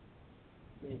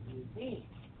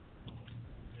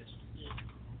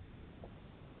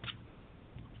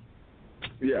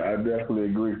 Yeah, I definitely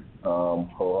agree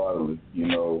wholeheartedly. You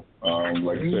know,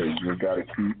 like I say, you got to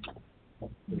keep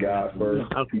God first,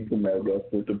 keep him as a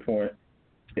center point,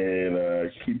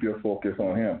 and keep your focus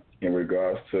on him in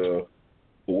regards to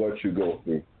what you go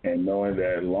through, and knowing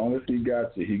that as long as he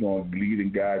got you, he's going to lead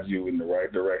and guide you in the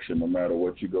right direction no matter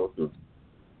what you go through.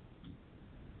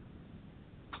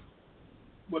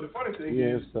 But the funny thing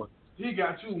is, he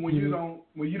got you when you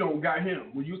don't got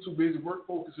him. When you're too busy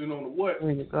focusing on the what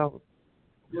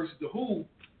versus the who,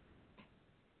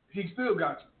 he still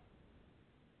got you.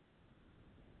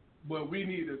 But we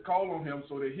need to call on him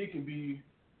so that he can be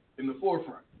in the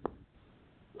forefront.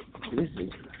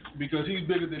 Because he's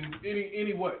bigger than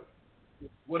any what.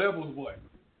 Whatever's what.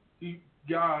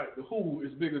 God, the who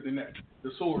is bigger than that.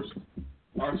 The source.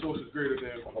 Our source is greater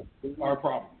than our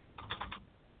problem.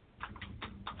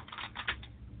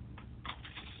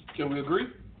 Can we agree?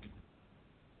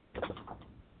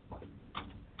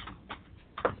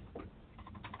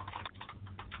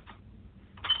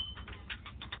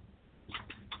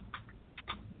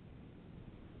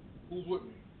 Who's with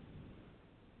me?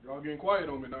 Y'all getting quiet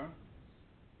on me now.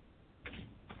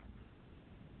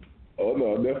 Oh,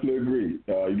 no, I definitely agree.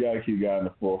 You got to keep God in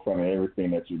the forefront of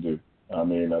everything that you do. I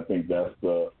mean, I think that's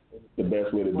the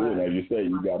best way to do it. As you say,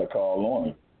 you got to call on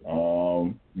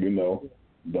him. You know,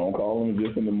 don't call him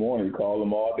just in the morning. Call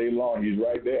him all day long. He's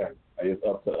right there. It's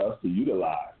up to us to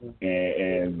utilize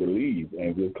and believe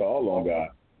and just call on God.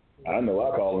 I know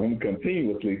I call him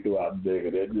continuously throughout the day,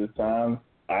 because at this time,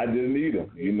 I just need him.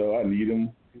 You know, I need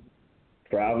him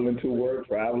traveling to work,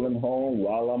 traveling home,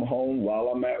 while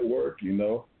I'm at work, you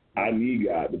know. I need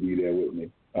God to be there with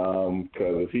me,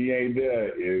 because if he ain't there,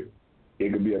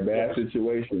 it could be a bad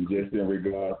situation just in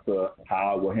regards to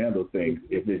how I will handle things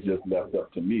if it's just left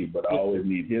up to me. But I always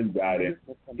need his guidance,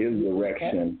 his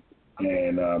direction,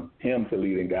 and him to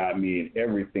lead and guide me in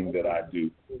everything that I do.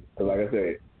 Because like I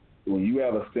said, when you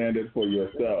have a standard for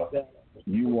yourself,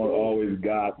 you want always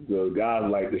God's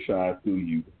light to shine through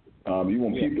you. You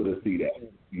want people to see that,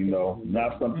 you know,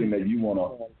 not something that you want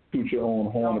to toot your own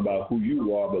horn about who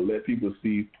you are, but let people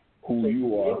see who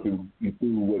you are through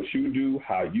what you do,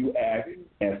 how you act,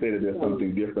 and say that there's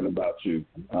something different about you.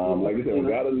 Like I said, when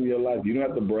God is in your life, you don't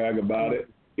have to brag about it.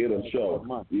 It'll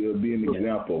show. It'll be an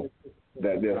example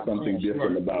that there's something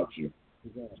different about you.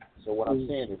 So what I'm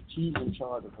saying is she's in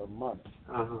charge of her money.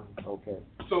 Okay.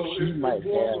 So she might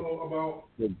have about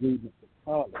the agreement to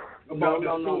call it.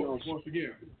 No. Once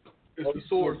again, it's the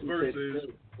source versus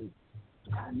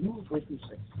I knew what you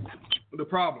said. The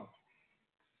problem.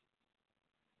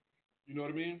 You know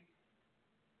what I mean?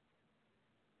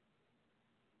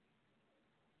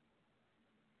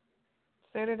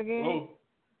 Say it again. Oh,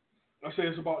 I say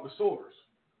it's about the source.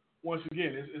 Once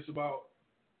again, it's about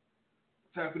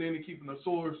tapping in and keeping the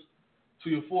source to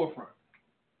your forefront,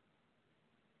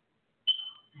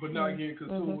 but not getting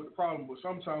consumed with the problem. But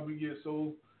sometimes we get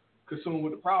so consumed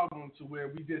with the problem to where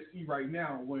we just see right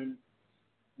now when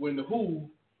the who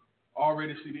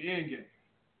already see the end game,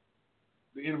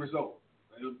 the end result.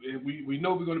 And we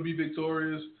know we're going to be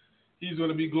victorious. He's going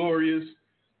to be glorious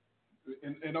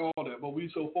and all that. But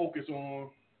we so focused on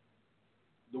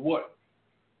the what.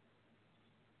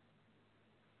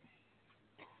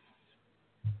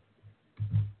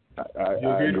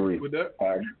 I agree with that?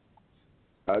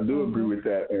 I do agree with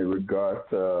that in regards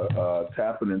to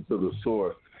tapping into the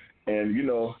source. And,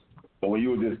 when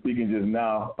you were just speaking just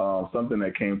now, something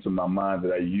that came to my mind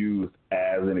that I used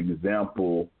as an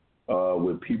example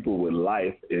with people with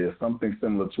life is something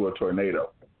similar to a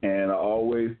tornado. And I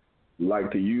always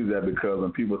like to use that because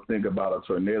when people think about a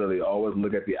tornado, they always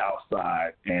look at the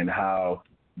outside and how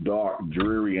dark,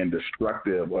 dreary, and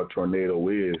destructive a tornado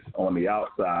is on the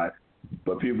outside.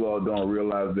 But people don't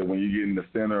realize that when you get in the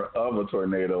center of a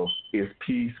tornado, it's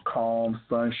peace, calm,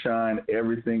 sunshine,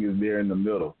 everything is there in the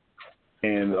middle.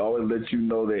 And it always lets you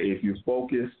know that if you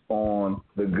focus on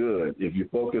the good, if you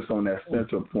focus on that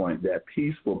center point, that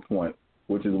peaceful point,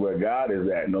 which is where God is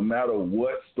at, no matter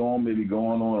what storm may be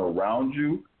going on around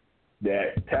you,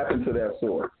 that tap into that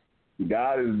source.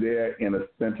 God is there in the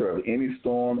center of any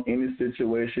storm, any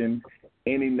situation,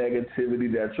 any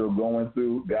negativity that you're going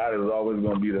through. God is always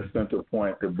going to be the center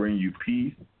point to bring you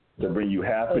peace, to bring you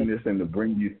happiness, and to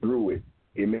bring you through it.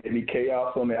 It may be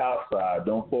chaos on the outside.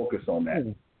 Don't focus on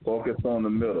that. Focus on the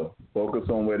middle. Focus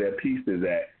on where that peace is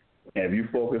at. And if you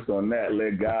focus on that,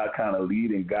 let God kind of lead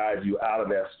and guide you out of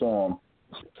that storm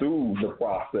through the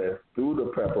process, through the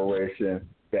preparation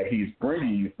that he's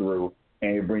bringing you through,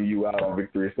 and he'll bring you out on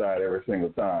victory side every single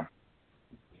time.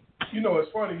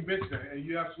 It's funny you mentioned that, and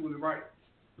you're absolutely right.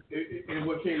 And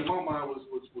what came to my mind was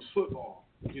football.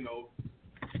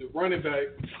 The running back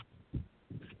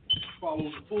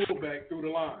follows the fullback through the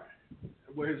line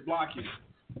where his block is.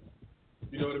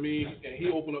 You know what I mean? And he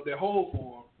opened up that hole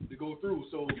for him to go through.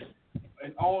 So,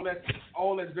 and all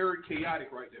that's very chaotic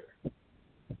right there.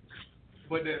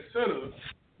 But that center,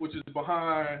 which is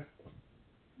behind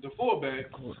the fullback,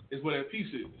 is where that piece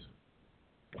is.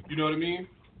 You know what I mean?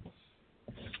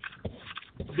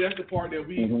 That's the part that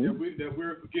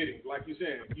we're forgetting. Like you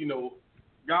said,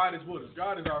 God is with us.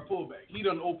 God is our fullback. He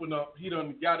done opened up. He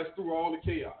done got us through all the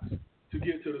chaos to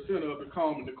get to the center of the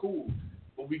calm and the cool.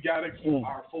 But we got to keep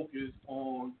our focus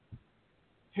on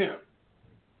him,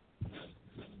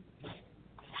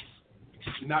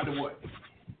 not the what,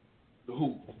 the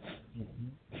who.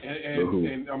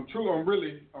 And I'm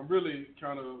really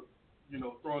kind of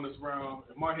throwing this around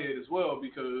in my head as well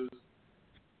because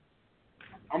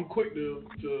I'm quick to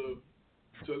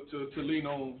lean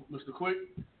on Mr. Quick,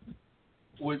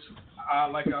 which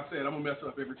like I said, I'm gonna mess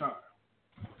up every time.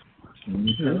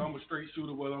 Because I'm a straight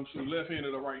shooter, whether I'm shooting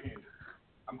left-handed or right-handed.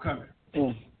 I'm coming.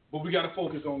 But we got to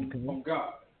focus on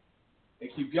God and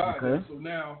keep God there. So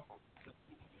now,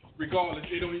 regardless,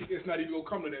 it's not even going to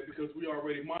come to that because we are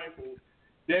already mindful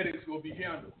that it's going to be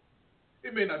handled.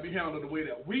 It may not be handled the way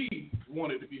that we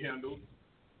want it to be handled,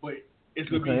 but it's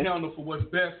going to be handled for what's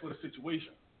best for the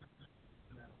situation.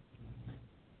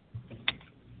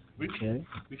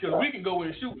 Because we can go in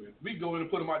and shoot them. We can go in and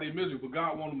put them out their misery, but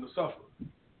God wants them to suffer.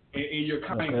 In your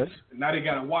kindness. And now they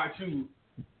got to watch you.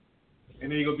 And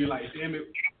then you're going to be like, damn it,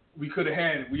 we could have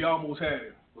had it. We almost had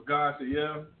it. But God said,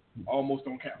 yeah, almost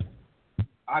don't count.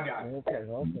 I got it. Okay.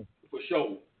 For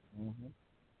sure.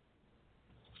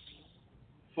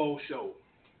 For sure.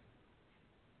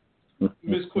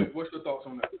 Miss Quick, what's your thoughts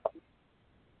on that?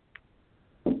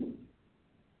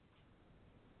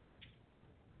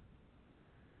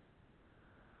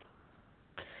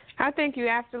 I think you're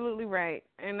absolutely right.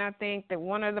 And I think that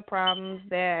one of the problems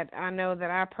that I know that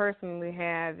I personally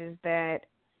have is that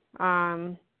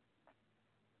I'm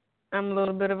a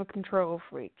little bit of a control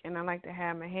freak, and I like to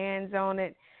have my hands on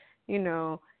it,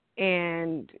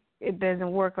 and it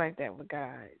doesn't work like that with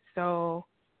God. So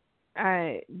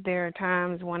there are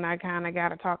times when I kind of got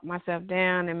to talk myself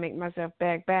down and make myself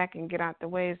back and get out the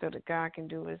way so that God can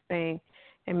do his thing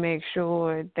and make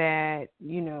sure that,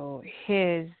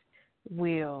 his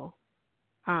will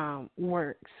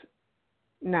works,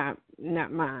 not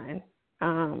mine.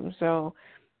 So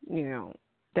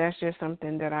that's just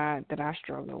something that I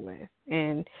struggle with,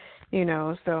 and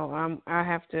so I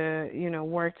have to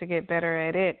work to get better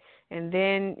at it. And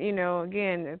then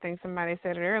again, I think somebody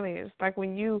said it earlier. It's like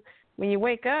when you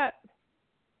wake up,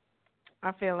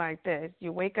 I feel like this.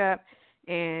 You wake up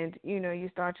and you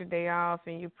start your day off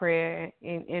and you pray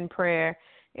in prayer.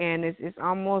 And it's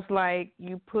almost like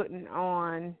you putting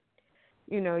on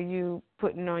the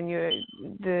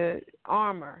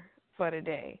armor for the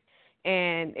day.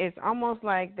 And it's almost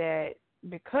like that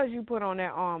because you put on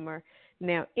that armor,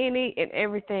 now any and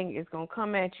everything is going to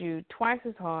come at you twice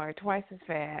as hard, twice as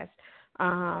fast,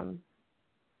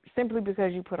 simply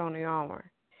because you put on the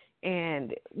armor.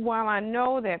 And while I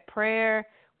know that prayer,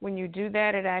 when you do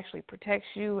that, it actually protects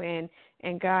you and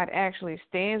God actually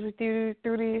stands with you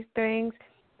through these things,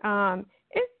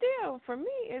 it still, for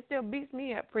me, it still beats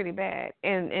me up pretty bad,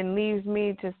 and leaves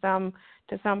me to some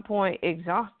point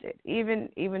exhausted.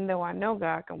 Even though I know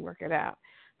God can work it out,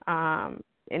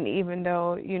 and even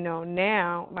though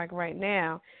now, like right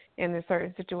now, in a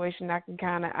certain situation, I can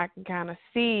kind of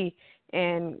see,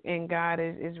 and God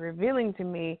is revealing to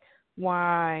me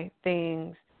why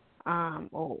things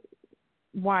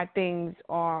why things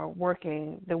are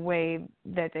working the way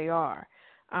that they are.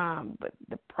 But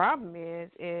the problem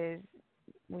is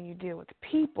when you deal with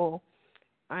people,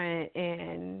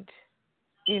 and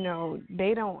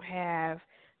they don't have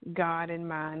God in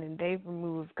mind, and they've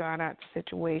removed God out of the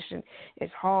situation.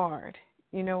 It's hard.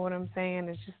 You know what I'm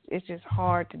saying? It's just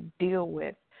hard to deal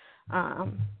with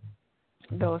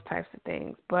those types of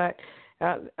things. But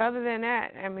other than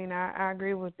that, I mean, I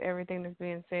agree with everything that's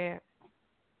being said.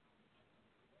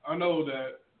 I know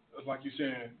that, like you're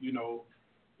saying,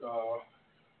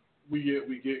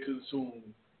 we get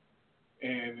consumed,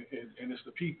 and it's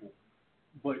the people.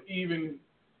 But even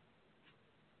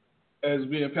as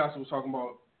me and Pastor was talking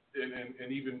about,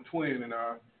 and even Twin and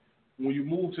I, when you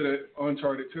move to that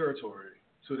uncharted territory,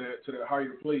 to that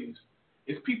higher place,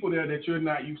 it's people there that you're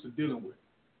not used to dealing with.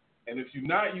 And if you're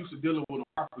not used to dealing with them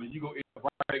properly, you go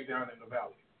right down in the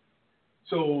valley.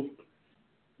 So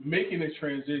making a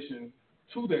transition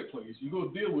to that place, you go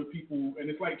deal with people, and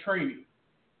it's like training,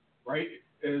 right?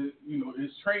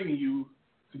 It's training you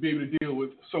to be able to deal with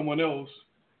someone else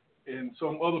and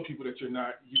some other people that you're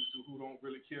not used to, who don't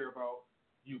really care about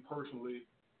you personally,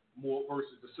 more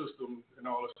versus the system and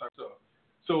all this type of stuff.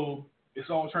 So it's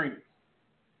all training.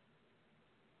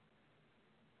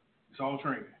 It's all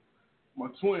training. My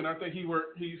twin, I think he was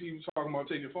talking about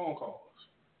taking phone calls,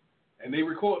 and they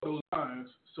record those lines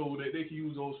so that they can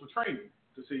use those for training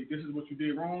to say, this is what you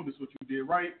did wrong, this is what you did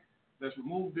right, let's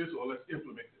remove this or let's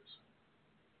implement this.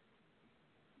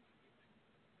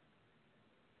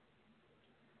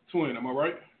 Twin, am I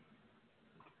right?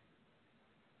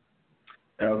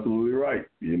 Absolutely right.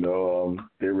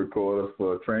 They record us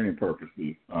for training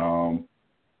purposes,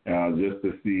 just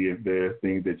to see if there's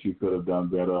things that you could have done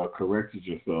better or corrected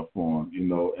yourself on,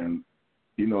 and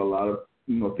a lot of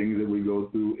things that we go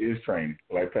through is training.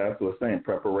 Like Pastor was saying,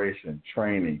 preparation,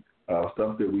 training,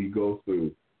 stuff that we go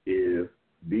through is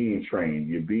being trained.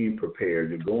 You're being prepared.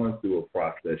 You're going through a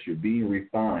process. You're being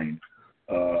refined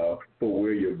for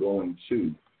where you're going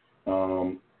to.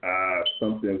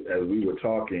 Something as we were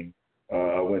talking,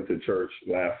 I went to church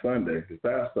this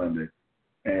past Sunday,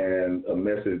 and a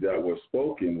message that was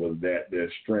spoken was that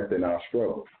there's strength in our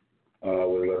struggle.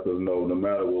 Which lets us know no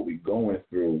matter what we're going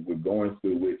through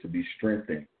it to be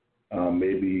strengthened,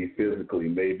 maybe physically,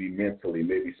 maybe mentally,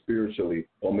 maybe spiritually,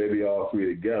 or maybe all three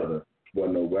together.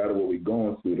 But no matter what we're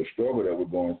going through, the struggle that we're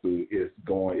going through is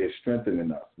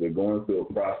strengthening us. We're going through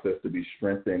a process to be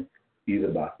strengthened either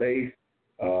by faith,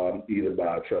 either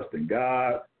by trusting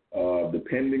God,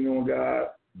 depending on God.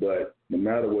 But no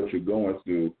matter what you're going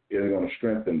through, it's going to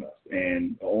strengthen us.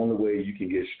 And the only way you can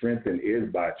get strengthened is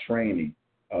by training,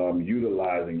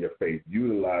 utilizing your faith,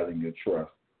 utilizing your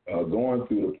trust, going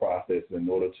through the process in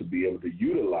order to be able to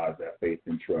utilize that faith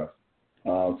and trust,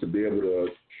 to be able to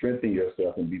strengthen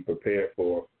yourself and be prepared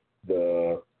for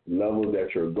the level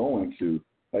that you're going to.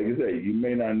 Like you say, you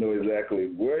may not know exactly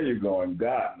where you're going,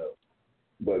 God knows.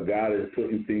 But God is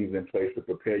putting things in place to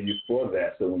prepare you for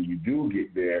that. So when you do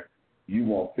get there, you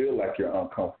won't feel like you're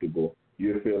uncomfortable.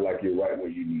 You'll feel like you're right where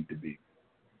you need to be.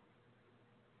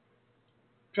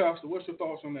 Pastor, what's your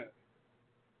thoughts on that?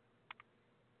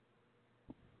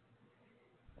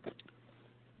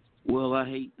 Well, I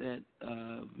hate that.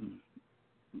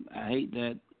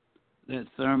 That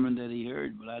sermon that he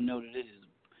heard, but I know that it is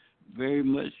very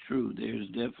much true. There's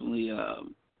definitely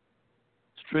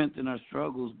strength in our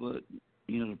struggles, but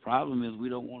the problem is we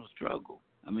don't want to struggle.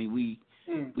 I mean, we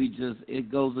just,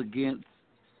 it goes against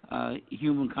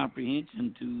human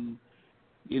comprehension to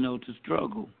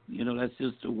struggle. That's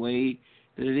just the way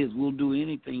that it is. We'll do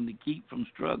anything to keep from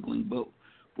struggling, but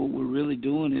what we're really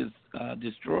doing is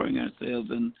destroying ourselves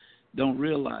and don't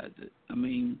realize it. I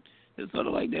mean, it's sort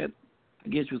of like that, I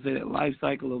guess you'd say, that life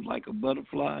cycle of like a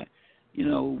butterfly.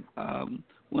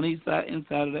 When he's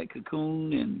inside of that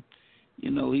cocoon and,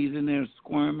 he's in there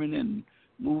squirming and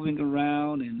moving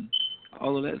around and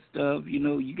all of that stuff,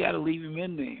 you got to leave him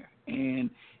in there. And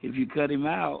if you cut him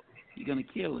out, you're going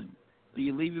to kill him. So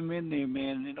you leave him in there,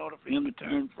 man, and in order for him to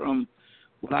turn from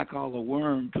what I call a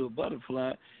worm to a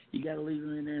butterfly, you got to leave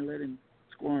him in there and let him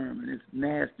squirm. And it's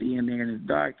nasty in there and it's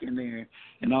dark in there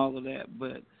and all of that.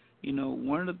 But,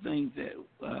 one of the things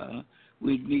that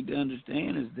we need to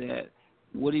understand is that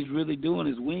what he's really doing,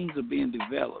 his wings are being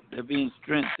developed. They're being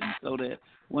strengthened so that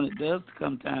when it does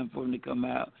come time for him to come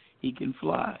out, he can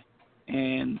fly.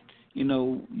 And,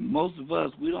 most of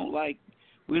us, we don't like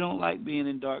being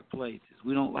in dark places.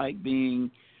 We don't like being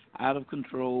out of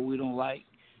control. We don't like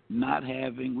not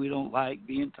having. We don't like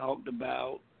being talked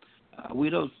about. We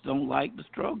don't like the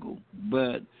struggle.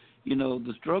 But,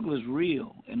 the struggle is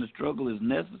real and the struggle is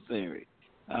necessary.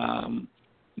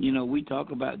 We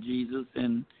talk about Jesus,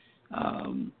 and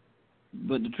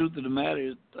but the truth of the matter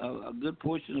is a good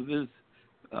portion of his,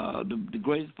 the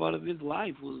greatest part of his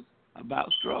life was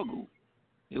about struggle.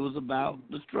 It was about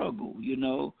the struggle,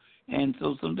 and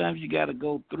so sometimes you got to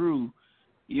go through,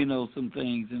 some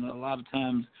things, and a lot of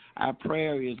times our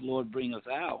prayer is, Lord, bring us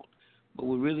out, but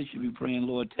we really should be praying,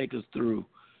 Lord, take us through,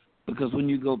 because when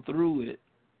you go through it,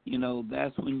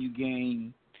 that's when you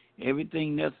gain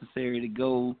everything necessary to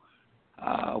go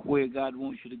where God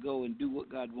wants you to go and do what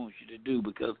God wants you to do,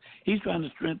 because he's trying to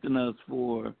strengthen us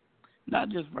for not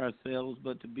just for ourselves,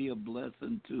 but to be a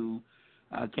blessing to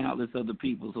countless other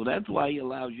people. So that's why he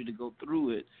allows you to go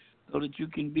through it, so that you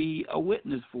can be a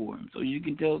witness for him, so you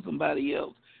can tell somebody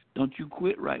else, don't you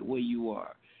quit right where you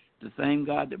are. The same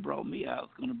God that brought me out is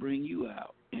going to bring you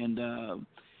out. And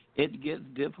it gets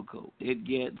difficult. It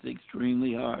gets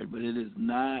extremely hard, but it is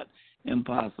not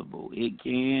impossible. It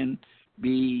can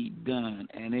be done,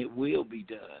 and it will be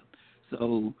done.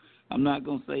 So I'm not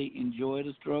going to say enjoy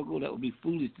the struggle. That would be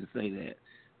foolish to say that.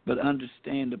 But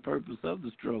understand the purpose of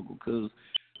the struggle, because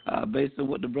based on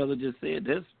what the brother just said,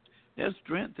 there's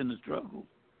strength in the struggle.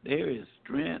 There is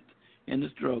strength in the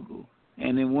struggle.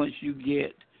 And then once you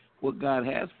get what God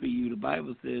has for you, the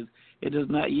Bible says it does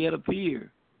not yet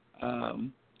appear,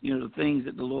 the things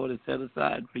that the Lord has set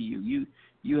aside for you.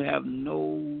 You have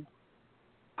no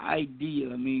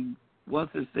idea. I mean, once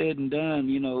it's said and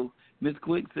done, Miss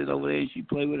Quick sits over there and she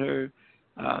play with her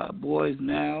boys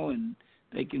now, and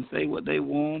they can say what they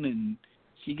want, and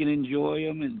she can enjoy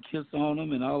them and kiss on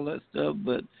them and all that stuff.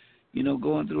 But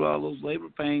going through all those labor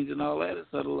pains and all that,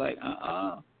 it's sort of like,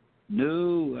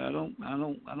 no, I don't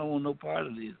want no part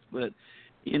of this. But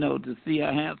to see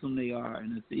how handsome they are,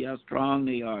 and to see how strong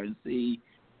they are, and see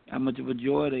how much of a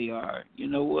joy they are, you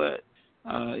know what?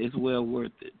 It's well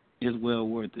worth it. It's well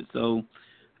worth it. So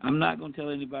I'm not going to tell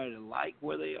anybody to like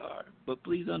where they are, but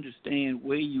please understand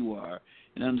where you are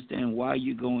and understand why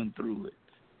you're going through it.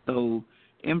 So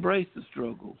embrace the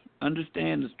struggle,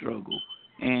 understand the struggle,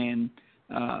 and,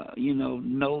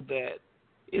 know that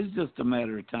it's just a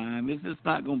matter of time. It's just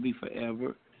not going to be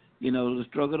forever. The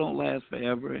struggle don't last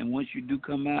forever, and once you do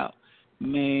come out,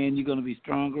 man, you're going to be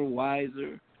stronger,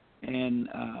 wiser, and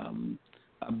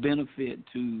a benefit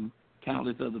to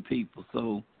countless other people.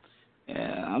 So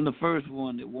I'm the first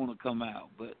one that want to come out,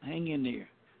 but hang in there.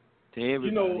 To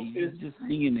everybody, just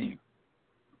hang in there.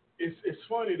 It's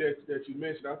funny that you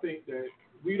mentioned. I think that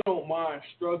we don't mind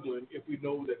struggling if we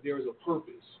know that there is a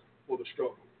purpose for the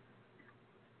struggle.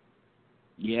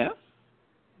 Yeah.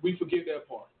 We forget that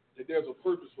part, that there's a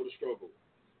purpose for the struggle.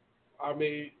 I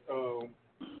made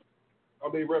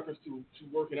reference to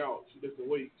working out to different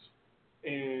weights,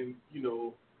 and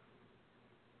you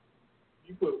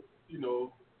put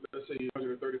let's say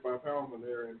 135 pounds on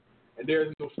there, and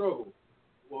there's no struggle.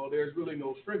 Well, there's really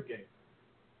no strength gain.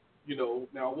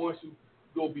 Now once you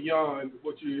go beyond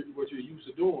what you're used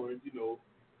to doing,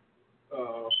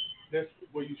 that's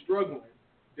where you're struggling.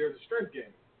 There's a strength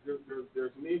gain.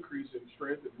 There's an increase in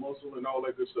strength and muscle and all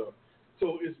that good stuff.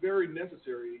 So it's very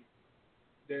necessary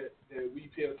that we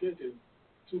pay attention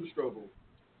to the struggle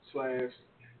 /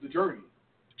 the journey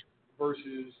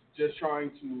versus just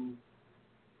trying to,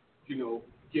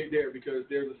 get there, because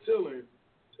there's a ceiling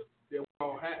that we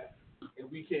all have, and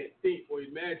we can't think or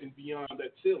imagine beyond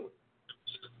that ceiling.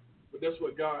 But that's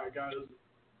what God got us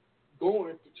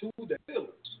going to that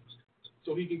ceiling,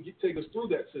 so He can take us through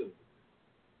that ceiling.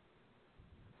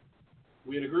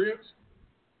 We in agreement?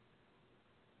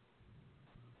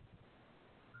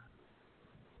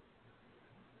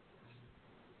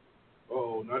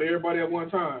 Oh, not everybody at one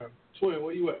time. Twin,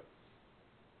 where you at?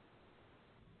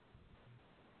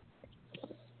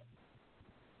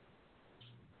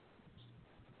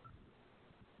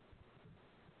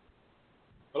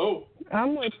 Hello?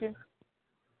 I'm with you.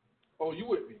 Oh, you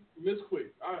with me. Miss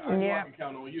Quick. I know I can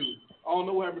count on you. I don't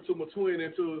know what happened to my twin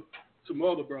and to my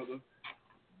other brother.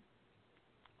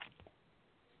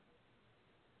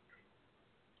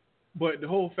 But the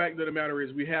whole fact of the matter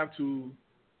is we got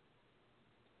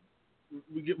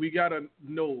to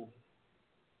know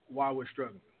why we're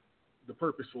struggling, the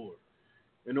purpose for it,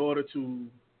 in order to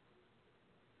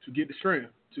get the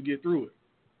strength to get through it,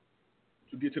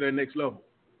 to get to that next level.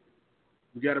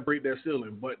 We got to break that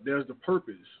ceiling. But there's the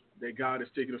purpose that God is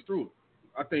taking us through.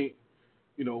 I think,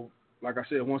 like I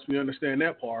said, once we understand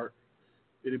that part,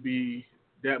 it'll be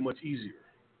that much easier.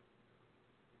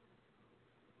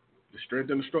 The strength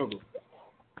and the struggle.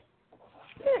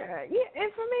 Yeah.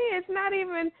 And for me, it's not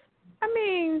even. I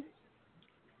mean,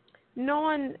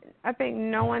 knowing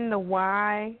the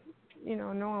why,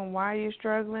 knowing why you're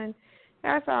struggling,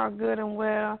 that's all good and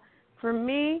well. For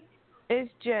me,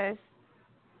 it's just,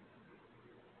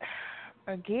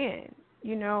 again,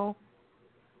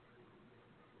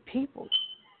 people.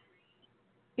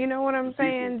 You know what I'm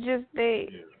saying?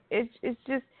 It's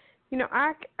just,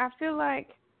 I feel like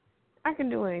I can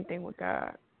do anything with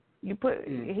God. He put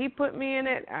me in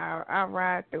it. I'll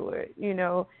ride through it.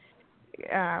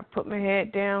 Put my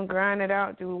head down, grind it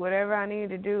out, do whatever I need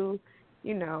to do.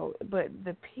 But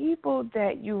the people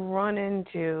that you run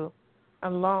into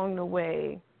along the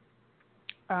way,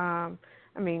 some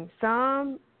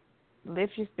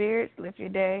lift your spirits, lift your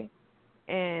day,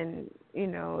 and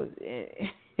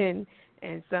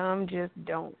and some just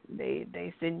don't.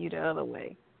 They send you the other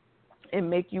way and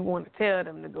make you want to tell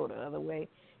them to go the other way,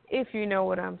 if you know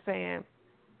what I'm saying.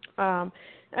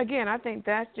 Again, I think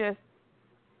that's just,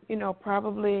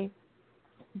 probably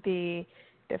the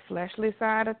fleshly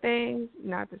side of things,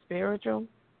 not the spiritual.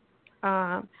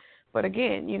 But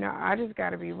again, I just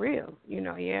got to be real.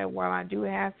 While I do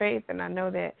have faith, and I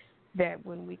know that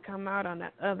when we come out on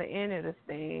the other end of this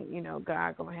thing,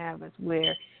 God gonna have us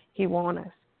where He want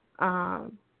us.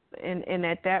 And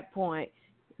at that point,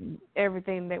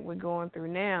 everything that we're going through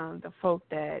now, the folk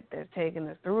that's taking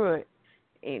us through it,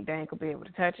 they ain't gonna be able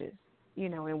to touch us.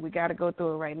 And we got to go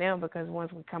through it right now, because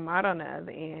once we come out on the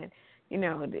other end,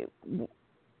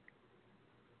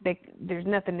 there's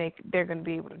nothing they're going to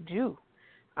be able to do.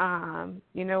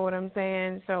 You know what I'm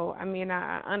saying? So,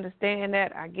 I understand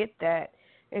that. I get that.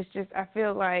 It's just I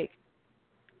feel like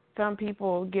some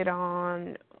people get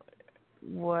on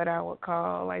what I would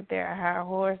call like they're a high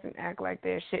horse and act like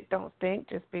their shit don't stink,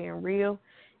 just being real,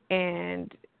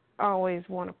 and always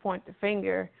want to point the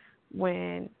finger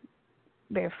when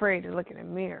they're afraid to look in the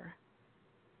mirror.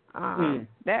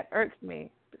 That irks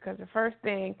me, because the first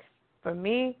thing I'm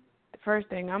going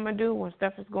to do when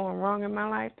stuff is going wrong in my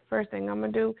life, the first thing I'm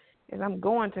going to do is I'm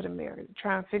going to the mirror to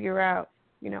try and figure out,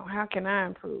 how can I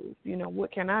improve?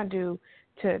 What can I do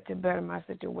to better my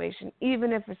situation,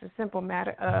 even if it's a simple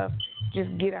matter of just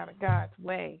get out of God's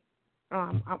way.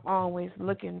 I'm always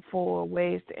looking for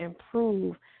ways to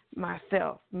improve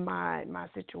myself, my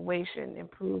situation,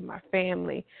 improve my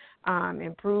family,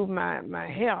 improve my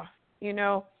health.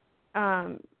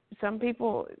 Some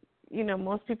people,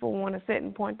 most people want to sit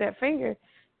and point that finger,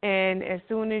 and as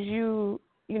soon as you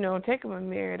take them a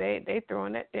mirror, they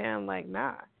throwing that down like,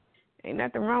 nah, ain't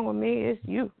nothing wrong with me. It's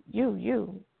you.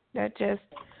 That just,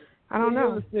 I don't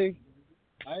know.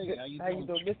 How you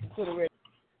doing? Listen to the radio.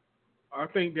 I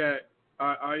think that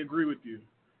I agree with you.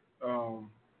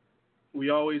 We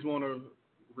always want to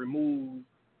remove,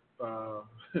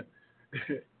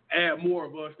 add more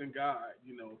of us than God,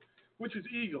 which is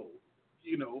ego,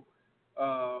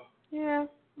 Yeah.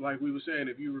 Like we were saying,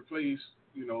 if you replace,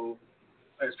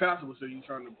 as Pastor would say, you're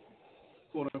trying to,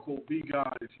 quote unquote, be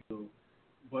God, if you will.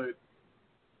 But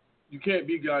you can't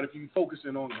be God if you're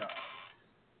focusing on God.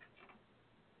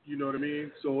 You know what I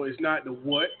mean? So it's not the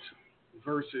what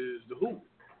versus the who.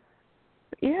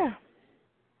 Yeah.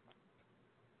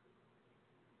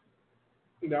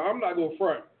 Now, I'm not going to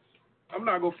front. I'm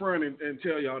not going to front and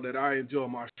tell y'all that I enjoy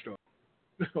my struggle.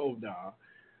 Oh, nah.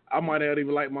 I might not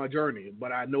even like my journey,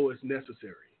 but I know it's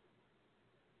necessary.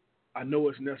 I know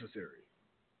it's necessary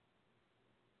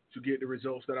to get the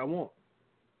results that I want.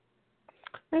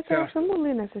 It's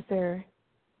absolutely necessary.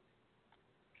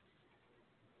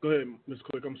 Go ahead, Ms.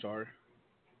 Click. I'm sorry.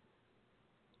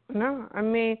 No,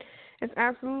 it's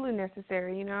absolutely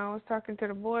necessary. I was talking to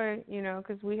the boy,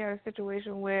 because we had a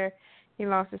situation where he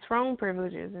lost his phone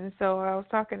privileges. And so I was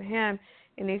talking to him,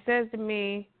 and he says to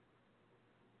me,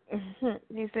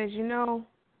 he says,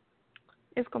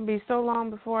 it's going to be so long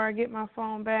before I get my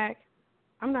phone back,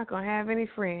 I'm not going to have any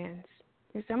friends.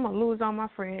 He said, I'm going to lose all my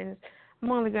friends.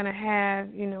 I'm only going to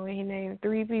have, he named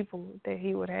 3 people that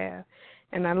he would have.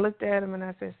 And I looked at him and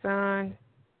I said, son,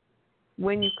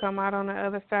 when you come out on the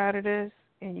other side of this,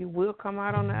 and you will come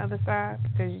out on the other side,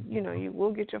 because, you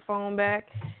will get your phone back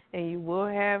and you will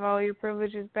have all your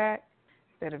privileges back,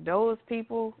 that if those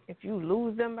people, if you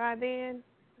lose them by then,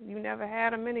 you never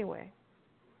had them anyway.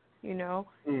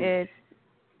 It's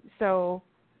so,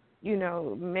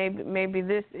 maybe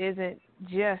this isn't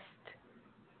just,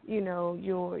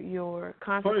 your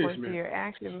consequence Punishment. to your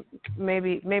action.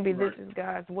 Maybe this is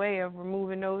God's way of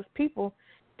removing those people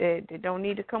that don't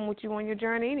need to come with you on your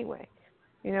journey anyway.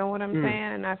 You know what I'm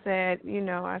saying? And I said,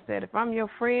 if I'm your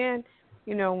friend,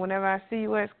 whenever I see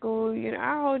you at school,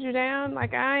 I hold you down.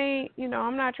 Like I ain't,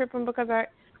 I'm not tripping because I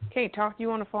can't talk to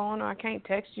you on the phone or I can't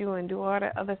text you and do all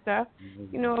that other stuff.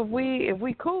 If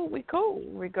we cool, we cool,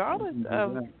 regardless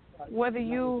of whether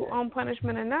you on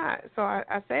punishment or not. So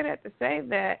I say that to say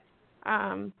that,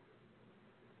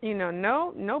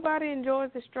 nobody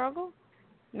enjoys the struggle.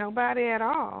 Nobody at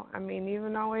all. I mean,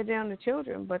 even all the way down to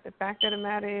children. But the fact of the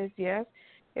matter is, yes,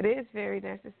 it is very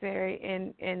necessary.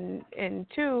 And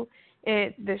two,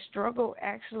 the struggle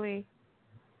actually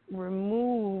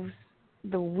removes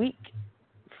the weak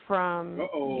from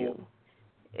you.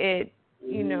 It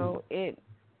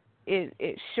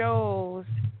shows,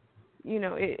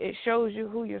 it shows you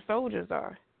who your soldiers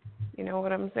are. You know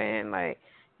what I'm saying? Like,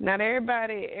 not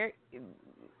everybody.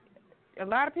 A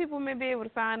lot of people may be able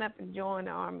to sign up and join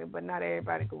the army, but not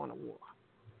everybody going to war.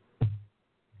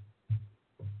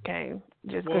 Okay,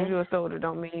 just because you're a soldier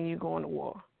don't mean you're going to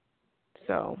war.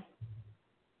 So,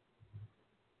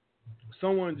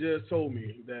 someone just told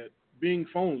me that being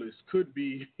phoneless could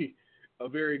be a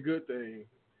very good thing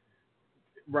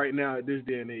right now at this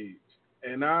day and age,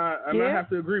 and I have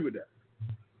to agree with that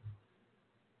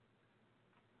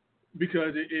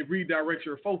because it redirects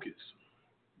your focus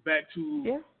back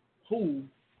to who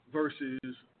versus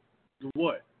the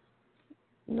what.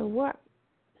 The what?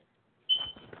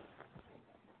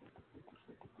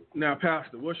 Now,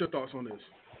 Pastor, what's your thoughts on this?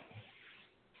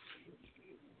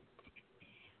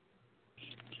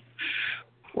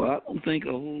 Well, I don't think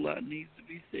a whole lot needs to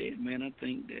be said, man. I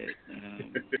think that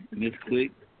Miss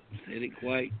Quick said it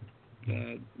quite,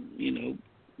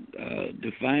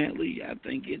 defiantly. I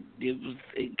think it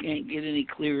can't get any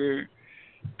clearer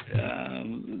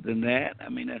than that. I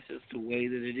mean, that's just the way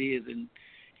that it is, and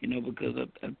because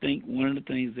I think one of the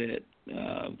things that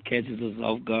catches us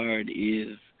off guard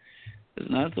is it's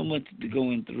not so much the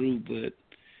going through, but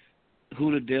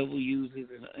who the devil uses,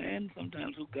 and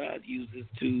sometimes who God uses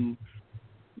to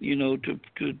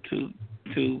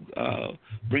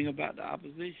bring about the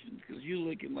opposition. Because you're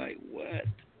looking like, what?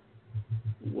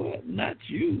 Not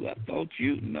you. I thought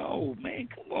you. No, man,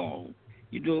 come on.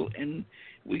 And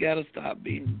we got to stop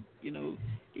being,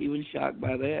 even shocked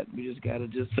by that. We just got to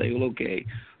just say, well, okay,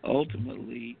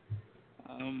 ultimately,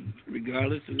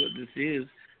 regardless of what this is,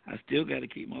 I still got to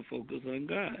keep my focus on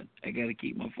God. I got to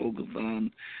keep my focus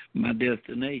on my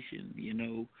destination,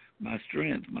 my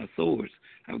strength, my source.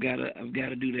 I've got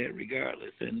to do that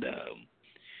regardless. And,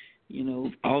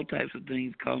 all types of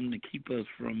things come to keep us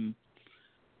from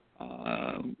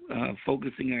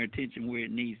focusing our attention where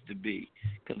it needs to be.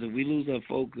 Because if we lose our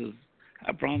focus,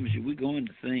 I promise you, we're going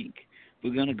to sink.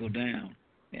 We're going to go down.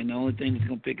 And the only thing that's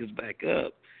going to pick us back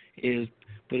up is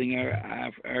putting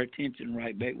our attention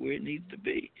right back where it needs to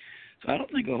be. So I don't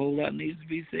think a whole lot needs to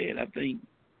be said. I think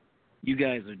you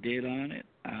guys are dead on it.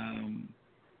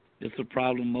 It's a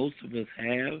problem most of us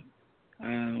have.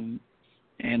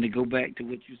 And to go back to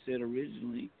what you said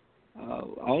originally,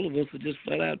 all of us are just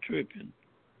flat out tripping.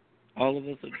 All of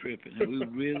us are tripping. And we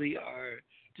really are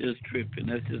just tripping.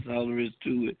 That's just all there is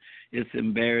to it. It's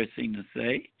embarrassing to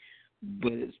say,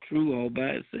 but it's true all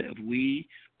by itself. We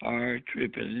are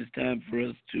tripping. And it's time for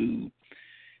us to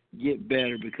get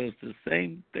better, because the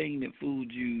same thing that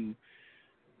fooled you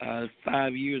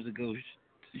 5 years ago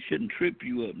shouldn't trip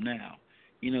you up now.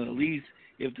 At least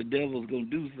if the devil's going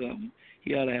to do something,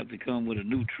 he ought to have to come with a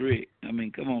new trick. I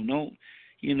mean, come on, don't.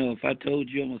 If I told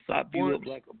you I'm going to sop you up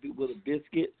with a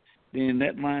biscuit, then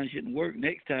that line shouldn't work.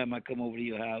 Next time I come over to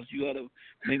your house, you ought to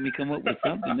make me come up with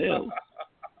something else.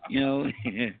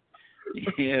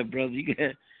 Yeah, brother, you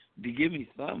got to give me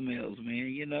something else,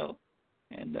 man,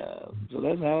 And so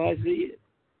that's how I see it.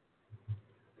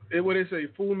 And what they say,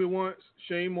 fool me once,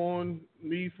 shame on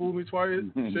me, fool me twice,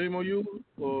 shame on you?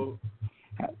 Or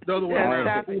the other way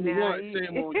around, fool me once,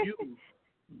 shame on you.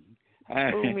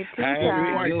 Fool me 2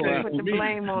 times, put the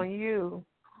blame on you.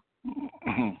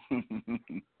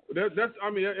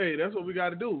 That's what we got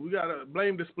to do. We got to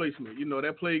blame displacement.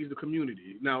 That plagues the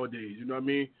community nowadays. You know what I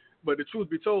mean? But the truth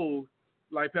be told,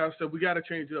 like Pastor said, we got to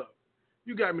change it up.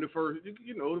 You got me the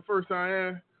first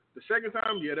time. The second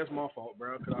time, yeah, that's my fault,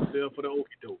 bro, because I fell for the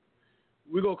okie doke.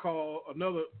 We're going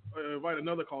to invite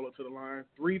another caller to the line,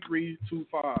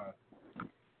 3325.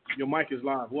 Your mic is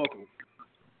live. Welcome.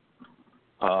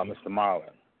 Mr.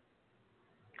 Marlon,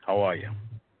 how are you?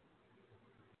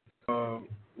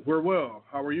 We're well.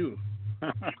 How are you?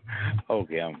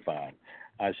 Okay, I'm fine.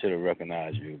 I should have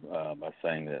recognized you by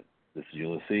saying that this is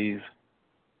Ulysses.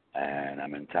 and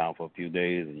I'm in town for a few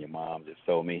days. And your mom just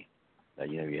told me that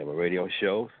you have a radio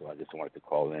show, so I just wanted to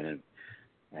call in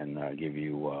and give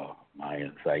you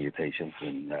my salutations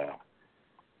and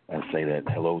say that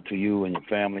hello to you and your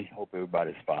family. Hope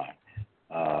everybody's fine.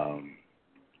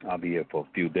 I'll be here for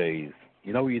a few days.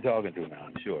 You know who you're talking to now,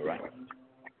 I'm sure, right?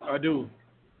 I do.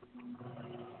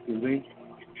 Excuse me?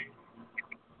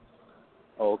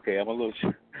 Okay, I'm a little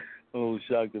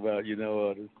shocked about,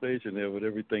 the station there, but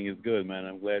everything is good, man.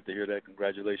 I'm glad to hear that.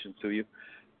 Congratulations to you.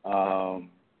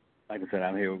 Like I said,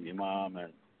 I'm here with your mom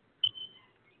and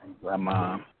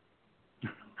grandma,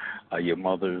 your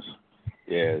mothers.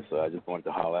 Yeah, so I just wanted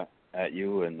to holler at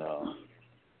you and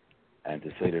to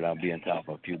say that I'll be in town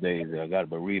for a few days. I got a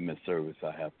bereavement service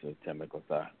I have to attend because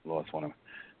I lost one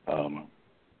of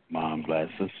Mom's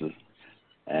last sisters,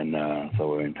 and so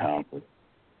we're in town to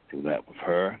do that with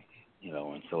her,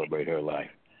 and celebrate her life.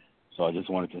 So I just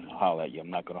wanted to holler at you. I'm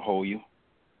not going to hold you,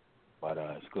 but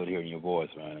it's good hearing your voice,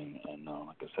 man, and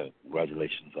like I said,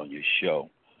 congratulations on your show.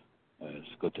 It's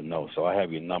good to know. So I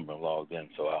have your number logged in,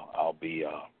 so I'll be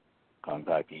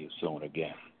contacting you soon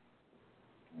again.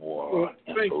 More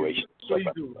inspiration. Please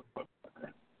do.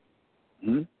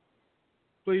 Hmm?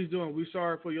 Please do. And we're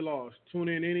sorry for your loss. Tune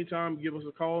in anytime. Give us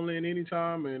a call in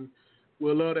anytime, and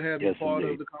we'll love to have you part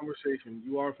of the conversation.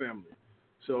 You are family.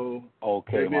 So,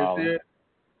 okay, that being said,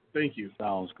 thank you.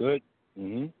 Sounds good.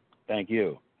 Thank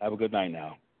you. Have a good night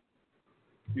now.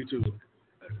 You too.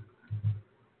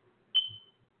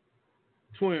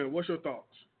 Twin, what's your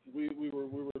thoughts? We were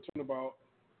talking about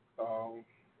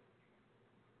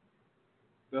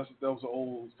that was an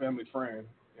old family friend,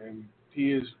 and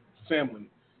he is family.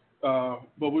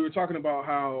 But we were talking about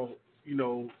how we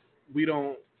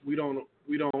don't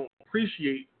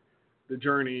appreciate the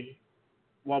journey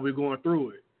while we're going through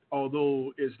it,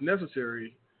 although it's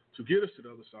necessary to get us to the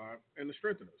other side and to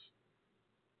strengthen us.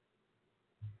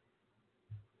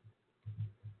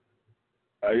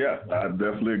 Yeah, I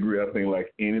definitely agree. I think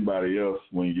like anybody else,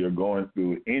 when you're going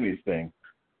through anything,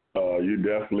 you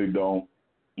definitely don't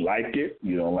like it.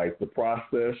 You don't like the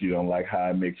process. You don't like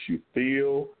how it makes you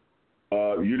feel.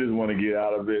 You just want to get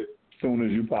out of it as soon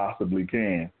as you possibly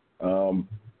can.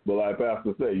 But like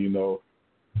Pastor said,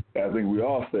 I think we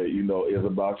all say, it's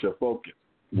about your focus.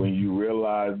 When you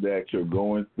realize that you're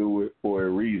going through it for a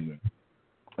reason,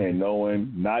 and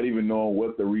not even knowing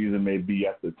what the reason may be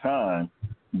at the time,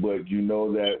 but you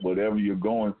know that whatever you're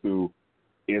going through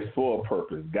is for a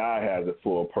purpose. God has it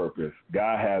for a purpose.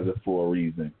 God has it for a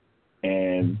reason.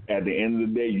 And at the end of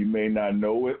the day, you may not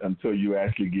know it until you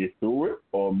actually get through it,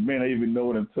 or may not even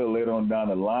know it until later on down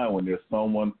the line when there's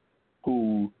someone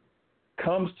who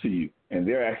comes to you and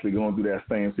they're actually going through that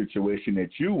same situation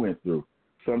that you went through.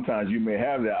 Sometimes you may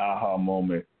have that aha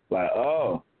moment like,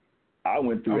 oh, I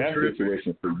went through that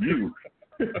situation for you.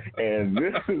 and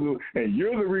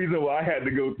you're the reason why I had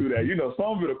to go through that.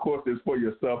 Some of it, of course, is for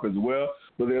yourself as well,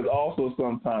 but there's also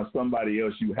sometimes somebody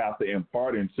else you have to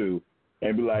impart into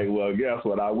and be like, well, guess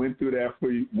what? I went through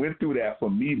that for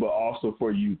me, but also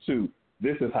for you too.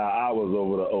 This is how I was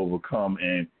able to overcome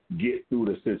and get through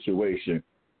the situation.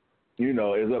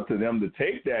 It's up to them to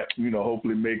take that,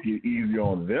 hopefully make it easier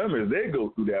on them as they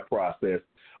go through that process.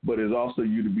 But it's also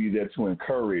you to be there to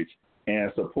encourage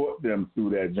and support them through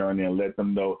that journey and let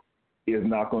them know it's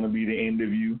not going to be the end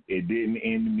of you. It didn't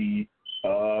end me.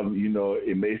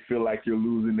 It may feel like you're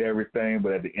losing everything,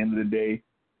 but at the end of the day,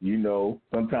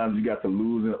 sometimes you got to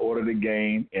lose in order to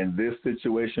gain, and this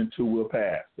situation too will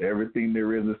pass. Everything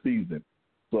there is a season.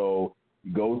 So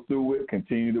go through it,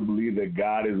 continue to believe that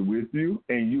God is with you,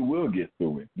 and you will get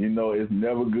through it. It's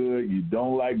never good. You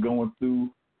don't like going through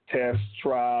tests,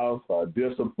 trials,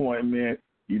 disappointment.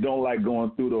 You don't like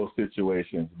going through those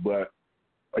situations. But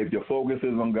if your focus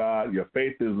is on God, your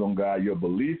faith is on God, your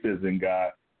belief is in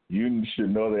God, you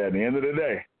should know that at the end of the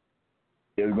day,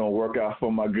 it's going to work out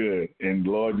for my good. And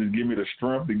Lord, just give me the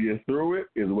strength to get through it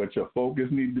is what your focus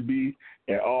needs to be.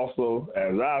 And also,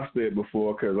 as I've said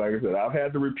before, because like I said, I've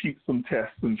had to repeat some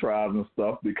tests and trials and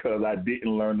stuff because I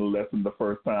didn't learn the lesson the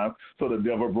first time. So the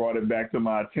devil brought it back to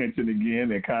my attention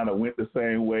again and kind of went the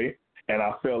same way. And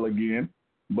I fell again.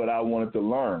 But I wanted to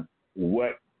learn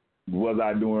what was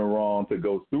I doing wrong to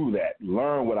go through that,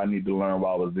 learn what I need to learn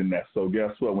while I was in that. So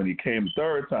guess what? When he came the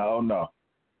third time, oh, no,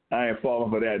 I ain't falling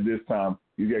for that this time.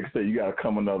 You got to say, you got to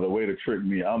come another way to trick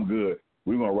me. I'm good.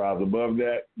 We're going to rise above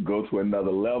that, go to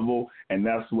another level, and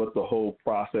that's what the whole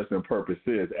process and purpose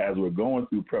is. As we're going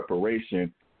through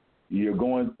preparation, you're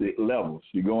going through levels.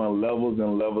 You're going levels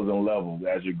and levels and levels.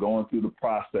 As you're going through the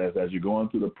process, as you're going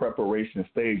through the preparation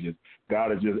stages,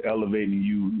 God is just elevating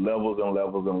you levels and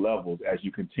levels and levels as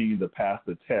you continue to pass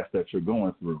the test that you're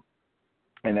going through.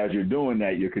 And as you're doing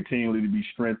that, you're continually to be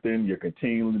strengthened, you're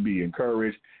continually to be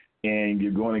encouraged, and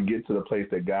you're going to get to the place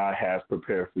that God has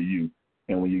prepared for you.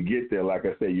 And when you get there, like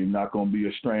I said, you're not going to be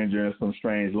a stranger in some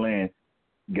strange land.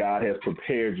 God has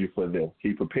prepared you for this.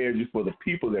 He prepared you for the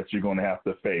people that you're going to have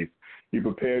to face. He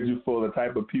prepared you for the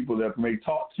type of people that may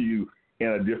talk to you in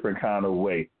a different kind of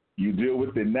way. You deal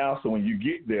with it now, so when you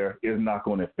get there, it's not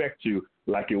going to affect you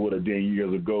like it would have been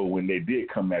years ago when they did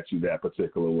come at you that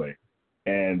particular way.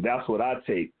 And that's what I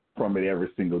take from it every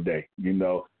single day. You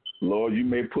know, Lord, you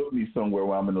may put me somewhere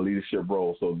where I'm in a leadership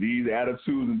role. So these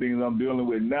attitudes and things I'm dealing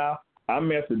with now, I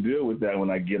may have to deal with that when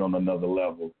I get on another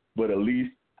level. But at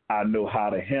least I know how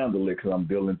to handle it because I'm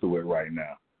dealing through it right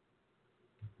now.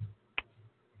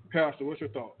 Pastor, what's your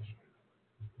thoughts?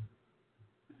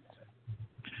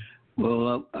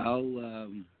 Well, I'll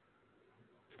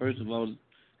first of all,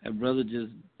 that brother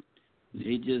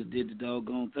he just did the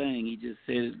doggone thing. He just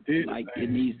said it like it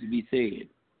needs to be said,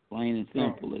 plain and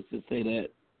simple. Let's just say that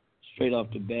straight off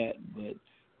the bat. But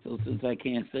so since I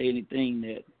can't say anything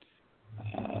that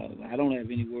I don't have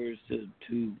any words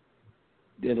to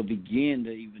that'll begin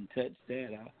to even touch that,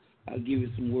 I'll give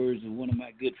you some words of one of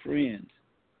my good friends.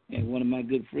 And one of my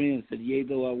good friends said, "Yea,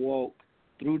 though I walk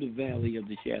through the valley of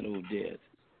the shadow of death,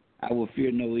 I will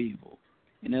fear no evil."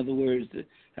 In other words,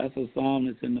 that's a psalm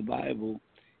that's in the Bible,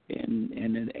 and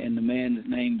the man's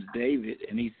name's David,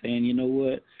 and he's saying, you know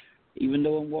what? Even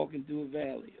though I'm walking through a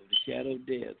valley of the shadow of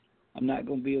death, I'm not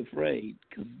going to be afraid,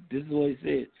 because this is what he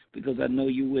said, because I know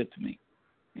you're with me.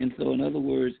 And so, in other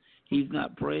words, he's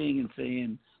not praying and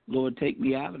saying, Lord, take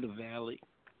me out of the valley.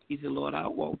 He said, Lord,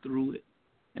 I'll walk through it.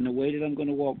 And the way that I'm going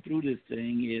to walk through this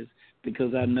thing is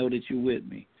because I know that you're with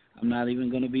me. I'm not even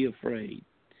going to be afraid.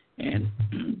 And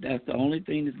that's the only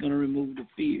thing that's going to remove the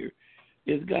fear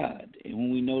is God. And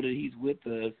when we know that he's with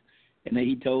us and that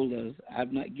he told us,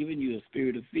 I've not given you a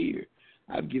spirit of fear,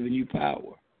 I've given you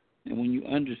power. And when you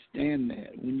understand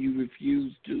that, when you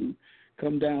refuse to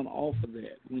come down off of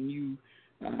that, when you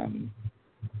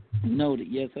know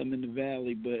that, yes, I'm in the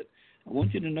valley, but I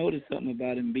want you to notice something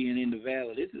about him being in the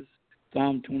valley. This is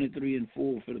Psalm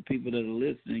 23:4 for the people that are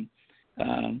listening.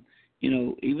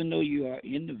 Even though you are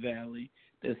in the valley,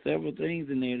 there's several things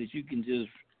in there that you can just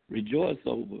rejoice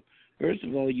over. First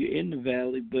of all, you're in the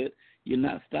valley, but you're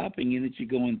not stopping in it. You're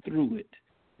going through it.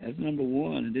 That's number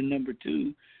one. And then number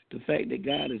two, the fact that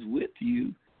God is with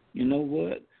you, you know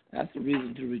what? That's a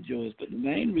reason to rejoice. But the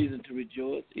main reason to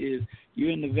rejoice is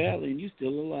you're in the valley and you're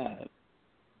still alive.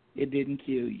 It didn't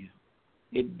kill you.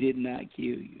 It did not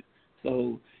kill you.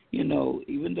 So,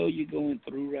 even though you're going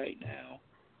through right now,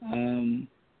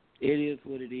 it is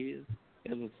what it is.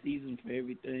 There's a season for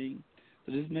everything.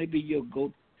 So this may be your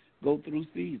go through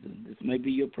season. This may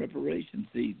be your preparation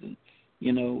season.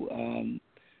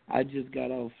 I just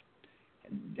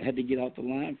had to get off the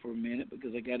line for a minute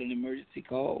because I got an emergency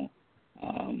call,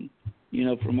 from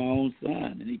my own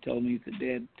son. And he told me, he said,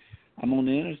 Dad, I'm on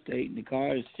the interstate and the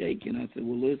car is shaking. I said,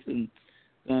 well, listen,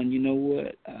 son, you know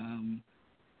what?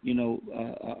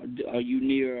 Are you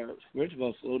near, first of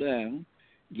all, slow down,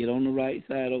 get on the right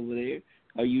side over there.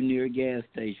 Are you near a gas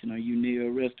station? Are you near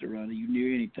a restaurant? Are you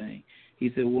near anything?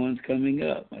 He said, one's coming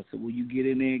up. I said, well, you get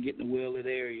in there and get in the well-lit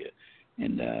area,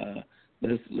 and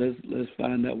let's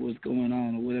find out what's going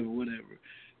on or whatever.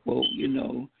 Well,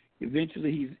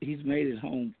 eventually he's made it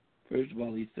home. First of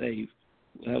all, he's safe.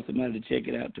 We'll have somebody to check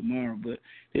it out tomorrow. But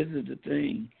this is the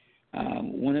thing.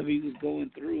 Whenever he was going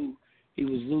through, he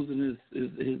was losing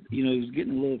his he was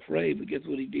getting a little afraid, but guess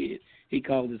what he did? He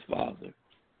called his father.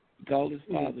 He called his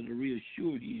father to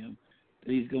reassure him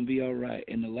that he's going to be all right.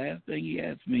 And the last thing he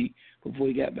asked me before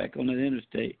he got back on that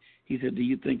interstate, he said, do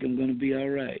you think I'm going to be all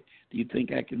right? Do you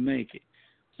think I can make it?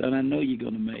 Son, I know you're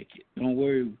going to make it. Don't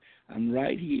worry. I'm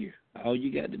right here. All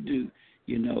you got to do,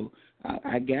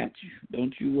 I got you.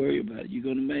 Don't you worry about it. You're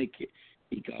going to make it.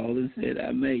 He called and said,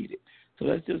 I made it. So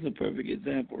that's just a perfect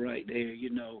example right there.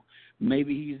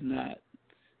 Maybe he's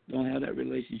don't have that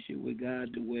relationship with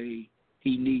God the way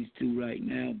he needs to right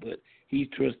now, but he's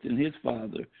trusting his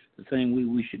Father the same way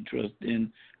we should trust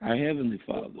in our Heavenly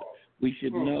Father. We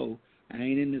should know I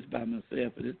ain't in this by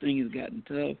myself. If this thing has gotten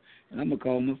tough, and I'm going to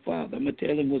call my Father. I'm going to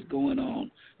tell him what's going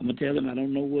on. I'm going to tell him I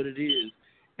don't know what it is.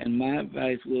 And my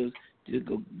advice was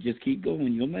just keep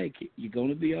going. You'll make it. You're going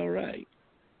to be all right.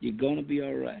 You're going to be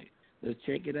all right. Let's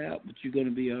check it out, but you're going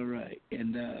to be all right.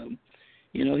 And,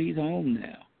 he's home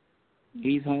now.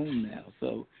 He's home now.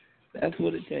 So that's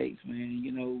what it takes,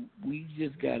 man. We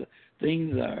just got to,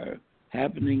 things are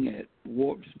happening at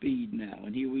warp speed now.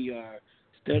 And here we are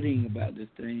studying about this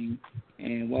thing.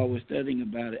 And while we're studying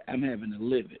about it, I'm having to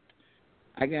live it.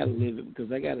 I got to live it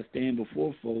because I got to stand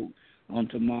before folk on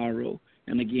tomorrow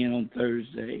and again on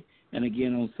Thursday, and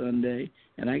again on Sunday.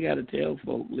 And I got to tell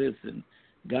folk, listen,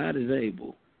 God is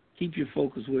able. Keep your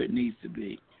focus where it needs to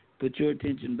be. Put your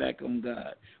attention back on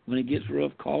God. When it gets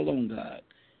rough, call on God.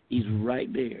 He's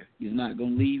right there. He's not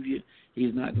going to leave you.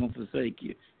 He's not going to forsake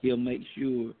you. He'll make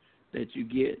sure that you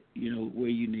get, where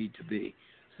you need to be.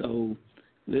 So,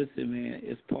 listen, man,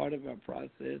 it's part of our process.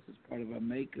 It's part of our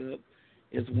makeup.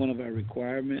 It's one of our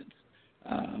requirements.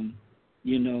 I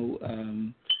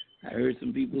heard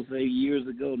some people say years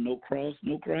ago, no cross,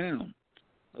 no crown.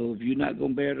 So if you're not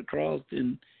going to bear the cross,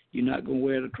 then you're not going to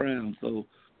wear the crown. So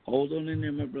hold on in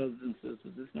there, my brothers and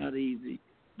sisters. It's not easy,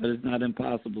 but it's not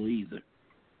impossible either.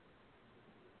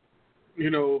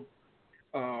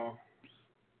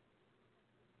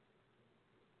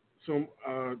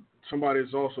 Somebody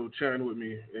is also chatting with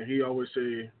me, and he always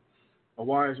say a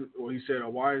wise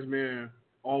man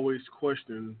always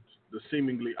questions the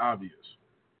seemingly obvious,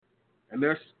 and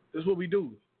that's what we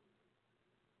do.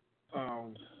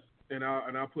 And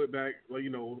I put back,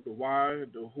 the why,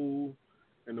 the who,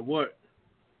 and the what,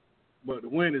 but the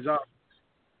when is obvious,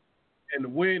 and the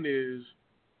when is,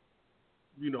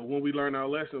 when we learn our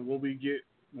lesson, when we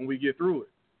get through it.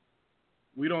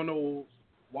 We don't know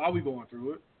why we're going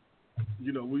through it.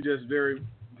 We just very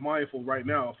mindful right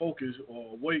now, focused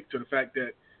or awake to the fact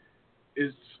that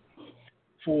it's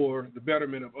for the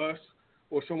betterment of us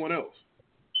or someone else.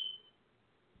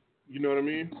 You know what I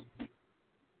mean?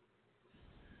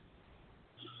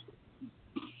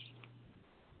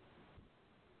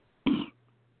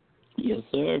 Yes,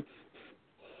 sir.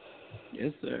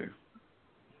 Yes, sir.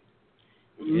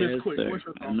 Miss Yes, Quick, sir. what's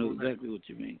your thoughts I know on that? exactly what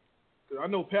you mean. I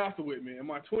know Pastor with me and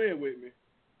my twin with me.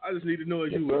 I just need to know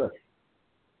if you sir. with me.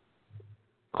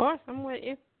 Of course, I'm with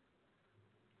you.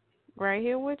 Right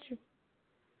here with you.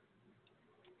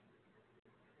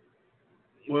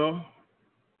 Well,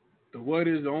 the what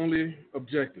is the only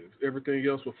objective. Everything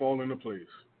else will fall into place.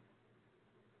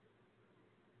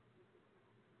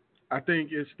 I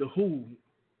think it's the who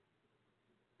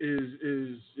is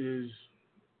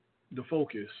the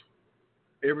focus.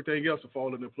 Everything else will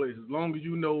fall into place. As long as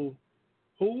you know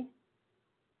who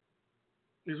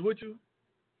is with you,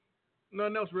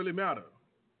 nothing else really matter.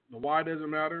 The why doesn't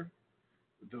matter.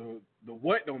 The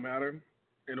what don't matter,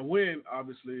 and the when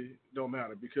obviously don't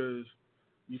matter because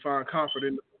you find comfort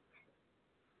in.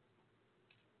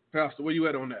 Pastor, where you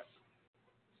at on that?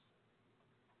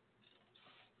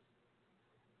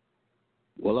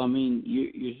 Well, I mean,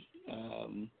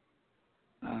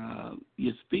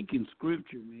 you're speaking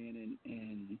scripture, man,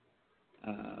 and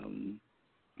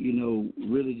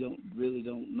really don't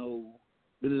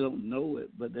know it.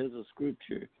 But there's a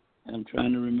scripture, and I'm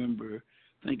trying to remember.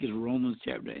 I think it's Romans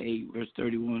chapter 8, verse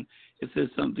 31. It says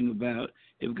something about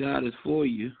if God is for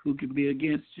you, who can be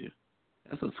against you?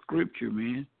 That's a scripture,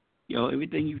 man.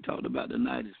 Everything you've talked about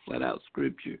tonight is flat out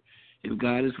scripture. If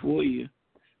God is for you,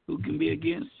 who can be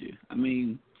against you? I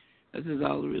mean, that's just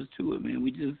all there is to it, man.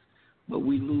 We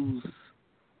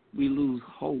lose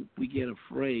hope. We get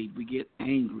afraid. We get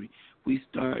angry. We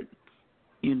start,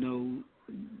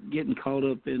 getting caught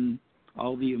up in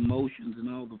all the emotions and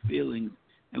all the feelings,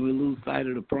 and we lose sight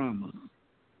of the promise.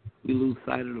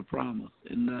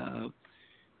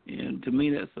 And to me,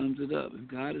 that sums it up. If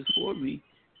God is for me,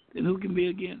 then who can be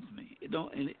against me?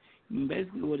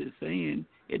 Basically what it's saying,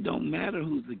 it don't matter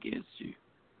who's against you.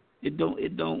 It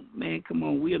don't, man, come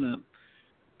on, we're in a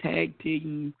tag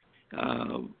team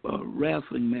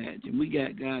wrestling match, and we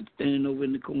got God standing over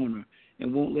in the corner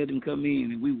and won't let him come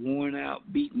in, and we worn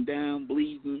out, beaten down,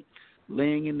 bleeding,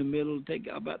 laying in the middle,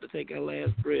 about to take our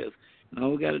last breath. And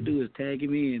all we got to do is tag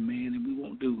him in, man, and we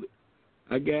won't do it.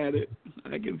 I got it.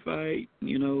 I can fight,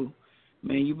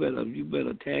 Man, you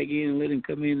better tag in and let him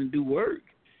come in and do work.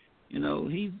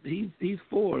 He's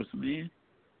for us, man.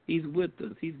 He's with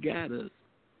us. He's got us.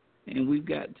 And we've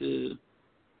got to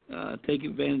take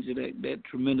advantage of that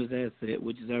tremendous asset,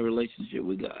 which is our relationship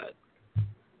with God.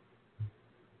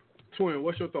 Twin,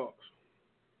 what's your thoughts?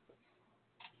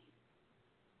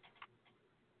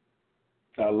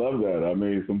 I love that. I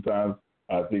mean, sometimes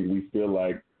I think we feel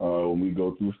like when we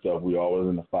go through stuff, we always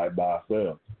in a fight by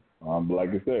ourselves. But like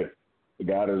I said,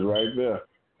 God is right there.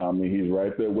 I mean, he's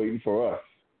right there waiting for us.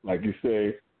 Like you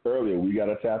said earlier, we got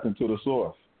to tap into the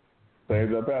source. Same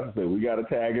as our pastor said, we got to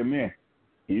tag him in.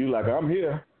 He's like, I'm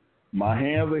here. My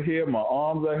hands are here. My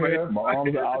arms are here. My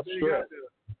arms are outstretched.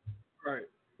 Right.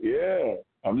 Yeah.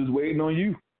 I'm just waiting on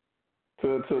you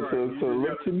to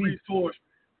look to me.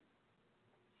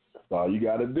 That's all you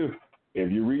got to do.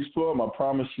 If you reach for him, I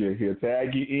promise you, he'll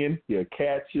tag you in. He'll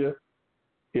catch you.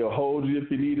 He'll hold you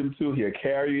if you need him to. He'll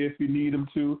carry you if you need him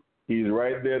to. He's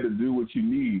right there to do what you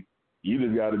need. You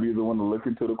just got to be the one to look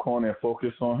into the corner and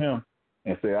focus on him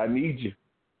and say, I need you.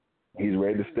 He's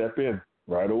ready to step in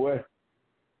right away.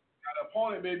 Now, the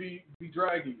opponent may be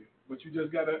dragging you, but you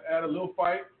just got to add a little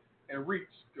fight and reach,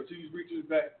 because he's reaching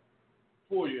back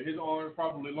for you. His arm's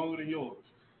probably longer than yours.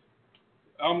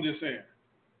 I'm just saying.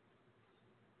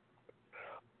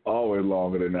 Always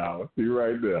longer than ours. You're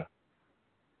right there.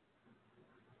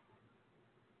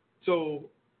 So,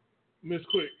 Miss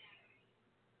Quick,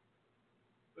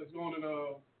 let's go on and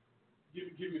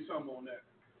give me something on that,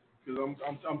 because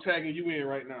I'm tagging you in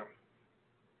right now.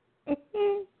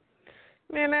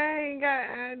 Man, I ain't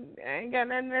got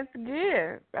nothing else to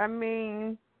give. I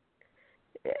mean,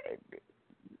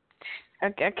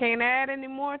 I can't add any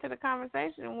more to the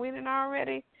conversation. We didn't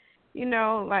already,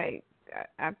 like,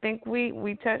 I think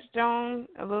we touched on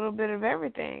a little bit of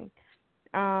everything.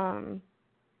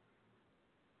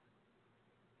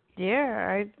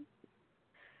 Yeah,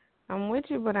 I'm with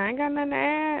you, but I ain't got nothing to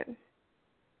add.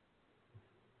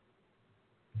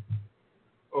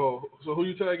 Oh, so who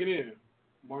you tagging in?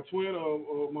 My twin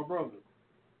or my brother?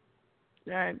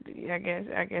 I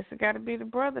guess it got to be the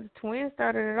brother. The twin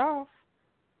started it off.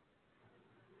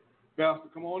 Pastor,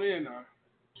 come on in now.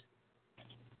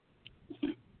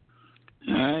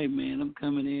 All right, man. I'm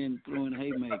coming in throwing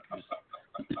haymakers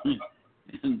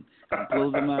and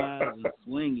closing my eyes and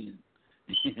swinging.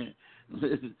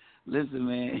 Listen,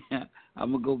 man.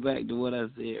 I'm gonna go back to what I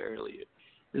said earlier.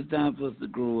 It's time for us to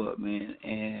grow up, man,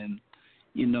 and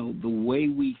the way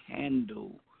we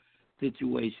handle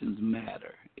situations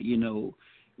matter.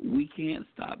 We can't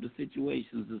stop the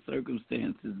situations, the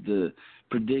circumstances, the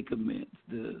predicaments,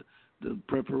 the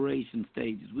preparation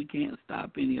stages. We can't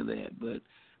stop any of that. But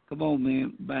come on,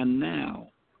 man, by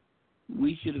now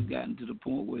we should have gotten to the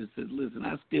point where it says, listen,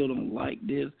 I still don't like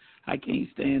this. I can't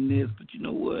stand this, but you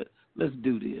know what? Let's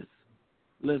do this.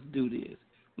 Let's do this.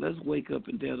 Let's wake up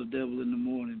and tell the devil in the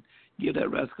morning, give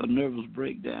that rascal a nervous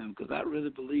breakdown, because I really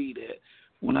believe that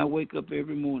when I wake up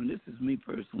every morning, this is me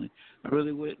personally, I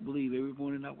really believe every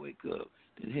morning I wake up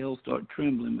that hell start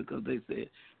trembling, because they said,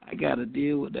 I got to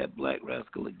deal with that black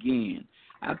rascal again.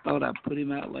 I thought I put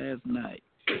him out last night.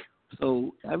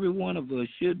 So every one of us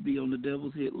should be on the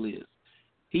devil's hit list.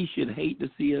 He should hate to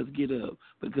see us get up,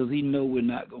 because he know we're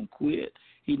not going to quit.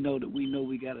 He know that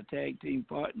we got a tag team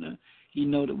partner. He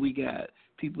know that we got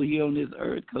people here on this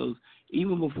earth, because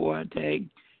even before I tag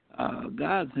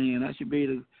God's hand, I should be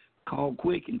able to call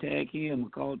Quick and tag him, or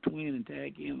call Twin and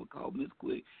tag him, or call Miss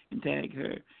Quick and tag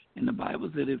her. And the Bible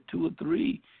said if 2 or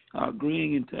 3 are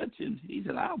agreeing and touching, he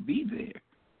said, I'll be there.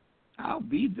 I'll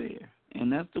be there.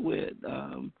 And that's the way it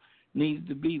needs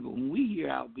to be. But when we hear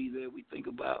I'll be there, we think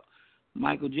about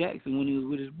Michael Jackson when he was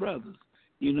with his brothers.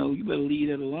 You better leave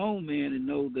that alone, man, and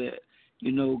know that,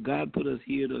 God put us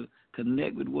here to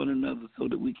connect with one another so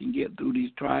that we can get through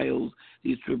these trials,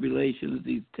 these tribulations,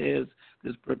 these tests,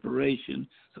 this preparation,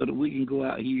 so that we can go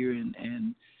out here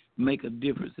and make a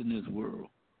difference in this world.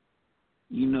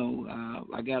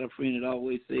 I got a friend that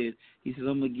always said, he says,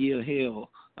 I'm going to give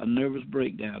hell a nervous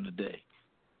breakdown today.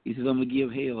 He says, I'm going to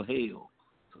give hell hell.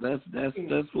 So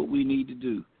that's what we need to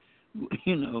do,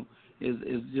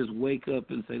 is just wake up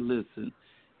and say, listen,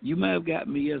 you may have got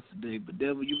me yesterday, but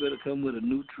devil, you better come with a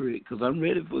new trick, because I'm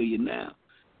ready for you now.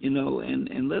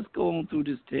 And let's go on through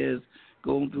this test,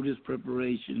 go on through this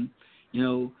preparation.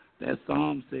 That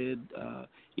psalm said,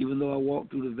 even though I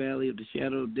walk through the valley of the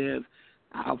shadow of death,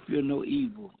 I'll fear no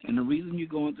evil. And the reason you're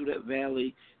going through that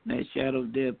valley, that shadow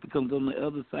of death, becomes on the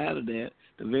other side of that,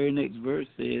 the very next verse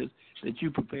says that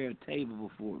you prepare a table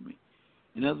before me.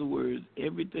 In other words,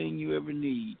 everything you ever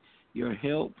need, your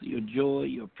health, your joy,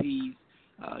 your peace,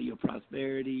 your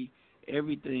prosperity,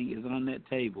 everything is on that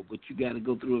table, but you got to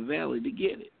go through a valley to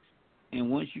get it.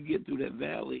 And once you get through that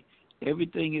valley,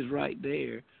 everything is right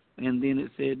there. And then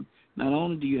it said, not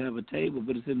only do you have a table,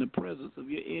 but it's in the presence of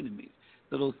your enemies.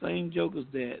 So those same jokers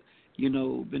that,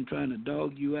 been trying to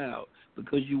dog you out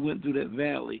because you went through that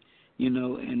valley,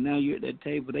 and now you're at that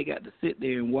table, they got to sit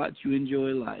there and watch you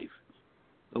enjoy life.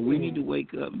 So we need to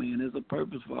wake up, man. There's a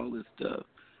purpose for all this stuff.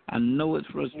 I know it's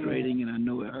frustrating, and I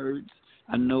know it hurts.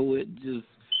 I know it just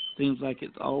seems like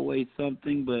it's always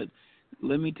something, but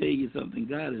let me tell you something.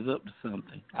 God is up to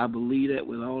something. I believe that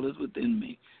with all that's within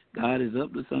me. God is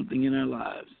up to something in our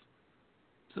lives.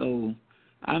 So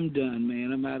I'm done,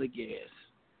 man. I'm out of gas.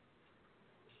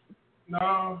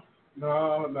 No.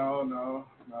 Go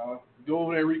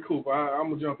over there and recoup. I'm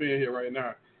going to jump in here right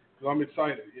now because I'm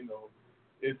excited.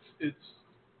 It's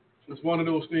one of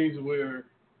those things where,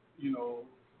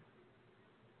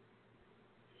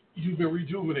 you've been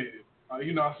rejuvenated. I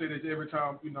say this every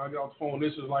time, I get off the phone.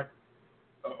 This is like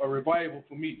a revival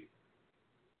for me.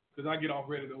 because I get off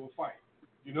ready to fight.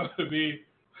 You know what I mean?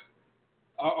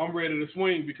 I'm ready to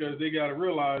swing because they got to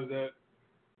realize that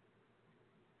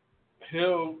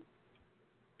hell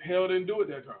didn't do it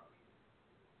that time.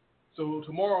 So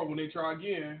tomorrow when they try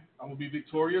again, I'm going to be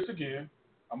victorious again.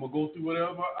 I'm going to go through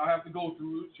whatever I have to go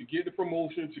through to get the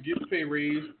promotion, to get the pay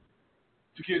raise,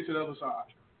 to get to the other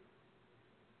side.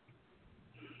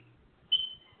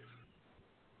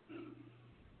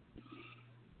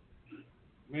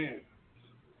 Man,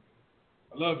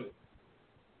 I love it.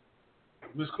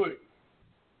 Miss Quick,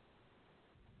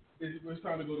 it's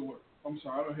time to go to work. I'm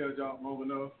sorry, I don't have a job long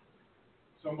enough.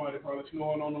 Somebody probably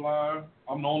snoring on the line.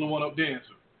 I'm the only one up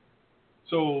dancing.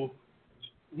 So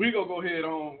we gonna go ahead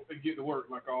on and get to work,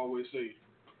 like I always say.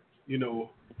 You know,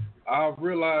 I've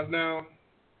realized now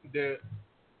that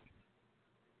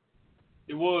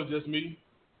it was just me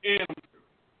and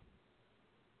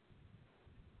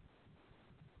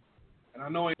I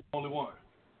know I ain't the only one.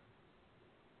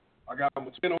 I got my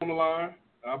twin on the line.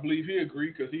 I believe he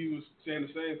agreed because he was saying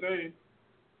the same thing.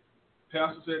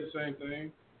 Pastor said the same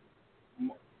thing.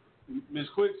 Miss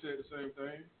Quick said the same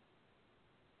thing.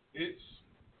 It's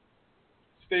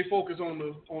stay focused on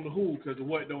the who because the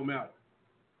what don't matter.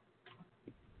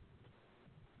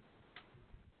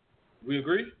 We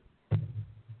agree?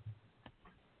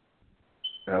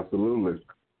 Absolutely.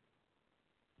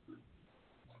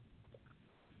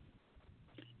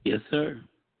 Yes, sir.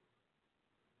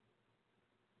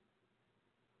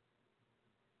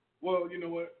 Well, you know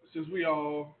what? Since we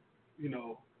all,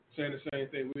 saying the same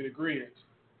thing, we're in agreement.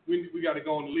 We got to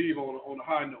go on the leave on a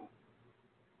high note.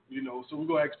 So we're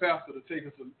gonna ask Pastor to take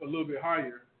us a little bit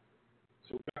higher,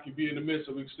 so we can be in the midst,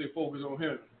 so we can stay focused on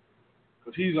him,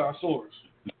 because he's our source.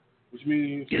 Which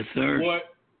means yes, sir. The what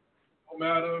don't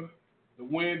matter, the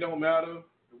when don't matter,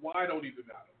 the why don't even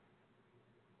matter.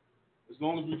 As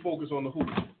long as we focus on the who,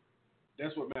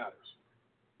 that's what matters.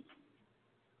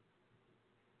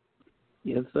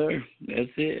 Yes, sir. That's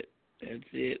it. That's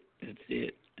it. That's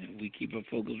it. And we keep our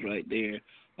focus right there,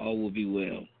 all will be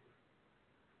well.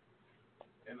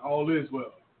 And all is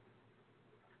well.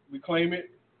 We claim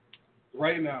it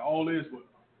right now. All is well.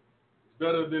 It's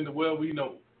better than the well we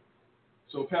know.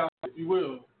 So, Pastor, if you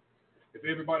will, if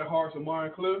everybody's hearts and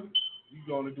mind clear, you're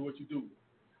going to do what you do.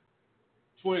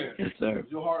 Twin, yes, sir. Is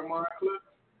your heart and mind clear?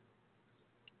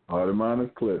 Heart and mind is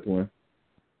clear, twin.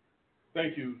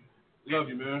 Thank you. Love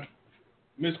you, man.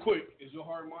 Miss Quick, is your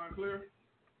heart and mind clear?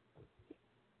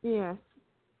 Yes.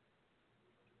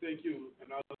 Thank you,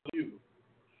 and I love you.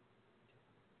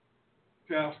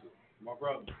 Pastor, my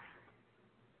brother,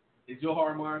 is your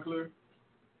heart and mind clear?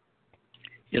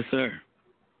 Yes, sir.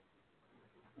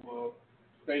 Well,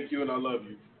 thank you, and I love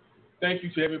you. Thank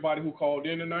you to everybody who called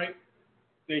in tonight.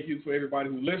 Thank you for everybody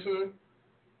who listened.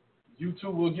 You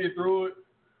too will get through it.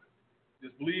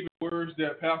 Just believe in the words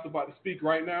that Pastor about to speak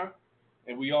right now,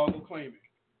 and we all will claim it.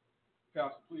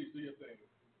 Pastor, please do your thing.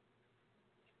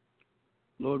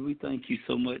 Lord, we thank you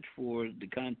so much for the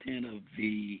content of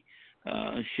the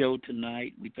show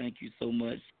tonight. We thank you so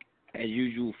much, as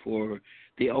usual, for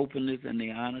the openness and the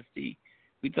honesty.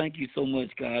 We thank you so much,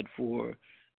 God, for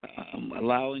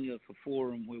allowing us a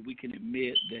forum where we can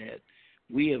admit that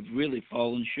we have really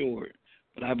fallen short.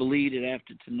 But I believe that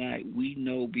after tonight, we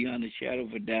know beyond a shadow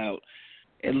of a doubt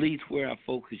at least where our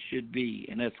focus should be,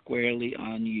 and that's squarely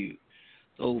on you.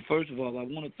 So first of all, I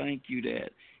want to thank you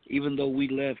that even though we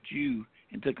left you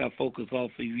and took our focus off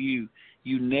of you,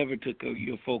 you never took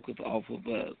your focus off of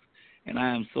us. And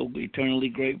I am so eternally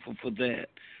grateful for that.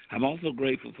 I'm also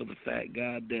grateful for the fact,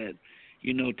 God, that,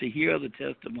 to hear other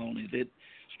testimonies, it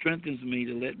strengthens me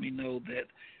to let me know that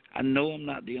I know I'm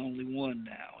not the only one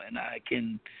now, and I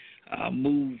can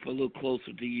move a little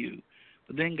closer to you.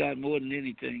 But then, God, more than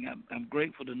anything, I'm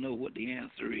grateful to know what the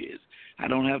answer is. I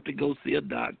don't have to go see a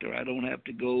doctor. I don't have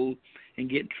to go and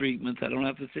get treatments. I don't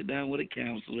have to sit down with a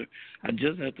counselor. I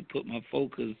just have to put my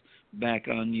focus back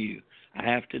on you. I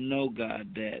have to know,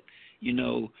 God, that,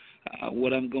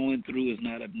 what I'm going through is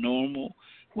not abnormal.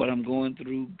 What I'm going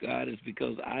through, God, is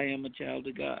because I am a child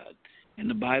of God. And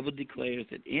the Bible declares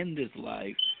that in this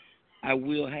life I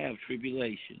will have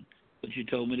tribulation. But you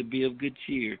told me to be of good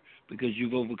cheer because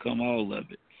you've overcome all of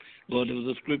it. Lord, there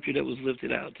was a scripture that was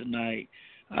lifted out tonight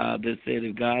that said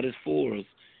if God is for us,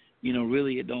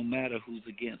 really it don't matter who's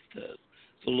against us.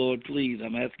 So, Lord, please,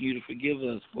 I'm asking you to forgive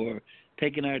us for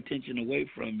taking our attention away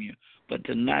from you. But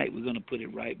tonight we're going to put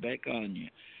it right back on you.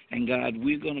 And, God,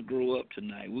 we're going to grow up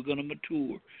tonight. We're going to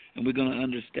mature, and we're going to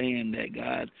understand that,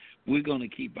 God, we're going to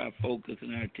keep our focus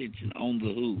and our attention on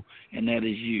the who, and that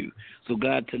is you. So,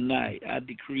 God, tonight I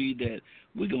decree that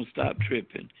we're going to stop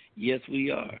tripping. Yes,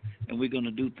 we are, and we're going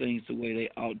to do things the way they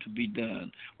ought to be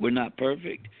done. We're not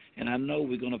perfect, and I know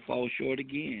we're going to fall short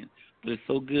again, but it's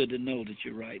so good to know that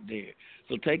you're right there.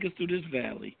 So take us through this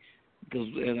valley,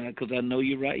 because I know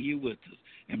you're right here with us,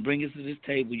 and bring us to this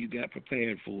table you got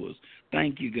prepared for us.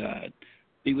 Thank you, God.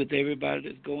 Be with everybody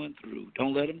that's going through.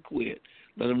 Don't let them quit.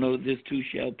 Let them know that this too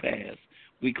shall pass.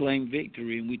 We claim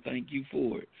victory, and we thank you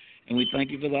for it. And we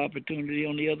thank you for the opportunity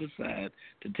on the other side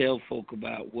to tell folk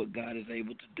about what God is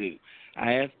able to do.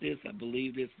 I ask this, I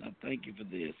believe this, and I thank you for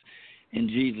this. In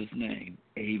Jesus' name,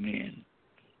 amen.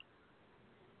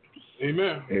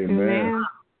 Amen. Amen.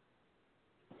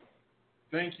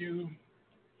 Thank you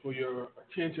for your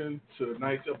attention to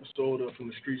tonight's episode of From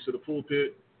the Streets to the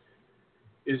Pulpit.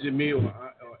 Is it me or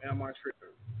am I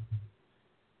tripping?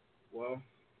 Well,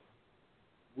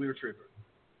 we're tripping,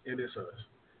 and it's us.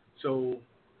 So,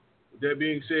 with that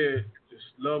being said, just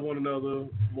love one another.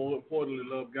 More importantly,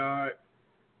 love God.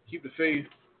 Keep the faith,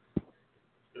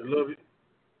 and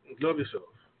love yourself.